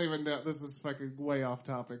 and I don't even know. This is fucking way off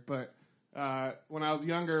topic, but when I was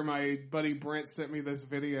younger, my buddy Brent sent me this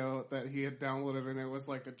video that he had downloaded, and it was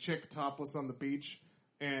like a chick topless on the beach,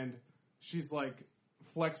 and she's like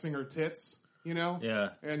flexing her tits, you know? Yeah.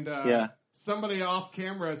 And Yeah. somebody off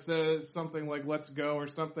camera says something like "Let's go" or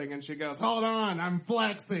something, and she goes, "Hold on, I'm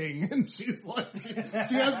flexing," and she's like, she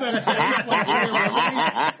has that face like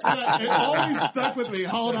it always stuck with me.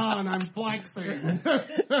 Hold on, I'm flexing.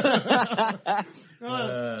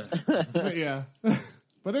 But yeah.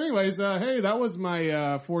 But anyways, hey, that was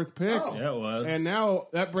my fourth pick. Yeah, it was. And now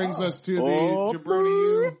that brings us to the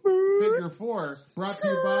Jabroni U Figure 4, brought to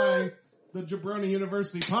you by the Jabroni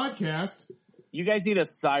University podcast. You guys need a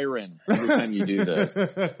siren every time you do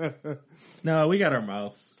this. No, we got our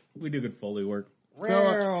mouths. We do good Foley work.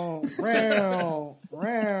 Real.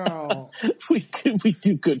 We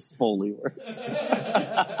do good Foley work.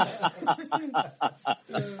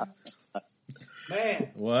 Man,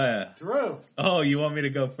 What? Drew, Oh, you want me to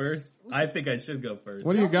go first? I think I should go first.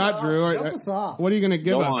 What do you got, Drew? jump us off. What are you going to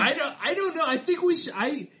give Go us? on. I don't know. I think we should.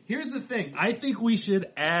 Here's the thing. I think we should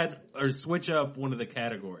add or switch up one of the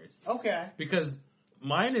categories Okay. because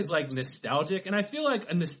mine is like nostalgic, and I feel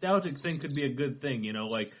like a nostalgic thing could be a good thing. You know,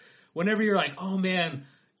 like whenever you're like, oh man,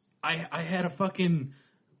 I had a fucking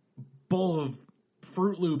bowl of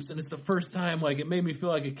Fruit Loops, and it's the first time like it made me feel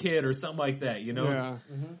like a kid or something like that. You know. Yeah.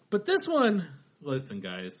 But this one, listen,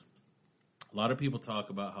 guys. A lot of people talk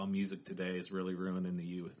about how music today is really ruining the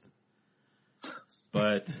youth.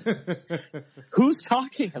 But Who's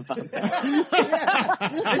talking about that?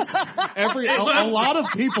 A lot of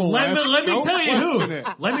people. let me don't tell you who. question it.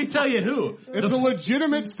 Let me tell you who. It's a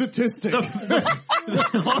legitimate statistic. Hold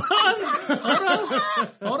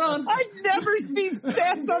on. I've never seen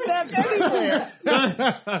stats on that anywhere.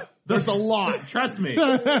 There's a lot. Trust me.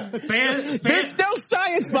 There's no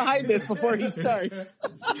science behind this before he starts.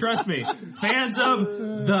 Trust me. Fans of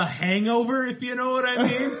The Hangover, if you know what I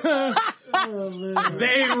mean,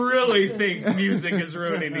 they really think music is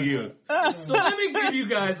ruining the youth. So let me give you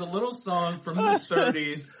guys a little song from the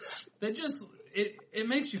 30s that just, it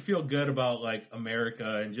makes you feel good about like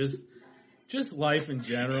America and just life in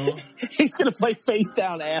general. He's gonna play face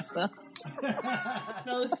down, Asa.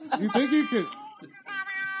 No, this is, You think you could?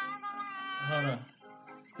 hold on.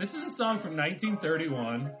 This is a song from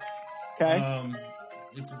 1931. Okay.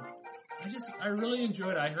 I really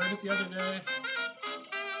enjoyed it. I heard it the other day.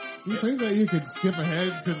 Do you think that you could skip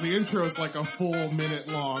ahead because the intro is like a full minute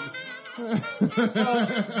long? Okay.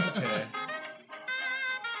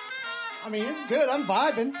 I mean, it's good. I'm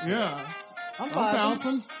vibing. Yeah, I'm I'm vibing.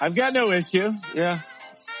 bouncing. I've got no issue. Yeah.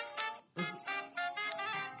 I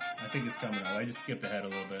think it's coming out. I just skipped ahead a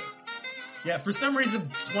little bit. Yeah, for some reason,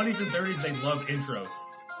 20s and 30s, they love intros.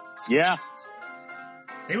 Yeah.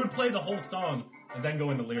 They would play the whole song and then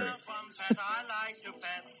go into lyrics. That I like to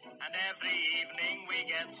pet, and every evening we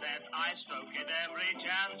get set. I stroke it every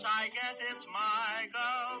chance I get. It's my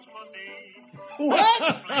girl's pussy. What?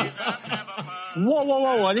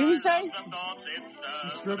 Whoa. What did he say? He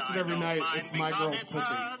strokes it every night. It's my girl's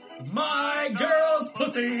pussy. My girl's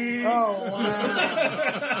pussy! Oh,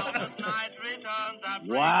 wow.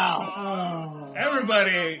 Wow.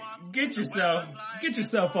 Everybody, get yourself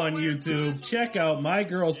on YouTube. Check out My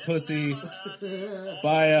Girl's Pussy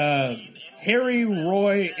by Harry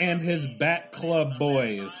Roy and his Bat Club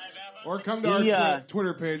Boys. Or come to our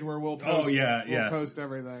Twitter page where we'll post. Oh, yeah. We'll post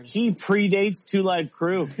everything. He predates Two Live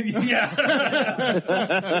Crew. Yeah.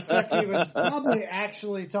 Except he was probably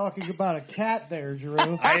actually talking about a cat there,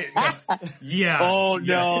 Drew. Yeah. Oh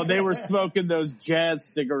no, they were smoking those jazz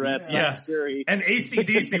cigarettes. Yeah. I'm sure he- And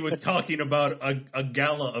AC/DC was talking about a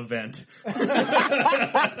gala event.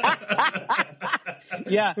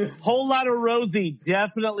 Yeah, Whole Lot of Rosie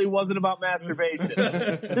definitely wasn't about masturbation.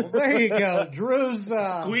 Well, there you go. Drew's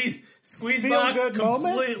Squeeze Feel box good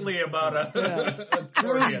moment? completely about a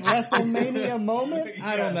Drew's WrestleMania moment.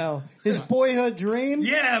 I don't know. His boyhood dream.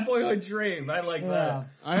 Yeah, boyhood dream. I like that.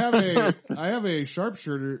 I I have a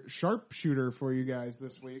sharpshooter for you guys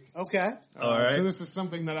this week. Okay. All right. So this is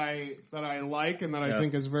something that I like and that I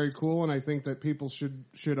think is very cool, and I think that people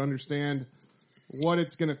should understand what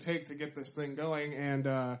it's going to take to get this thing going.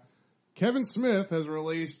 And Kevin Smith has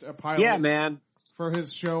released a pilot Yeah, man. for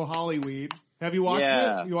his show Hollyweed. Have you watched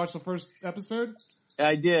Yeah. it? You watched the first episode?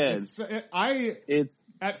 I did. It's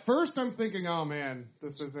at first I'm thinking, oh man,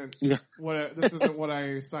 this isn't what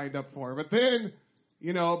I signed up for. But then,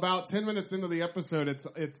 about 10 minutes into the episode, it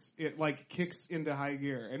like kicks into high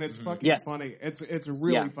gear, and it's fucking funny. It's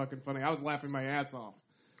really fucking funny. I was laughing my ass off.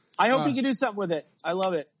 I hope you can do something with it. I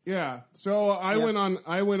love it. Yeah. So I went on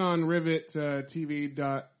Rivet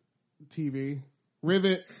TV.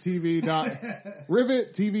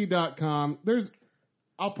 rivettv.com.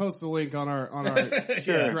 I'll post the link on our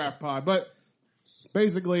draft pod. But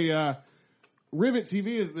basically, Rivet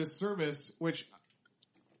TV is this service which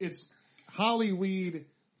it's Hollyweed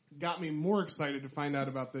got me more excited to find out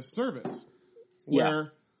about this service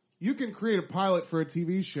where you can create a pilot for a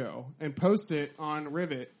TV show and post it on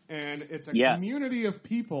Rivet, and it's a community of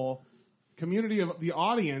people, community of the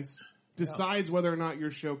audience decides whether or not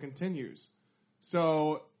your show continues.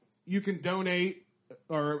 So you can donate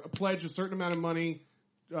or pledge a certain amount of money.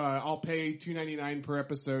 I'll pay $2.99 per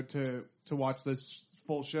episode to watch this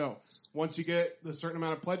full show. Once you get the certain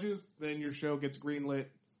amount of pledges, then your show gets greenlit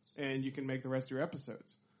and you can make the rest of your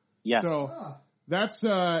episodes. Yes. So that's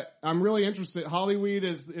I'm really interested. Hollyweed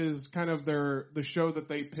is kind of the show that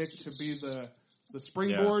they picked to be the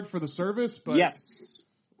springboard for the service. But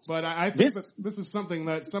But I think that this is something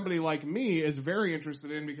that somebody like me is very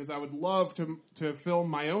interested in, because I would love to film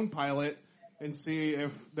my own pilot and see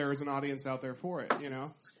if there's an audience out there for it,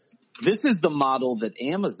 This is the model that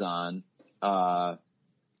Amazon,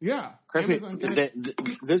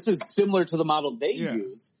 this is similar to the model they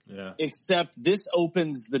use, except this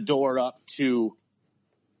opens the door up to,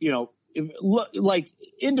 like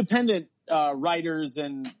independent writers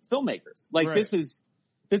and filmmakers. Like this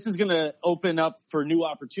is going to open up for new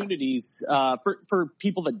opportunities for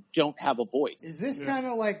people that don't have a voice. Is this kind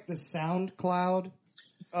of like the SoundCloud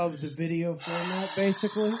of the video format,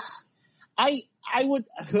 basically? Could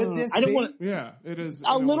this be? Yeah, it is.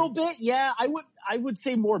 A little bit, yeah. I would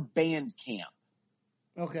say more Bandcamp.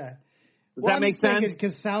 Okay. Does that make sense?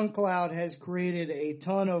 Because SoundCloud has created a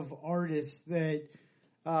ton of artists that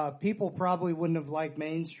people probably wouldn't have liked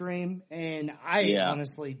mainstream, and I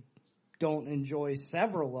honestly don't enjoy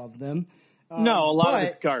several of them. No, a lot of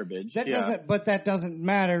it's garbage. That doesn't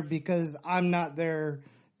matter because I'm not their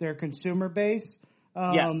consumer base.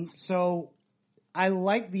 So I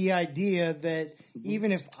like the idea that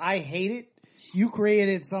even if I hate it, you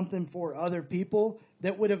created something for other people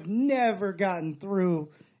that would have never gotten through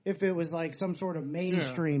if it was like some sort of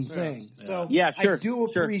mainstream thing. So I do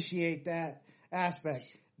appreciate that aspect.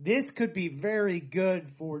 This could be very good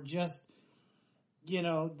for just,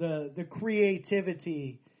 the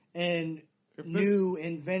creativity and new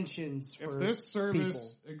inventions for If this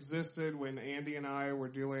service people existed when Andy and I were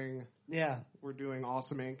doing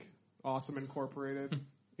Awesome Inc., Awesome Incorporated.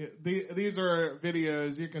 These are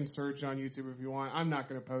videos you can search on YouTube if you want. I'm not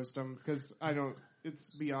going to post them because I don't. It's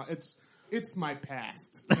beyond. It's my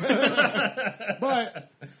past. but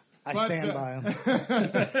I stand by them.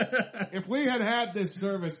 If we had this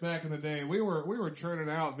service back in the day, we were churning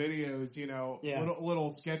out videos. Little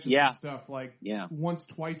sketches and stuff once,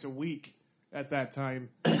 twice a week at that time.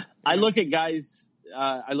 I look at guys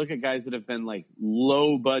that have been like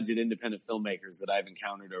low budget independent filmmakers that I've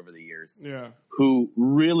encountered over the years. Yeah. Who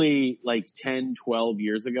really like 10, 12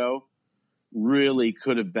 years ago really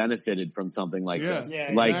could have benefited from something like this.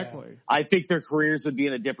 Yeah, like, exactly. I think their careers would be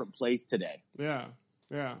in a different place today. Yeah.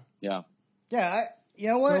 Yeah. Yeah. Yeah. You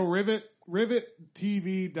know what? So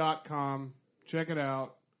rivettv.com. Check it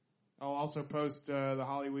out. I'll also post the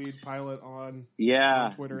Hollyweed pilot on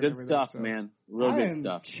Twitter. Good and everything, stuff, man. Real good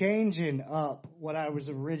stuff. I am changing up what I was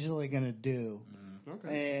originally going to do.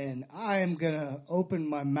 Okay. And I am going to open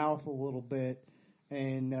my mouth a little bit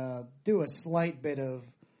and do a slight bit of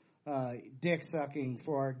dick sucking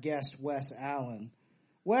for our guest, Wes Allen.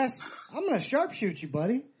 Wes, I'm going to sharpshoot you,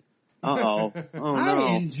 buddy. Uh-oh. Oh, no.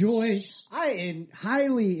 I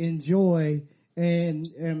highly enjoy and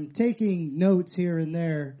am taking notes here and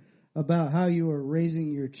there about how you are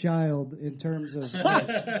raising your child in terms of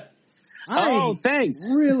thanks.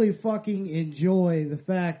 Really fucking enjoy the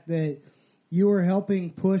fact that you are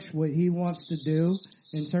helping push what he wants to do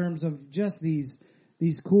in terms of just these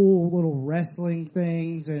cool little wrestling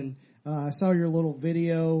things. And I saw your little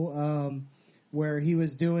video where he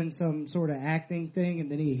was doing some sort of acting thing and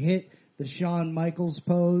then he hit the Shawn Michaels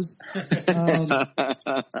pose.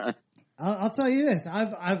 I'll tell you this.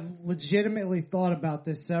 I've legitimately thought about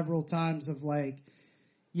this several times of like,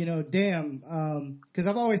 you know, damn, cause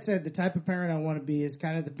I've always said the type of parent I want to be is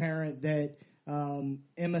kind of the parent that,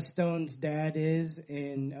 Emma Stone's dad is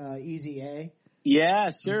in, Easy A.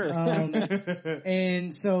 Yeah, sure.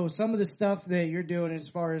 And so some of the stuff that you're doing as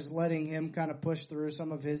far as letting him kind of push through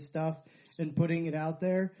some of his stuff and putting it out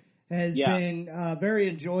there has been very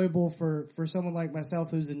enjoyable for someone like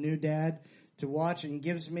myself who's a new dad to watch, and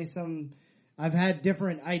gives me some, I've had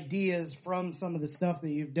different ideas from some of the stuff that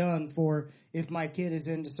you've done for if my kid is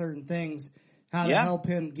into certain things, how to help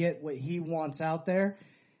him get what he wants out there.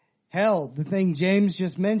 Hell, the thing James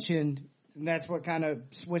just mentioned, and that's what kind of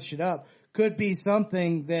switched it up, could be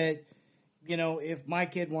something that, you know, if my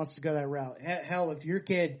kid wants to go that route, hell, if your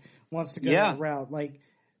kid wants to go that route, like,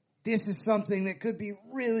 this is something that could be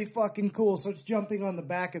really fucking cool. So it's jumping on the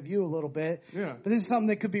back of you a little bit. Yeah. But this is something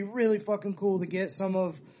that could be really fucking cool to get some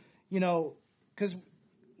of, you know, because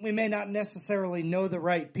we may not necessarily know the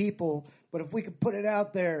right people, but if we could put it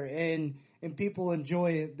out there and people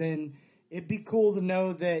enjoy it, then it'd be cool to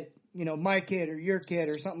know that, you know, my kid or your kid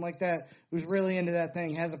or something like that who's really into that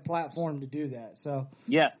thing has a platform to do that. So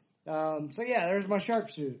Yes. So yeah, there's my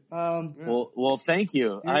sharpshoot. Well, thank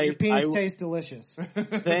you. Your penis tastes delicious.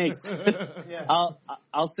 Thanks. Yeah.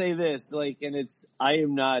 I'll say this, like, and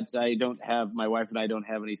my wife and I don't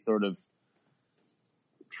have any sort of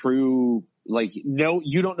true, like, no,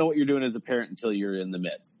 you don't know what you're doing as a parent until you're in the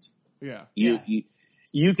midst. Yeah.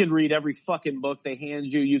 You can read every fucking book they hand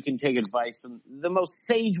you. You can take advice from the most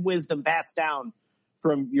sage wisdom passed down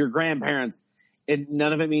from your grandparents. And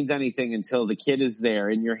none of it means anything until the kid is there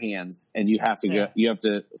in your hands and you have to go,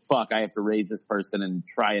 I have to raise this person and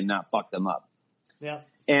try and not fuck them up. Yeah.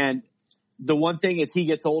 And the one thing as he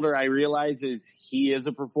gets older, I realize is he is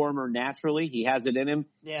a performer naturally. He has it in him.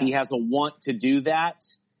 Yeah. He has a want to do that.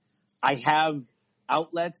 I have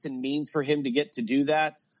outlets and means for him to get to do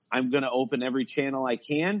that. I'm going to open every channel I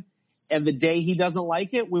can. And the day he doesn't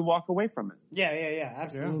like it, we walk away from it. Yeah.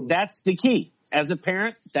 Absolutely. That's the key. As a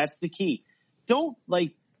parent, that's the key. Don't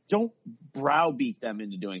browbeat them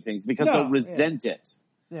into doing things because they'll resent it.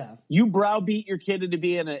 Yeah. You browbeat your kid into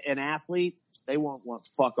being an athlete, they won't want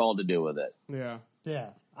fuck all to do with it. Yeah.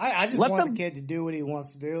 Yeah. I just want the kid to do what he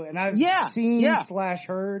wants to do. And I've seen /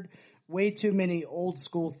 heard way too many old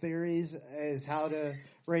school theories as how to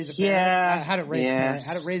raise a parent, how to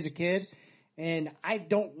raise a kid. And I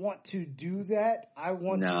don't want to do that. I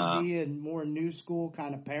want to be a more new school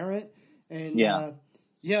kind of parent. And,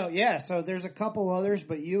 so there's a couple others,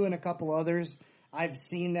 but you and a couple others, I've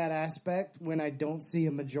seen that aspect when I don't see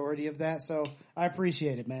a majority of that. So I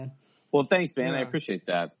appreciate it, man. Well, thanks, man. I appreciate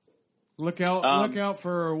that. Look out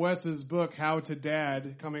for Wes's book, How to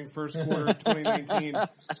Dad, coming first quarter of 2019.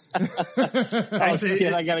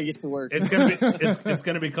 Kid, I gotta get to work. It's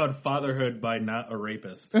gonna be called Fatherhood by Not a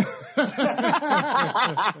Rapist.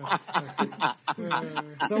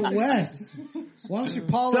 So Wes, why don't you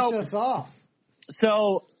polish us off?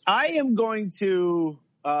 So I am going to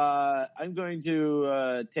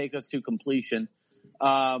take us to completion.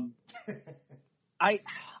 I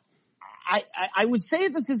would say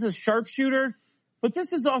that this is a sharpshooter, but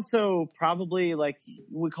this is also probably like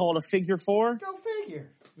we call it a figure four. Go figure.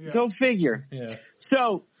 Yeah. Go figure. Yeah.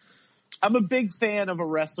 So I'm a big fan of a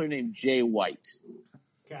wrestler named Jay White.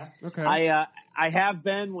 Okay. I have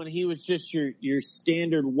been when he was just your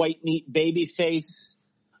standard white meat baby face,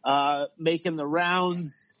 making the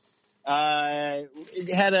rounds. Had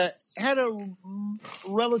a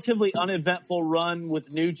relatively uneventful run with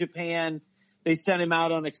New Japan. They sent him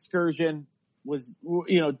out on excursion,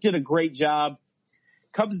 did a great job.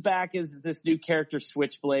 Comes back as this new character,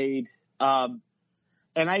 Switchblade. And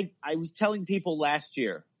I was telling people last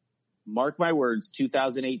year, mark my words,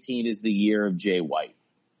 2018 is the year of Jay White.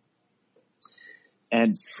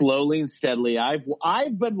 And slowly and steadily,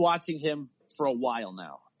 I've been watching him for a while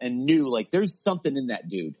now and knew like there's something in that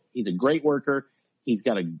dude. He's a great worker. He's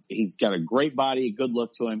got a great body, a good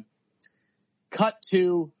look to him. Cut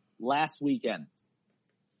to last weekend.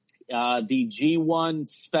 The G1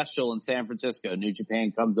 special in San Francisco. New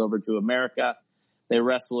Japan comes over to America. They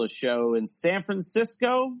wrestle a show in San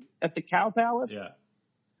Francisco at the Cow Palace.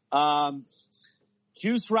 Yeah.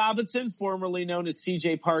 Juice Robinson, formerly known as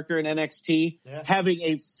CJ Parker in NXT, having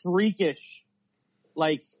a freakish,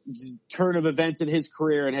 turn of events in his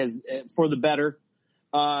career and has, for the better.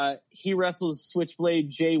 He wrestles Switchblade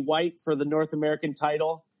Jay White for the North American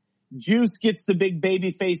title. Juice gets the big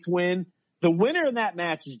babyface win. The winner in that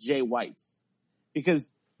match is Jay White. Because,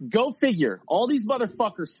 go figure, all these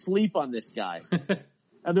motherfuckers sleep on this guy.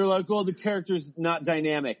 And they're like, oh, the character's not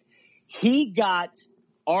dynamic. He got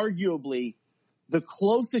arguably the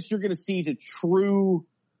closest you're going to see to true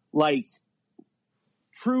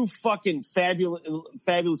fucking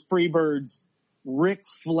fabulous Freebirds, Ric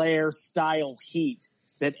Flair style heat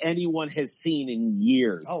that anyone has seen in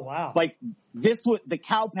years. Oh, wow. Like the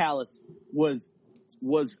Cow Palace was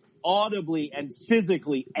audibly and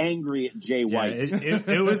physically angry at Jay White.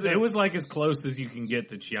 It was like as close as you can get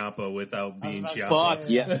to Ciampa without being Ciampa. Fuck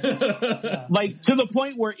yeah. Like to the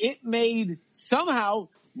point where it somehow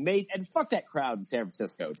made, and fuck that crowd in San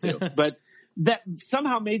Francisco too, but that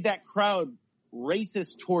somehow made that crowd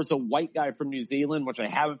racist towards a white guy from New Zealand, which I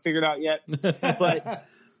haven't figured out yet. But,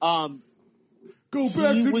 go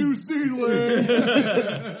back to New Zealand.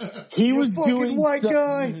 He was doing white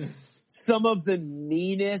guy. some of the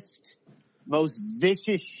meanest, most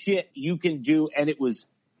vicious shit you can do, and it was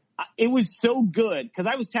so good because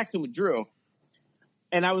I was texting with Drew,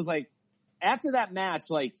 and I was like, after that match,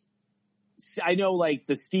 like I know like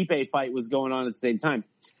the Stipe fight was going on at the same time.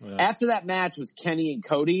 Yeah. After that match was Kenny and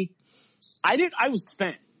Cody. I was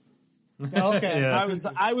spent. Okay. Yeah.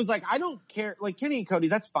 I was like, I don't care. Like Kenny and Cody,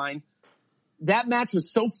 that's fine. That match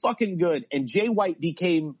was so fucking good, and Jay White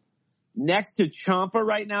became, next to Ciampa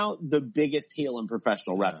right now, the biggest heel in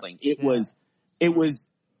professional wrestling. It was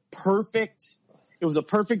perfect. It was a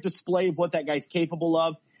perfect display of what that guy's capable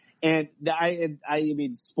of. And I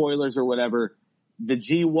mean, spoilers or whatever. The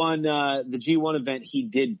G1 event, he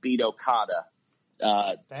did beat Okada,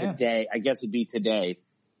 today. I guess it'd be today,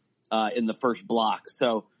 in the first block.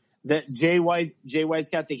 So that Jay White's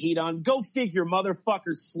got the heat on. Go figure,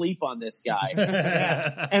 motherfuckers sleep on this guy.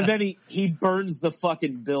 And then he burns the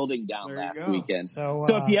fucking building down last weekend. So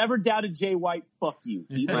if you ever doubted Jay White, fuck you.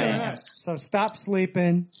 Eat my ass. So stop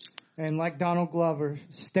sleeping, and like Donald Glover,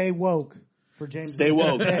 stay woke for James. Stay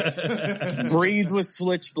woke. Breathe with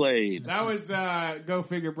Switchblade. That was Go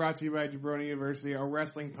Figure, brought to you by Jabroni University, our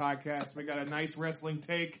wrestling podcast. We got a nice wrestling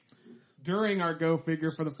take during our Go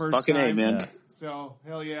Figure for the first fucking time. Amen. Yeah. So,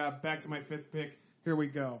 hell yeah, back to my fifth pick. Here we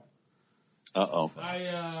go. Uh-oh.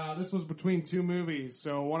 This was between two movies,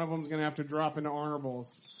 so one of them's going to have to drop into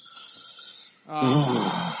honorables.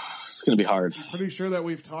 It's going to be hard. I'm pretty sure that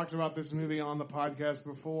we've talked about this movie on the podcast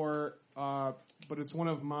before, but it's one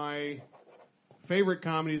of my favorite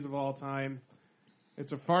comedies of all time.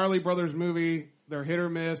 It's a Farley Brothers movie. They're hit or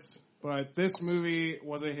miss, but this movie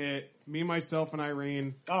was a hit. Me, Myself, and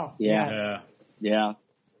Irene. Oh, yeah. yes. Yeah.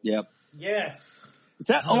 Yep. Yes. Is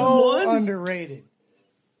that so 01? underrated.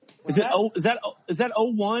 Is that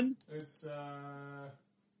 01?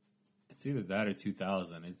 It's either that or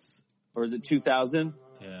 2000. Or is it 2000?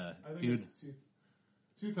 Yeah. I think Dude. it's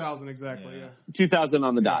 2000 exactly, yeah. 2000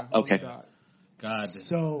 on the dot. On Okay. the dot. God.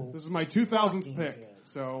 So This is my 2000s pick.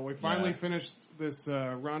 So we finally finished this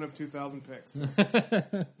run of 2000 picks.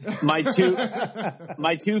 My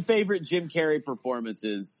two favorite Jim Carrey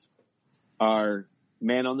performances are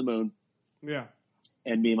Man on the Moon Yeah.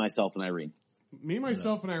 and Me, Myself, and Irene. Me,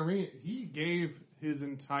 Myself, and Irene, he gave his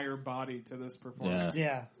entire body to this performance.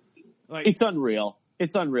 yeah. Like, It's unreal.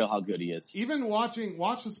 It's unreal how good he is. even watch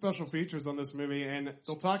the special features on this movie, and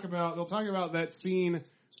they'll talk about that scene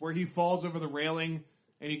where he falls over the railing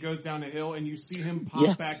and he goes down a hill, and you see him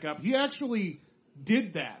pop back up. He actually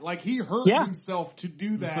did that. Like, he hurt himself to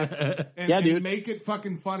do that and make it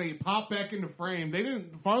fucking funny. Pop back into frame. The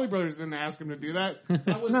Farley Brothers didn't ask him to do that.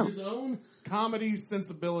 That was his own comedy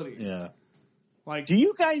sensibilities. Yeah. Like, Do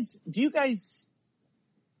you guys,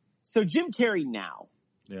 so Jim Carrey now,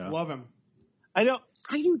 love him. I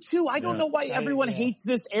do too. I don't know why everyone hates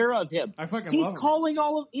this era of him. I fucking He's love him. calling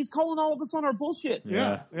all of us on our bullshit.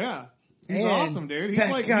 Yeah. He's And awesome, dude. He's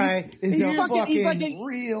that like, guy is he's a fucking fucking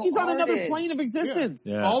real He's on another artist. plane of existence.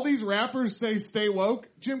 Yeah. all these rappers say stay woke.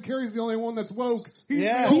 Jim Carrey's the only one that's woke. He's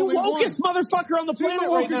Yeah. the The only one. wokest motherfucker on the He's planet the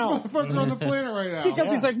right wokest now. motherfucker on the planet right now.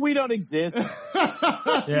 Because he's like, we don't exist.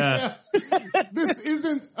 Yeah. This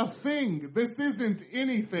isn't a thing. This isn't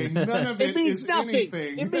anything. None of It means is nothing.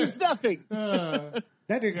 anything. It means nothing.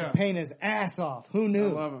 That dude can paint his ass off. Who knew?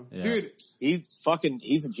 I love him. Yeah. Dude, He's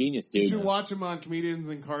a genius, you dude. should watch him on Comedians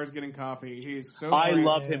in Cars Getting Coffee. He's so I great.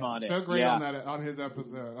 love him on it. So great Yeah. on his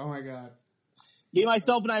episode. Oh my god. Me,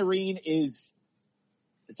 Myself, and Irene is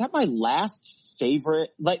that my last favorite?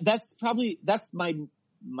 Like, that's my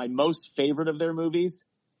most favorite of their movies.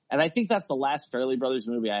 And I think that's the last Farrelly Brothers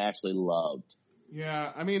movie I actually loved.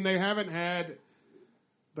 Yeah, I mean, they haven't had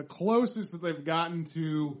the closest that they've gotten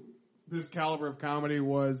to this caliber of comedy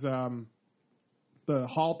was the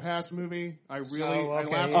Hall Pass movie. I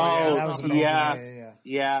laughed my ass off at all.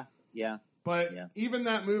 Yeah. But even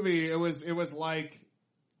that movie, it was like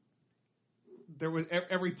there was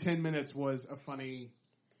every 10 minutes was a funny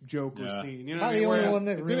joke or Yeah. scene. You know Am I what I mean? the only Whereas one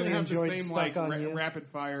that it really didn't have the enjoyed same Stuck like on You? rapid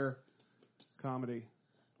fire comedy.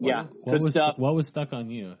 Yeah, What good was stuff. what was stuck on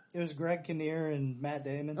you? It was Greg Kinnear and Matt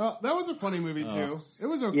Damon. Oh, that was a funny movie too. It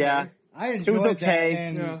was okay. Yeah. I enjoyed okay. that.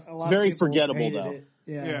 And Yeah. a lot It's very of people forgettable, hated though. it.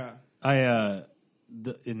 Yeah. Yeah. I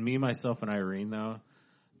in Me, Myself, and Irene though,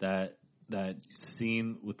 that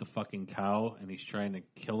scene with the fucking cow and he's trying to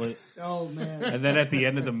kill it, Oh man. and then at the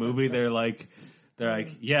end of the movie they're like,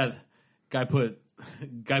 yeah, guy put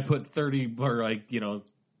 30 or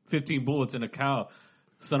 15 bullets in a cow.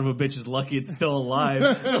 Son of a bitch is lucky it's still alive.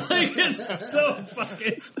 It's so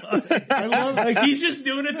fucking funny. I love He's just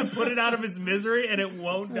doing it to put it out of his misery and it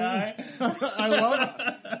won't die.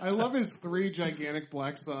 I love his 3 gigantic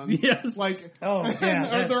black sons. Yes. Like, Oh,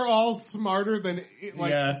 yeah. they're all smarter than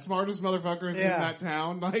Yeah. smartest motherfuckers in Yeah. that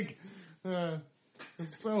town. Like,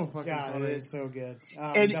 it's so fucking God, funny. it is so good.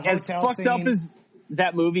 And the as hotel fucked up scene- as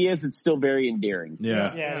that movie is, it's still very endearing.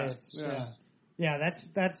 Yeah. Yeah, it is. Yeah. Yeah,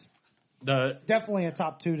 that's The definitely a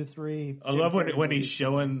top 2 to 3. I love when he's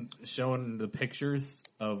showing the pictures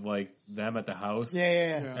of them at the house.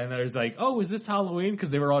 Yeah. And there's oh, is this Halloween?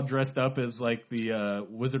 Because they were all dressed up as the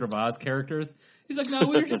Wizard of Oz characters. He's like, no,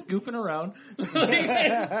 we were just goofing around.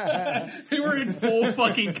 They were in full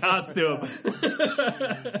fucking costume.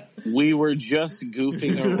 We were just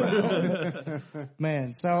goofing around.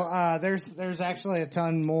 Man, so there's actually a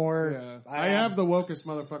ton more. Yeah. I have the wokest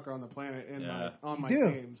motherfucker on the planet on my You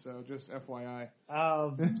do. team, so just FYI.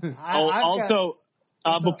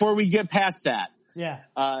 Before we get past that, Yeah.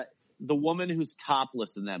 the woman who's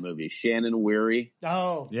topless in that movie, Shannon Weary,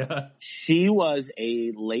 Oh. Yeah. she was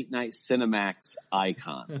a late night Cinemax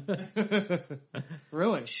icon.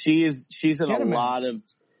 Really? She's in a Skinemax.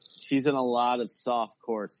 lot of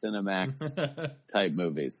softcore Cinemax type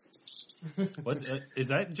movies. What is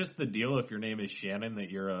that? Just the deal? If your name is Shannon, that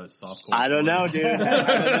you're a softcore? I don't know, dude. I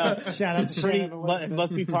don't know. Shout out to It's pretty, Shannon Elizabeth. it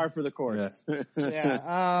must be par for the course.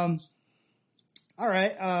 Yeah. All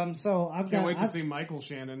right. So I've Can't got. wait to see Michael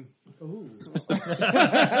Shannon.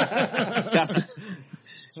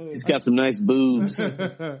 He's got some nice boobs.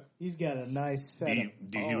 He's got a nice set of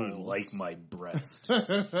Do you balls. like my breast?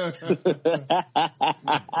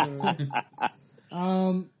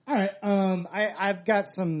 All right. I've got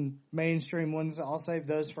some mainstream ones. I'll save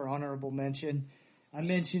those for honorable mention. I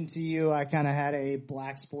mentioned to you I kind of had a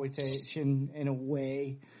blaxploitation in a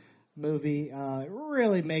way movie. It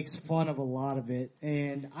really makes fun of a lot of it,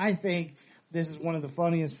 and I think this is one of the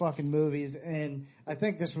funniest fucking movies. And I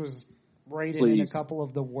think this was rated in a couple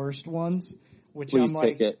of the worst ones, which Please I'm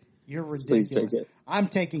like, pick it. you're Please ridiculous. pick it. I'm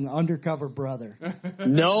taking Undercover Brother.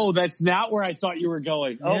 No, that's not where I thought you were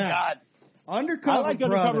going. Oh Yeah. God, Undercover I like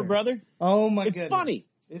Brother. Undercover Brother. Oh my It's goodness. funny.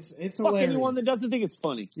 It's Fuck hilarious. anyone that doesn't think it's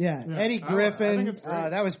funny. Yeah, Yeah. Eddie I Griffin. think it's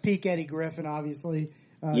great. That was peak Eddie Griffin, obviously.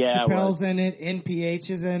 Yeah, it Chappelle's in it. NPH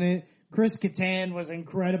is in it. Chris Kattan was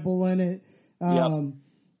incredible in it.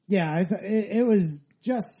 Yeah, it was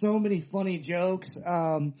just so many funny jokes.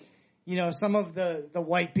 Some of the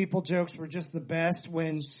white people jokes were just the best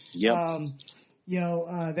when,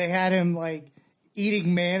 they had him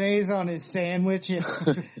eating mayonnaise on his sandwich and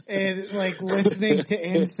listening to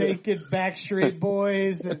NSYNC and Backstreet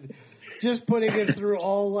Boys and just putting it through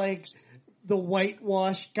all the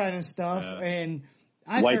whitewashed kind of stuff. Yeah. And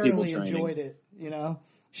I White people thoroughly training. enjoyed it, There's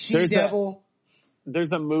She-Devil.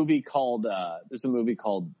 There's a movie called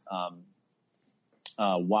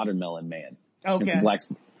Watermelon Man. Okay. It's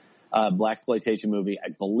a blaxploitation movie. I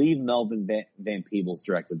believe Melvin Van Peebles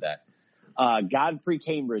directed that. Godfrey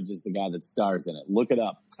Cambridge is the guy that stars in it. Look it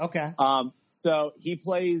up. Okay. So he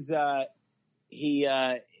plays,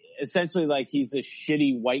 essentially he's a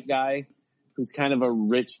shitty white guy who's kind of a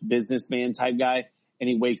rich businessman type guy, and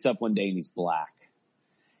he wakes up one day and he's black.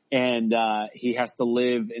 And, he has to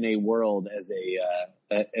live in a world as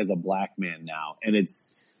a black man now. And it's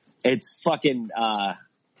fucking,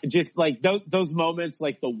 just those moments,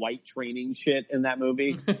 the white training shit in that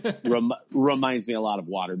movie reminds me a lot of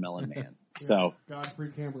Watermelon Man. So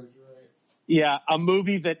Godfrey Cambridge, right? yeah, a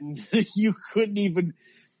movie that you couldn't even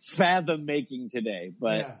fathom making today,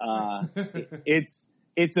 but,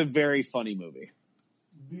 it's a very funny movie.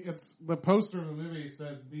 It's the poster of the movie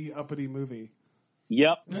says the uppity movie.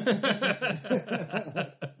 Yep.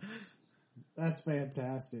 That's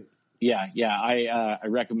fantastic. Yeah, I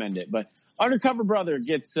recommend it. But Undercover Brother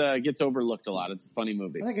gets overlooked a lot. It's a funny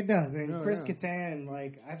movie. I think it does. And Oh, Chris yeah. Kattan,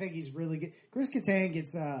 I think he's really good. Chris Kattan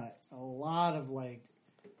gets a lot of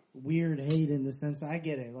weird hate in the sense I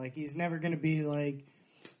get it. He's never going to be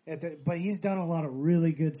but he's done a lot of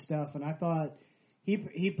really good stuff. And I thought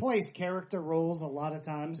he plays character roles a lot of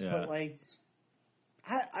times, Yeah. but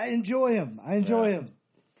I enjoy him. I enjoy him.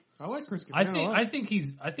 I like Chris I Kattan. think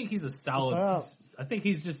he's a solid. What's I think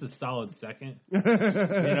he's just a solid second. You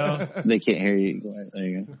know, They can't hear you. There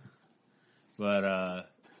you go.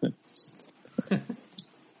 but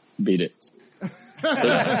Beat it.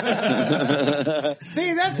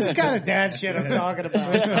 See, that's the kind of dad shit I'm talking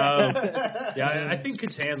about. yeah, I think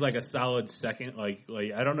Kattan's like a solid second. Like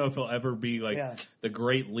I don't know if he'll ever be like the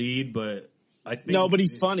great lead, but I think No, but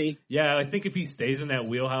he's funny. Yeah, I think if he stays in that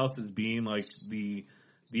wheelhouse as being like the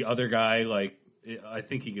other guy, like I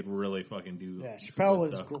think he could really fucking do. Yeah, Chappelle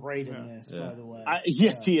was stuff. great in this, by the way.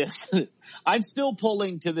 Yes, he is. I'm still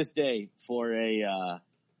pulling to this day for a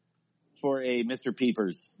Mr.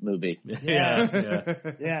 Peepers movie. Yes. Yeah.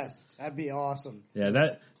 Yes, that'd be awesome. Yeah,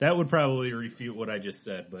 that would probably refute what I just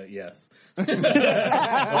said, but yes. Like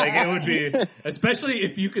it would be, especially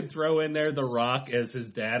if you could throw in there The Rock as his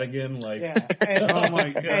dad again, like Yeah. And, Oh my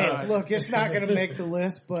god! hey, look, it's not going to make the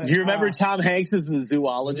list, but Do you remember Tom Hanks as the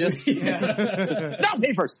zoologist? No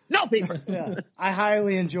papers! No papers! Yeah. I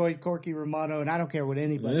highly enjoyed Corky Romano, and I don't care what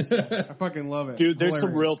anybody says. I fucking love it, Dude, there's some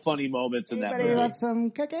Hilarious. real funny moments in that Anybody movie. want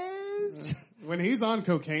some cookies? When he's on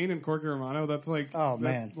cocaine in Corky Romano, that's like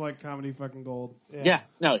that's like comedy fucking gold. Yeah,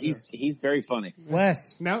 no, he's very funny.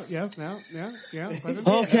 Wes. No, yes, now, yeah.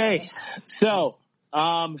 Okay, so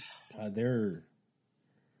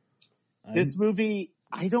this movie,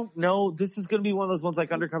 I don't know. This is going to be one of those ones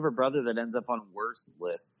like Undercover Brother that ends up on worst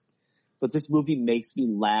lists. But this movie makes me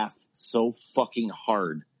laugh so fucking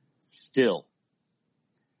hard still.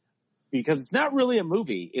 Because it's not really a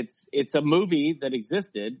movie. It's a movie that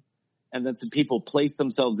existed, and then some people placed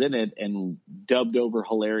themselves in it and dubbed over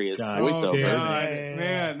hilarious God, voiceover. Oh, damn. God. Yeah.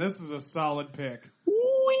 Man, this is a solid pick.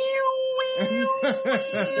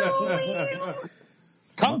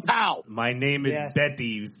 Kung Pao. my name is Yes. Betty,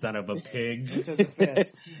 you son of a pig. To the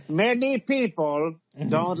fist. Many people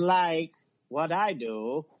don't like what I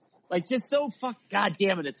do. Like, just so God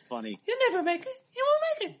damn it, it's funny. You'll never make it. You won't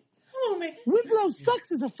make it. I won't make it. Whitlow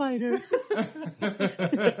sucks as a fighter.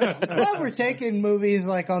 Well, we're taking movies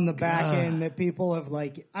like on the back end that people have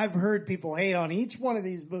like. I've heard people hate on each one of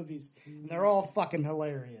these movies, and they're all fucking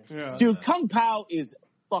hilarious. Yeah, Dude, Kung Pao is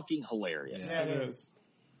fucking hilarious. yeah, it is.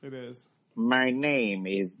 It is. My name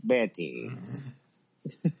is Betty.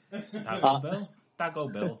 Taco Bell? Taco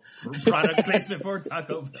Bell. Product placement for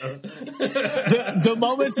Taco Bell. The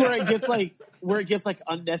moments where it gets like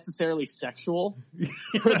unnecessarily sexual,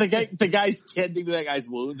 where the guy's tending to that guy's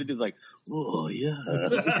wounds and he's like, oh yeah.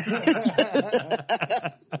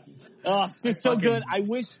 Oh, it's just so good. I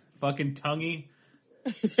wish. Fucking tonguey.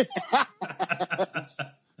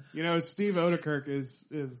 You know, Steve Odekirk is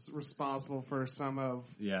responsible for some of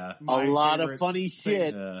Yeah. my A lot favorite of funny things.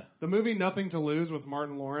 shit. The movie Nothing to Lose with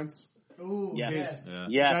Martin Lawrence. Ooh, Yes. Yeah.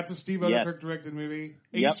 Yes. That's a Steve Yes. Odekirk directed movie.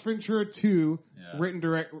 Yep. Ace Ventura 2, Yeah.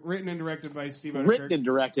 written and directed by Steve Odekirk. Written and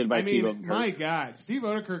directed by I Steve mean, Odekirk. my God, Steve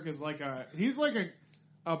Odekirk is he's like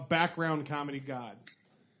a background comedy god.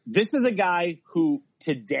 This is a guy who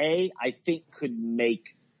today I think could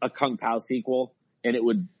make a Kung Pao sequel and it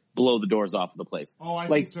would blow the doors off of the place. Oh, I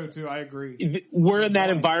Like, think so too. I agree. We're in that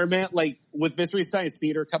environment, like with Mystery Science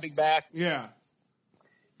Theater coming back, Yeah.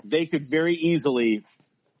 they could very easily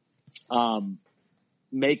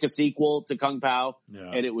make a sequel to Kung Pao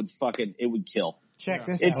Yeah. and it would kill. check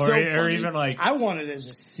this It's out. so Or funny. even like, I want it as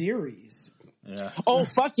a series. yeah. Oh,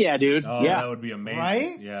 fuck yeah, dude. Oh, yeah. that would be amazing.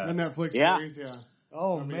 Right? The Yeah. Netflix Yeah. series, yeah.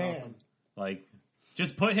 Oh That'd be man, awesome. Like,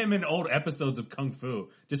 just put him in old episodes of Kung Fu.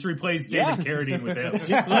 Just replace Yeah. David Carradine with him.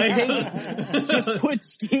 Just put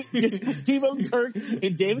Steve Odekirk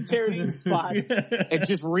in David Carradine's spot and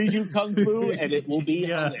just redo Kung Fu and it will be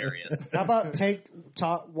Yeah. hilarious. how about take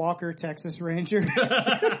Walker Texas Ranger?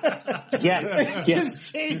 Yes. Yes.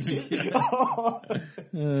 Just change it. Oh.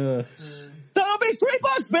 That'll be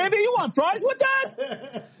 $3, baby. You want fries with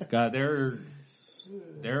that? God, there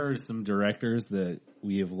are some directors that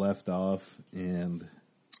we have left off, and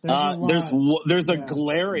There's a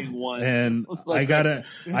glaring one. I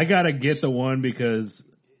gotta get the one because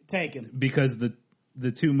Taken.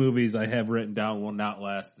 the two movies I have written down will not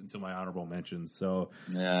last until my honorable mentions. So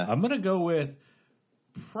Yeah. I'm gonna go with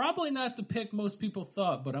probably not the pick most people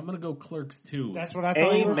thought, but I'm gonna go Clerks 2. That's what I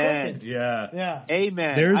thought you were Amen. picking. Yeah. Yeah.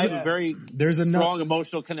 Amen. There's I have a- a very There's a strong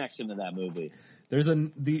emotional connection to that movie. There's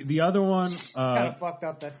the other one. It's kind of fucked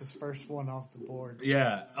up. That's his first one off the board.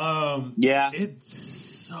 Yeah. Yeah.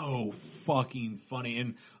 It's so fucking funny.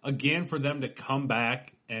 And again, for them to come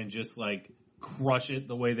back and just like crush it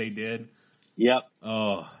the way they did. Yep.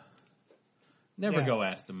 Oh, never Yeah. go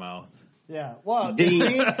ass to mouth. Yeah. Well,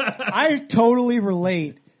 see, I totally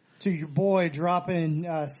relate to your boy dropping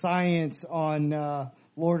science on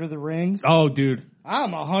Lord of the Rings. Oh, dude.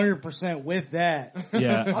 I'm 100% with that.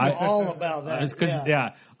 Yeah, I'm all about that. Because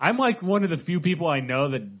I'm like one of the few people I know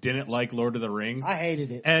that didn't like Lord of the Rings. I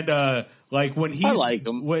hated it. And like when he's I like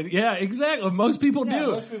him. Yeah, exactly. Most people Yeah,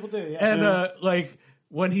 do. most people do. Yeah. And like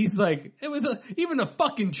when he's like, even the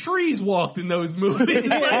fucking trees walked in those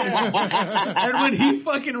movies. And when he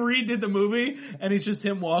fucking redid the movie, and it's just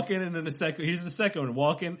him walking, and then he's the second one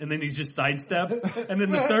walking, and then he's just sidesteps, and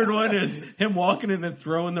then the third one is him walking and then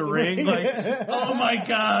throwing the ring. Like, oh my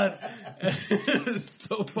god, it's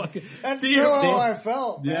so fucking. That's how I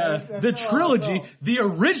felt. Man. Yeah, That's the how I trilogy, felt. the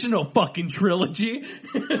original fucking trilogy.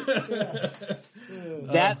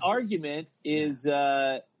 That argument is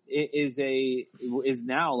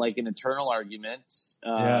now like an eternal argument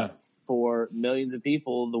for millions of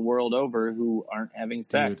people the world over who aren't having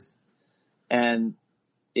sex. And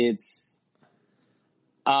it's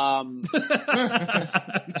You're talking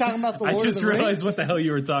about the Lord I just of the realized Rings? what the hell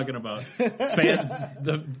you were talking about. Fans,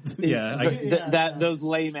 those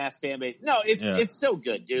lame ass fan base. No, it's so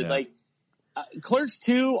good, dude. Yeah. Like Clerks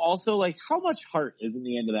 2 also, like, how much heart is in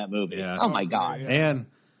the end of that movie? Yeah. Oh my god. Yeah. and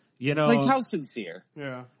you know, Like, how sincere.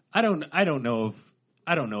 Yeah. I don't know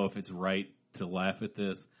if it's right to laugh at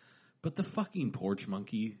this, but the fucking porch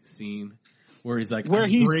monkey scene where he's like, Where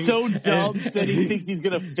he's so dumb that he thinks he's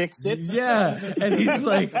gonna fix it. yeah, and he's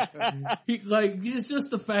like, it's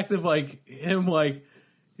just the fact of like him, like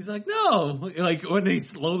he's like, no, like when he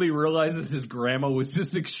slowly realizes his grandma was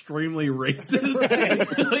just extremely racist,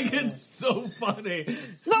 like it's so funny.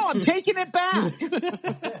 No, I'm taking it back.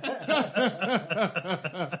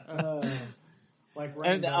 Like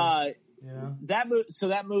And rainbows, you know? that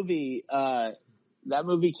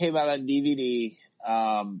movie came out on DVD.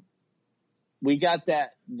 We got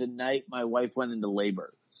that the night my wife went into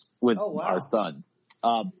labor with our son.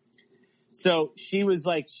 So she was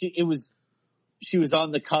like, she was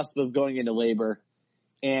on the cusp of going into labor.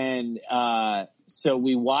 And, so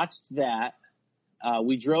we watched that.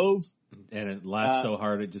 We drove. And it laughed so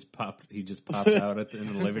hard he just popped out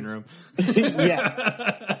in the living room. Yes.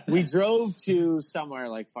 We drove to somewhere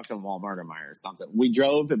like fucking Walmart or Meijer or something. We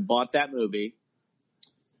drove and bought that movie,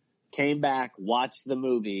 came back, watched the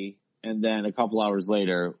movie, and then a couple hours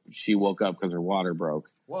later, she woke up because her water broke.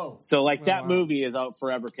 Whoa. So like that movie is out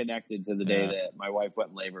forever connected to the day that my wife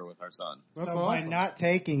went in labor with our son. That's So awesome. by not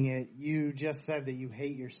taking it, you just said that you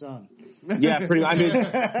hate your son. Yeah, pretty much. I mean,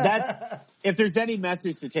 that's, if there's any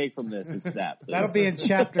message to take from this, it's that. That'll be in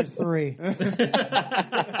chapter 3.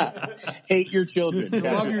 Hate your children. To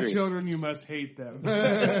love Chapter your 3. children, you must hate them.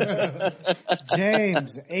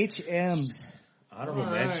 James, HMs. Honorable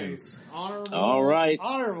mentions. Honorable. All right.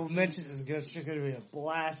 Honorable mentions is good. It's just going to be a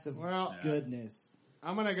blast of goodness.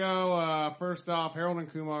 I'm going to go, first off, Harold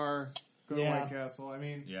and Kumar go to Yeah. White Castle. I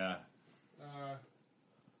mean, Yeah.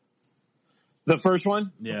 The first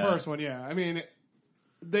one? Yeah. the first one, yeah. I mean,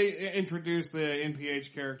 they introduced the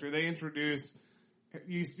NPH character. They introduced,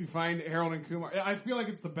 you find Harold and Kumar. I feel like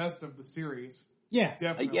it's the best of the series. Yeah.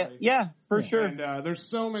 Definitely. Yeah, for sure. And there's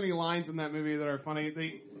so many lines in that movie that are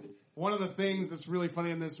funny. One of the things that's really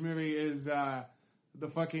funny in this movie is the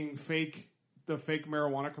fake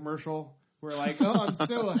marijuana commercial. We're like, oh, I'm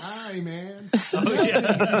so high, man. Oh,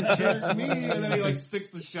 yeah. Cheers me. And then he like sticks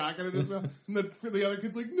the shotgun in his mouth. And the other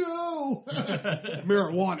kid's like, no.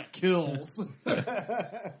 Marijuana kills.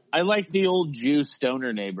 I like the old Jew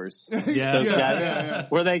stoner neighbors. Yeah. Those Yeah, guys, yeah.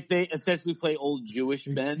 where they essentially play old Jewish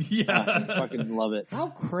men. Yeah. I fucking love it. How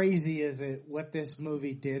crazy is it what this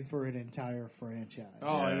movie did for an entire franchise?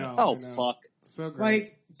 Oh, I know. Oh, I know. fuck. So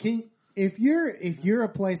great. Like, if you're a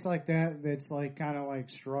place like that's like kind of like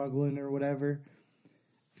struggling or whatever,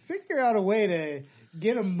 figure out a way to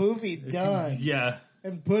get a movie done Yeah.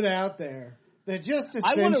 and put out there that just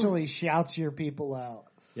essentially shouts your people out.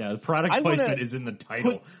 Yeah, the product I wanna placement is in the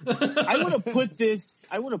title. I want to put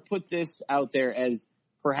this out there as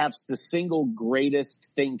perhaps the single greatest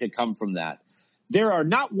thing to come from that. There are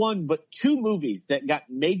not one, but two movies that got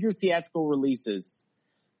major theatrical releases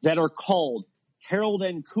that are called Harold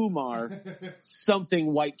and Kumar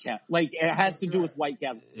something White Castle. Like, it has to do with White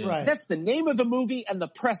Castle. Yeah. Right. That's the name of the movie and the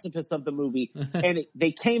precipice of the movie. And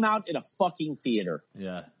they came out in a fucking theater.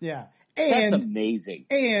 Yeah. Yeah. That's And amazing.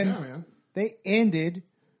 yeah, man. they ended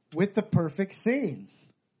with the perfect scene.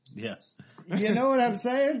 Yeah. You know what I'm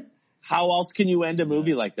saying? How else can you end a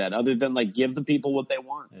movie like that other than like give the people what they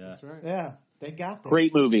want? Yeah. That's right. Yeah. They got that.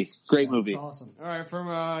 Great movie. Great movie. That's awesome. All right, from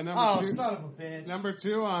number Oh, two. son of a bitch. Number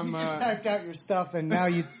two, I'm. You just typed out your stuff and now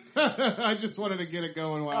you. I just wanted to get it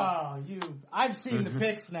going. Wow. Oh, I've seen the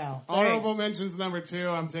pics now. Honorable Thanks. mentions number two.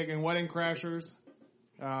 I'm taking Wedding Crashers.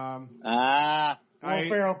 Ah. Will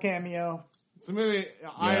Ferrell cameo. It's a movie.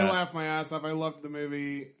 I laughed my ass off. I loved the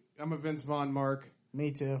movie. I'm a Vince Vaughn mark.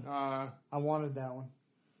 Me too. I wanted that one.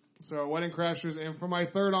 So Wedding Crashers, and for my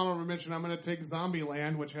third honorable mention, I'm going to take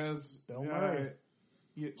Zombieland, which has Bill Murray.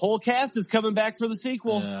 Whole cast is coming back for the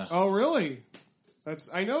sequel. Oh, really?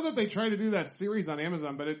 I know that they tried to do that series on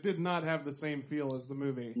Amazon, but it did not have the same feel as the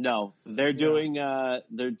movie. No, they're doing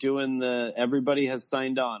the everybody has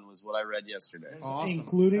signed on was what I read yesterday. Awesome.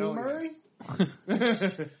 Including Hell Murray?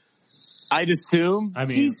 yes. I'd assume. I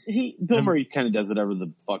mean, Bill Murray kind of does whatever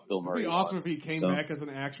the fuck Bill Murray It'd be awesome wants, if he came so. back as an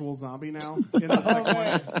actual zombie now. In the second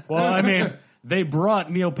one. well, I mean, they brought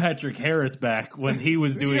Neil Patrick Harris back when he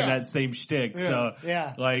was doing that same shtick. So,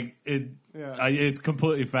 like, it's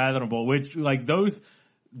completely fathomable. Which, like, those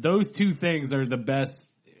two things are the best.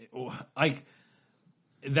 Like,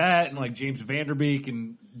 that and, like, James Vanderbeek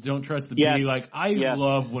and Don't Trust the Bee. Like, I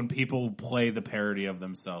love when people play the parody of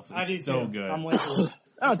themselves. It's so good. I'm with you.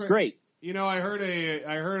 Oh, it's great. You know, I heard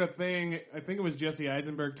a thing. I think it was Jesse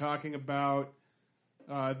Eisenberg talking about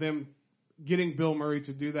them getting Bill Murray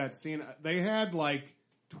to do that scene. They had like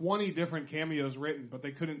 20 different cameos written, but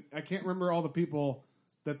they couldn't. I can't remember all the people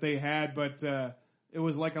that they had, but it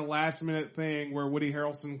was like a last minute thing where Woody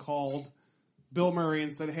Harrelson called Bill Murray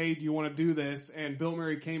and said, "Hey, do you want to do this?" And Bill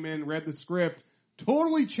Murray came in, read the script,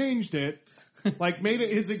 totally changed it, like made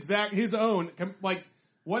it his own, like.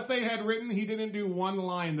 What they had written, he didn't do one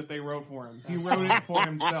line that they wrote for him. He wrote it for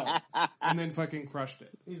himself and then fucking crushed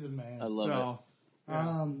it. He's a man. I love it. Yeah.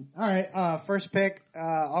 All right, first pick.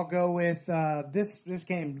 I'll go with this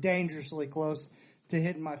game dangerously close to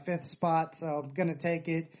hitting my fifth spot, so I'm gonna take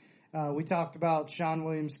it. We talked about Sean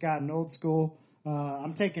William Scott in Old School.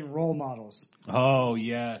 I'm taking Role Models. Oh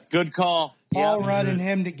yeah, good call. Paul Rudd and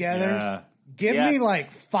him together. Yeah. Give me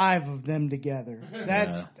like 5 of them together.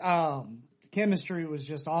 That's chemistry was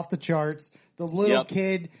just off the charts. The little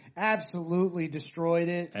kid absolutely destroyed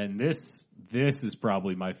it. And this is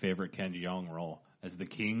probably my favorite Ken Jeong role as the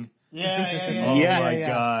king. Yeah. Oh my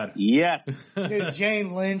god. Yes. Dude,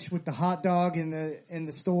 Jane Lynch with the hot dog in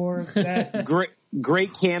the store. That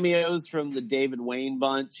great cameos from the David Wayne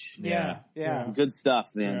bunch. Yeah. Good stuff,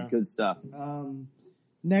 man. Yeah. Good stuff.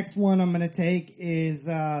 Next one I'm going to take is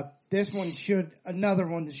another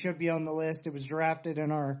one that should be on the list. It was drafted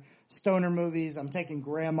in our stoner movies. I'm taking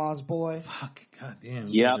Grandma's Boy. Fuck, goddamn.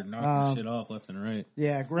 Yep. You guys are knocking shit off left and right.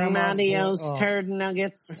 Yeah, Grandma's Boy. turd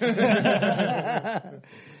nuggets.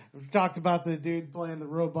 We've talked about the dude playing the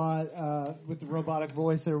robot with the robotic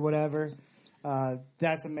voice or whatever.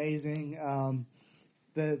 That's amazing.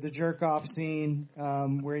 The jerk off scene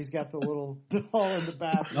where he's got the little doll in the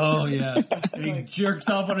bathroom. Oh yeah, and he jerks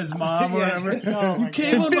off on his mom or whatever. Oh, my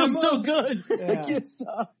Came God. on my Feels mom. so good. Yeah. I can't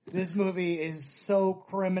stop. This movie is so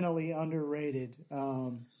criminally underrated.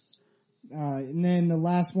 And then the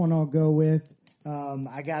last one I'll go with,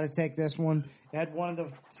 I gotta take this one. It had one of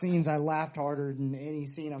the scenes I laughed harder than any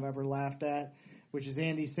scene I've ever laughed at, which is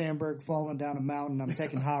Andy Samberg falling down a mountain. I'm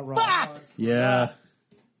taking Hot Rod. Yeah.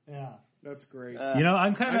 Yeah. That's great. You know,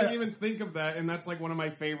 I'm I kind didn't of. even think of that, and that's like one of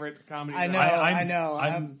my favorite comedies. I know.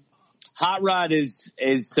 I'm Hot Rod is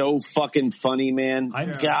so fucking funny, man.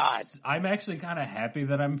 I'm actually kind of happy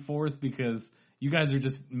that I'm fourth because you guys are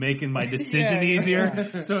just making my decision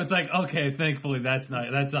easier. So it's like, okay, thankfully that's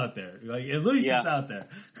out there. Like at least it's out there.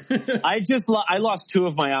 I lost 2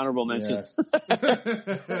 of my honorable mentions.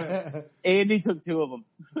 Andy took 2 of them.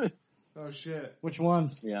 Oh shit! Which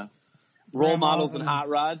ones? Yeah. Role Models and Hot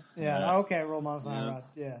Rod. Yeah. Okay. Role Models and Hot Rod.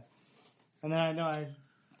 Yeah. And then I know I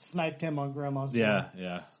sniped him on Grandma's Boy.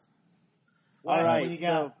 Yeah. All What right. you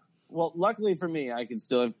got? Well, luckily for me, I can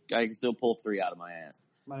still pull 3 out of my ass.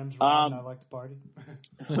 My name's Ryan. I like to party.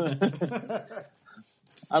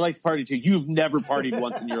 I like to party too. You've never partied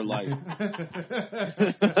once in your life.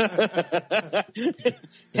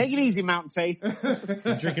 Take it easy, Mountain Face.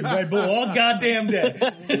 I'm drinking Red Bull all goddamn day.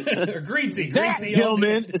 Or green tea. That,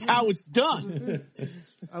 gentlemen, is how it's done.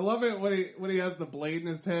 I love it when he has the blade in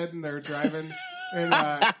his head and they're driving. And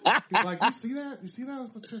he's like, you see that? You see that?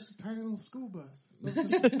 It's just a tiny little school bus. You see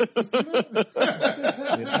that?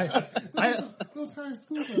 Little tiny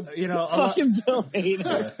school bus. You know, Fucking Bill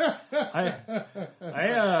Hader.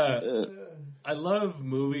 I love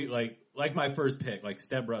movie like my first pick, like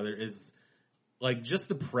Step Brother is like just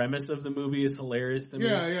the premise of the movie is hilarious to me.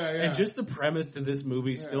 Yeah. And just the premise to this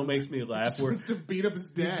movie still makes me laugh. He wants to beat up his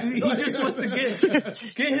dad. He just wants to get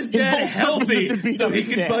his dad healthy so he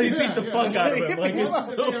can beat the fuck out of him. Like, it's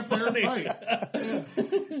so funny.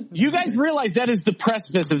 You guys realize that is the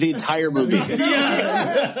precipice of the entire movie.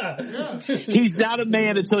 He's not a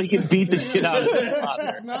man until he can beat the shit out of his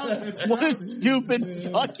father. What a stupid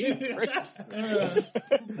fucking trick.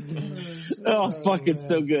 Oh, fucking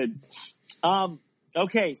so good.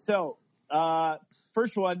 Okay, so,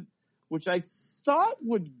 first one, which I thought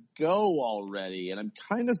would go already, and I'm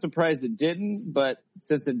kind of surprised it didn't, but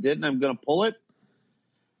since it didn't, I'm gonna pull it.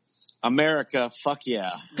 America, fuck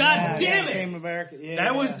yeah. God damn it! Team America.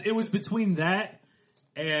 Yeah. It was between that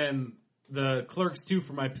and the Clerks 2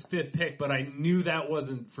 for my 5th pick, but I knew that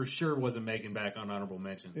wasn't making back on honorable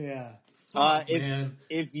mention. Yeah. Man.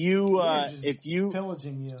 If you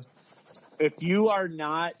Pillaging you. if you are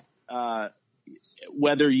not,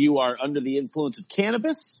 whether you are under the influence of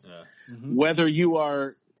cannabis, whether you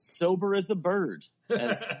are sober as a bird,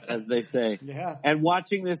 as they say, and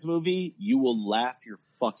watching this movie, you will laugh your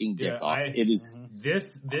fucking dick off. It is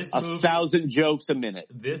this movie, 1,000 jokes a minute.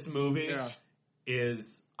 This movie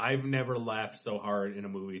is, I've never laughed so hard in a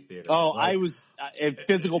movie theater. Oh, like, I was in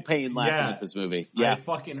physical pain laughing at this movie. Yeah. I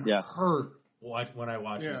fucking hurt when I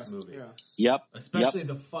watched this movie. Yep. Especially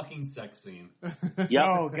the fucking sex scene. Yep.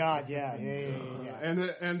 Oh God, yeah. And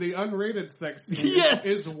the unrated sex scene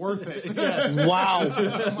is worth it.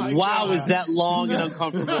 Wow. Wow, is that long and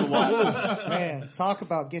uncomfortable to watch? Man, talk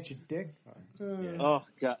about get your dick. Oh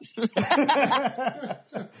God.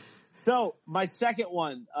 So my second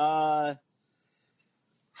one, I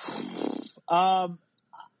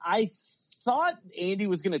thought Andy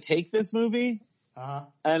was going to take this movie,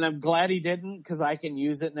 and I'm glad he didn't because I can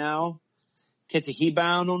use it now. Catch a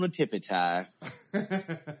he-bound on a tippy tie.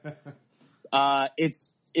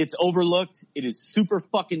 It's overlooked. It is super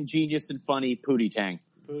fucking genius and funny. Pootie Tang.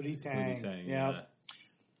 Pootie Tang. Yeah.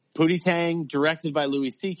 Pootie Tang, directed by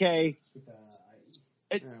Louis C.K.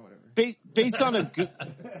 Based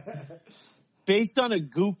on a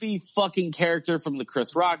goofy fucking character from the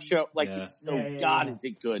Chris Rock show. Like, it's so, is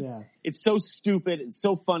it good. Yeah. It's so stupid and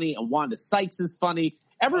so funny, and Wanda Sykes is funny.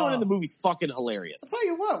 Everyone in the movie's fucking hilarious. I'll tell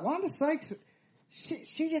you what, Wanda Sykes,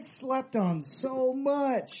 she gets slept on so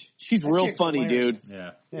much. She's real funny, hilarious.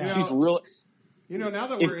 dude. Yeah. She's real... You know, now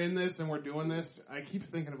that we're in this and we're doing this, I keep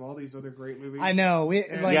thinking of all these other great movies. I know.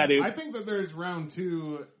 Dude. I think that there's round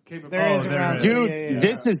 2 capability. There is round 2. Dude,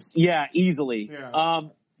 this is, easily. Yeah.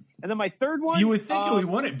 And then my third one. You would think it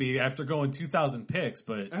wouldn't be after going 2,000 picks,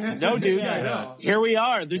 but no, dude. Here we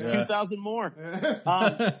are. There's Yeah. 2,000 more.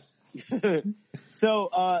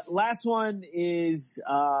 So last one is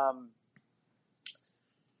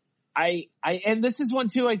and this is one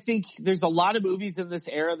too. I think there's a lot of movies in this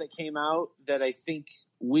era that came out that I think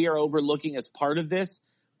we are overlooking as part of this.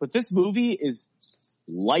 But this movie is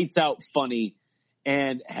lights out funny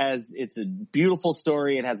and it's a beautiful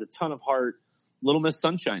story. It has a ton of heart. Little Miss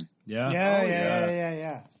Sunshine.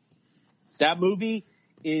 Yeah. That movie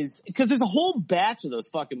is, because there's a whole batch of those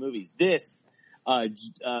fucking movies. This,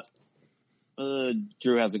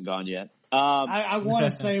 Drew hasn't gone yet. I want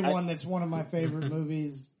to say one that's one of my favorite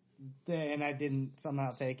movies, and I didn't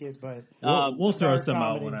somehow take it, but we'll throw some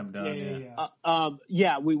comedy. out when I'm done.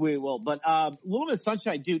 We will. But Little Miss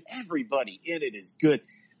Sunshine, dude, everybody in it is good.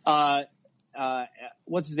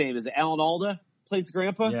 What's his name? Is it Alan Alda? Plays the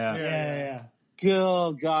grandpa? Yeah.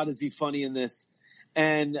 Oh God, is he funny in this?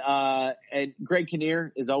 And Greg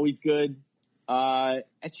Kinnear is always good.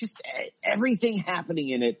 It's just everything happening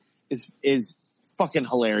in it is fucking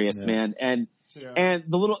hilarious, man. And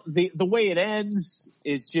the way it ends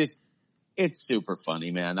is just, it's super funny,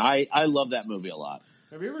 man. I love that movie a lot.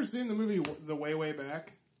 Have you ever seen the movie The Way, Way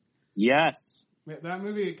Back? Yes. That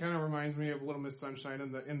movie kind of reminds me of Little Miss Sunshine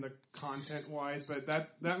in the content wise, but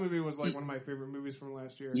that movie was like one of my favorite movies from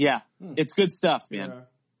last year. Yeah, it's good stuff, man.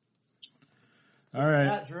 All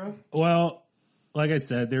right. Drew? Well, like I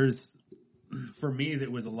said, for me, there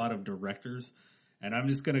was a lot of directors, and I'm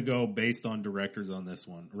just going to go based on directors on this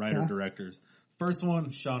one, writer-directors. First one,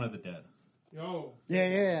 Shaun of the Dead. Oh.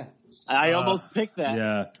 Yeah. I almost picked that.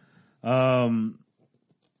 Yeah.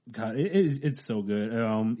 God, it's so good.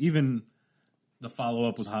 Even the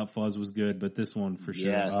follow-up with Hot Fuzz was good, but this one for sure.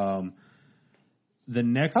 Yes. The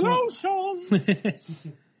next Hello, one, Sean.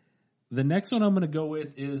 the next one I'm going to go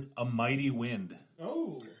with is A Mighty Wind.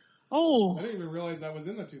 Oh. I didn't even realize that was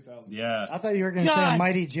in the 2000s. Yeah. I thought you were going to say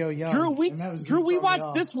Mighty Joe Young. Drew, we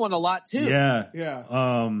watched this one a lot too. Yeah.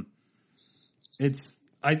 Yeah. It's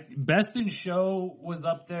Best in Show was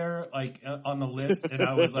up there, like on the list, and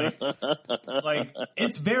I was like,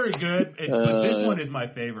 it's very good, but this one is my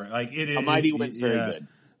favorite. Like it is. A Mighty Wind's very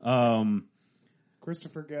good.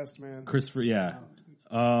 Christopher Guest, man. Christopher, yeah.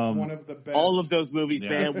 One of the best. All of those movies,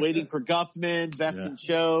 man. Waiting for Guffman, Best in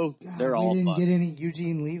Show. They're all We didn't fun. get any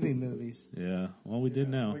Eugene Levy movies. Yeah. Well, we did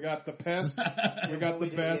now. We got the pest. We got the we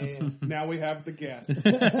did, best. yeah. Now we have the guest.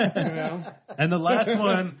 You know? And the last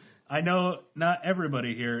one, I know not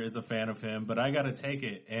everybody here is a fan of him, but I got to take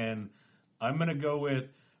it, and I'm going to go with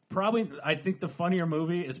I think the funnier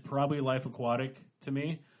movie is probably Life Aquatic to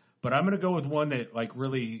me, but I'm going to go with one that like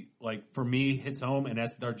really like for me hits home, and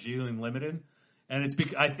that's Darjeeling Limited. And it's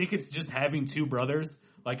I think it's just having two brothers.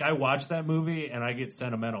 Like I watch that movie and I get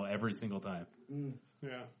sentimental every single time. Yeah.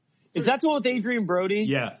 Is that the one with Adrian Brody?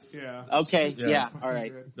 Yes. Yeah. Okay. Yeah. Yeah. All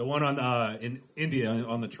right. Good. The one on in India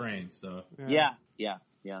on the train. So Yeah.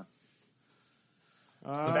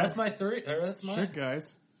 but that's my three. That's my Shit,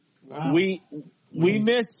 guys. We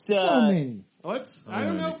missed. So many. I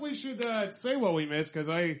don't know if we should say what we missed because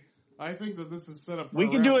I think that this is set up. For We a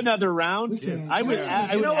can do round. another round. We can. I would. Yeah.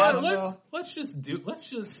 I You would know add what? Let's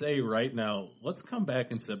just say right now. Let's come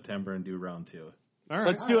back in September and do round 2. All right.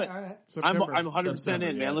 Let's do it. All right. September. I'm 100% September,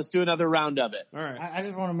 in, yeah. man. Let's do another round of it. All right. I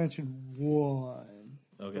just want to mention one.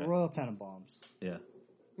 Okay. The Royal Tenenbaums. Yeah.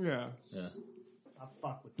 Yeah. Yeah. I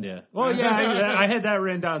fuck with that. Yeah. Well, yeah. I had that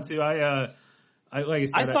written down too. I like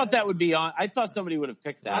I I said. thought that would be on. I thought somebody would have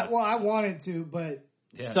picked that. I wanted to, but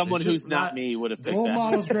yeah, Someone it's just who's not me would have picked Role that.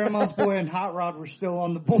 Models, Grandma's Boy, and Hot Rod were still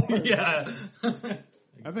on the board. Yeah.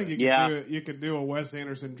 I think you could do a Wes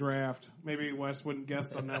Anderson draft. Maybe Wes wouldn't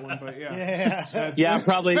guess on that one, but yeah. Yeah. Yeah,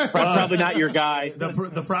 probably not your guy.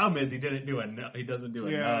 The problem is he didn't do enough. He doesn't do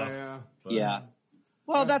enough. Yeah. But, Yeah.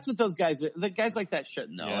 Well, that's what those guys are. The guys like that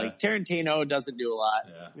shouldn't know. Yeah. Like Tarantino doesn't do a lot.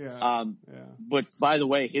 Yeah. Yeah. But by the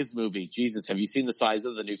way, his movie, Jesus, have you seen the size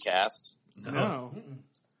of the new cast? No.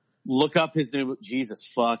 Look up his new, Jesus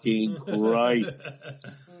fucking Christ.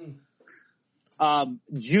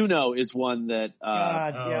 Juno is one that,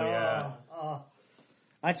 God, Oh, yeah. yeah. Oh.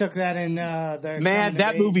 I took that in the man,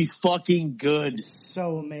 that movie's fucking good.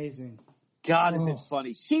 so amazing. God, is it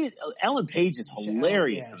funny? Ellen Page is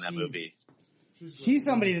hilarious Yeah, in that she's- movie. She's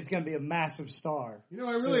somebody that's going to be a massive star. You know,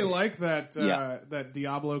 I really like that Yeah. that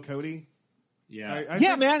Diablo Cody. Yeah. I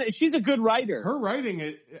Yeah, think man, she's a good writer. her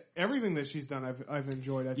writing, everything that she's done, I've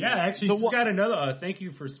enjoyed. I think. Yeah, actually, she's got another. Thank You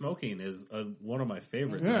for Smoking is one of my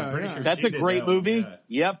favorites. Yeah, I'm pretty yeah. sure That's she a did great that one, movie.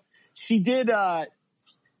 yeah. Yep. She did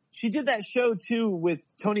that show too with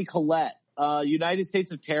Toni Collette, United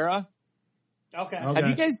States of Terra. Okay. Okay. Have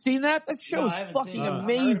you guys seen that? That show No, I is haven't fucking seen it. I've heard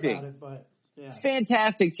amazing. about it, but yeah.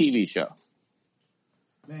 Fantastic TV show.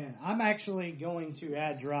 Man, I'm actually going to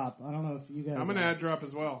add drop. I don't know if you guys I'm going to add drop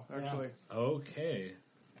as well, actually. Okay.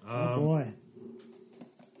 Oh boy.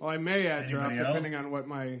 Well, I may add drop Anybody depending else? on what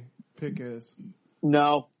my pick is.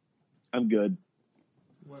 No, I'm good.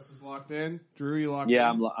 Wes is locked in. Drew, you locked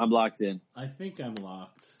Yeah, in? I'm locked in. I think I'm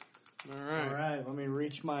locked. All right. All right, let me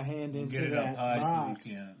reach my hand into Get it that up high box.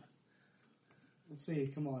 so you can. Let's see.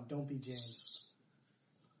 Come on, don't be James.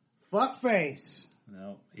 Fuckface.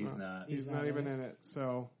 No, he's not. He's not even in it,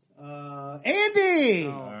 so. Andy.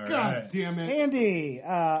 Oh, All God right. damn it. Andy.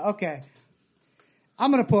 Okay.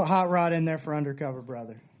 I'm gonna put Hot Rod in there for Undercover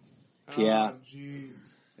Brother. Yeah. Oh, jeez.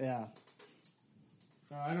 Yeah.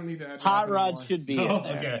 I don't need to add Hot drop Rod anymore. should be Oh, in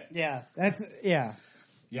there. okay. Yeah.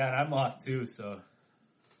 Yeah, and I'm locked too. So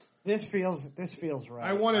This feels right.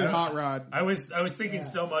 I wanted Hot Rod. I was thinking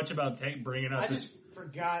so much about bringing up I this. just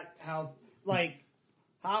forgot how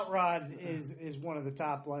Hot Rod is one of the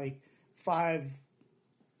top 5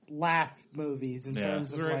 laugh movies in Yeah.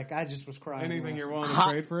 terms of Is there I just was crying. Anything you're willing to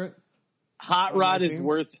Hot- trade for it? Hot On Rod my is team?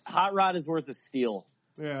 worth a steal,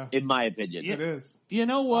 Yeah. in my opinion. It is. You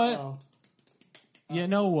know what? Oh, You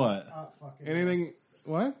know what? fucking Anything?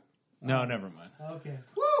 What? No, never mind. Okay.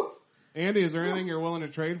 Woo! Andy, is there anything you're willing to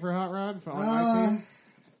trade for Hot Rod on my team?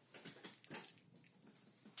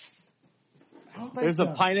 I don't think There's so.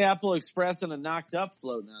 a Pineapple Express and a Knocked Up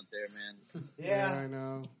floating out there, man. Yeah, Yeah. I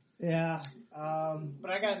know. Yeah. But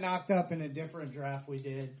I got knocked up in a different draft we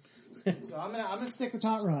did. So I'm gonna stick with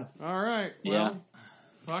Hot Rod. All right. Well, Yeah.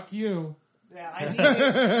 fuck you. Yeah,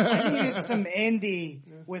 I needed some indie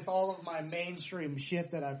with all of my mainstream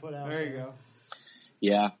shit that I put out. There you go.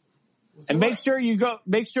 Yeah. And make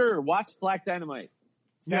sure watch Black Dynamite.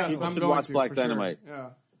 Yes, People I'm should going watch to. Black for sure. Dynamite. Yeah.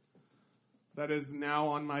 That is now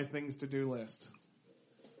on my things to do list.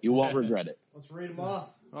 You won't regret it. Let's read them off.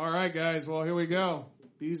 All right, guys. Well, here we go.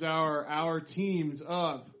 These are our teams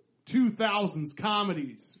of 2000's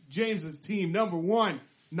comedies. James's team, number 1,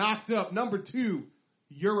 Knocked Up. Number 2,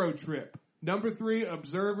 Euro Trip. Number 3,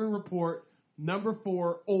 Observe and Report. Number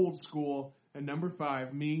 4, Old School. And number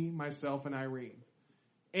 5, Me, Myself, and Irene.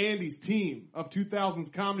 Andy's team of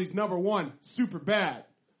 2000s comedies. Number 1, Superbad.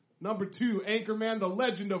 Number 2, Anchorman, The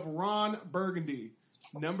Legend of Ron Burgundy.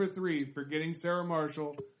 Number 3, Forgetting Sarah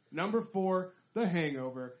Marshall. Number 4, The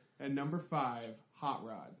Hangover. And number 5, Hot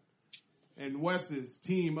Rod. And Wes's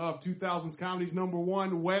team of 2000s comedies. Number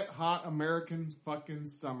 1, Wet Hot American Fucking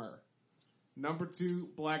Summer. Number 2,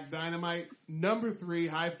 Black Dynamite. Number 3,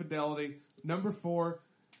 High Fidelity. Number 4,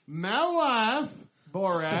 My Life,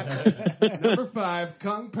 Borat. Number 5,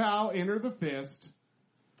 Kung Pao, Enter the Fist.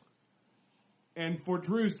 And for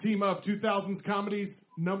Drew's team of 2000s comedies,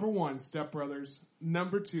 number 1, Step Brothers.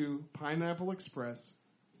 Number 2, Pineapple Express.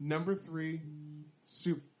 Number 3,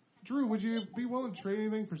 Drew, would you be willing to trade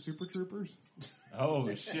anything for Super Troopers?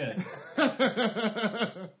 Oh, shit.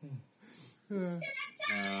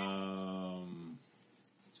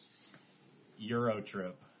 Euro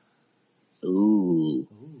Trip. Ooh.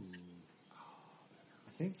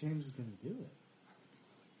 I think James is going to do it.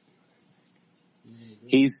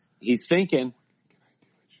 He's thinking.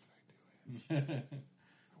 I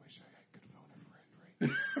wish I could phone a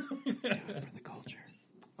friend right now. For the culture.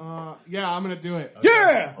 Yeah, I'm going to do it.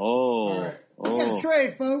 Yeah! Oh. All right. We got to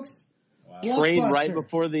trade, folks. Trade right Blockbuster.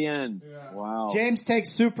 before the end. Yeah. Wow. James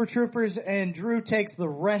takes Super Troopers and Drew takes the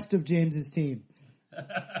rest of James's team.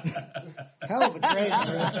 Hell of a trade,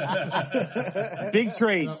 Drew.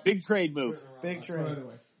 Big trade move. Big trade. By the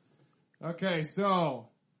way. Okay, so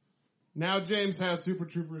now James has Super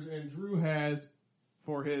Troopers and Drew has,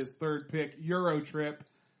 for his 3rd pick, Euro Trip.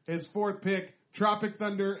 His 4th pick, Tropic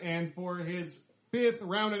Thunder, and for his 5th,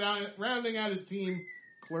 rounding out his team,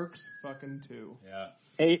 Clerks fucking 2. Yeah.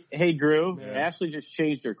 Hey, Drew. Yeah. Ashley just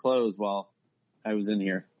changed her clothes while I was in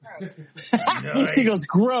here. She goes,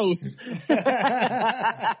 gross.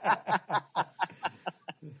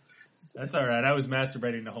 That's all right. I was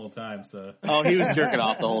masturbating the whole time, so. Oh, he was jerking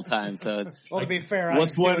off the whole time, so it's. Well, to be fair, I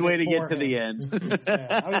What's was one doing way it to get for to the him. end?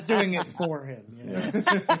 Yeah, I was doing it for him. You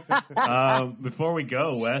know? Before we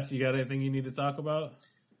go, Wes, you got anything you need to talk about?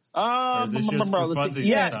 Or is this just for let's see. funsies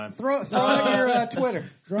Yeah, this time? Throw out your Twitter.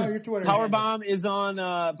 Throw out your Twitter. Powerbomb is on.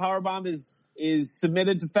 Powerbomb is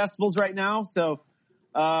submitted to festivals right now. So,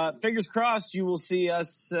 fingers crossed, you will see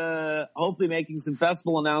us hopefully making some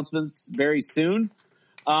festival announcements very soon.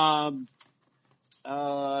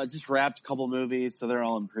 Just wrapped a couple movies, so they're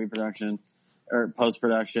all in pre-production or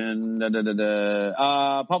post-production.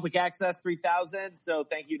 Public Access 3000. So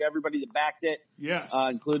thank you to everybody that backed it. Yes.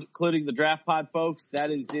 Including the Draft Pod folks.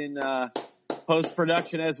 That is in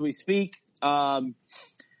post-production as we speak. And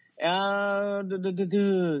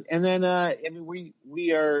then I mean,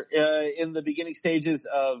 we are in the beginning stages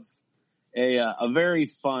of a very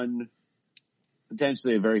fun,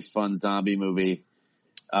 potentially a very fun zombie movie.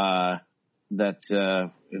 That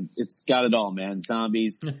it's got it all, man.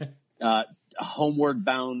 Zombies, Homeward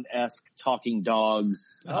Bound-esque talking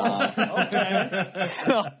dogs. Okay.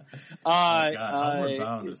 So, God, Homeward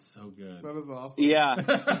Bound is so good. That is awesome. yeah.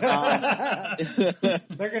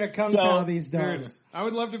 They're going to come So- down these Dude, dogs. I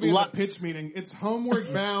would love to be in a pitch meeting. It's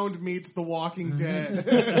Homeward Bound meets The Walking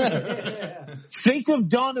Dead. Think of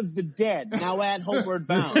Dawn of the Dead, now add Homeward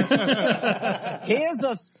Bound. Here's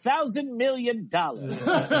 $1,000 million.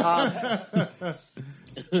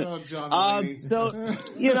 Oh, John Mulaney. So,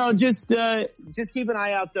 just keep an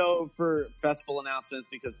eye out though for festival announcements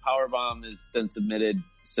because Powerbomb has been submitted.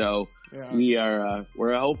 So Yeah.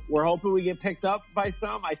 we're hoping we get picked up by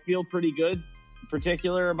some. I feel pretty good, in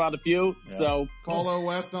particular about a few. Yeah. So Follow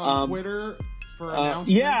West on Twitter for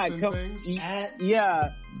announcements and things.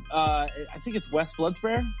 I think it's West Blood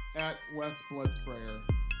Sprayer. At West Blood Sprayer.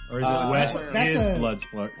 Or is it Wes that's is a- Blood that's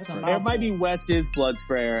a Sprayer? mouthful. It might be West is Blood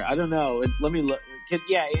Sprayer. I don't know. Let me look.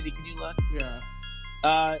 Andy, can you look? Yeah.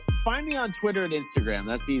 Find me on Twitter and Instagram.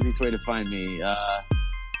 That's the easiest way to find me. Yeah.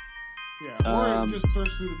 Or just search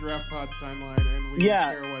through the Draft Pods timeline and we can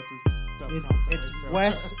share Wes's stuff constantly. It's So-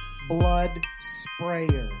 West Blood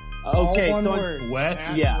Sprayer. Okay, All one so word. Wes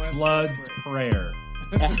At Yeah. West Blood Blood Sprayer.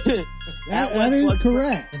 That is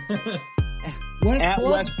correct. West at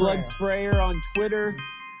Blood West Blood Sprayer Sprayer on Twitter.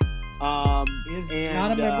 is and,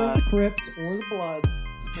 not a member of the Crips or the Bloods.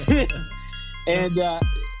 and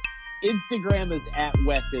Instagram is at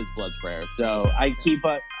West is Blood Sprayer. So I keep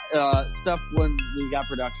up stuff when we got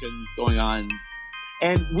productions going on,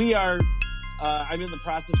 and we are. I'm in the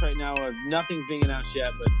process right now of nothing's being announced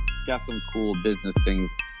yet, but got some cool business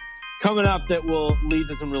things coming up that will lead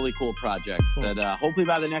to some really cool projects. Cool. That hopefully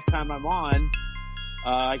by the next time I'm on,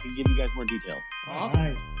 I can give you guys more details. Awesome.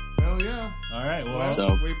 Nice. Hell yeah. All right. Well, Wes,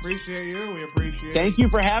 So- we appreciate you. We appreciate Thank you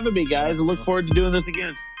for having me, guys. I look forward to doing this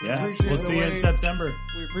again. yeah. appreciate We'll the see you in way- September.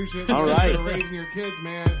 We appreciate the All way right. you're raising your kids,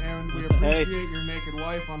 man, and we appreciate your naked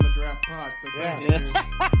wife on the draft pod. So thanks, Yeah. dude.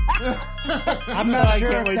 I'm not I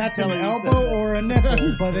sure can't if wait to that's tell an you you said elbow or a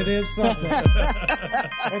nipple, but it is something.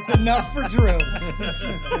 It's enough for Drew.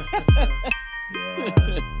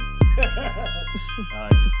 Yeah. I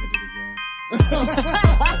just did it again.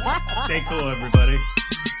 Stay cool, everybody.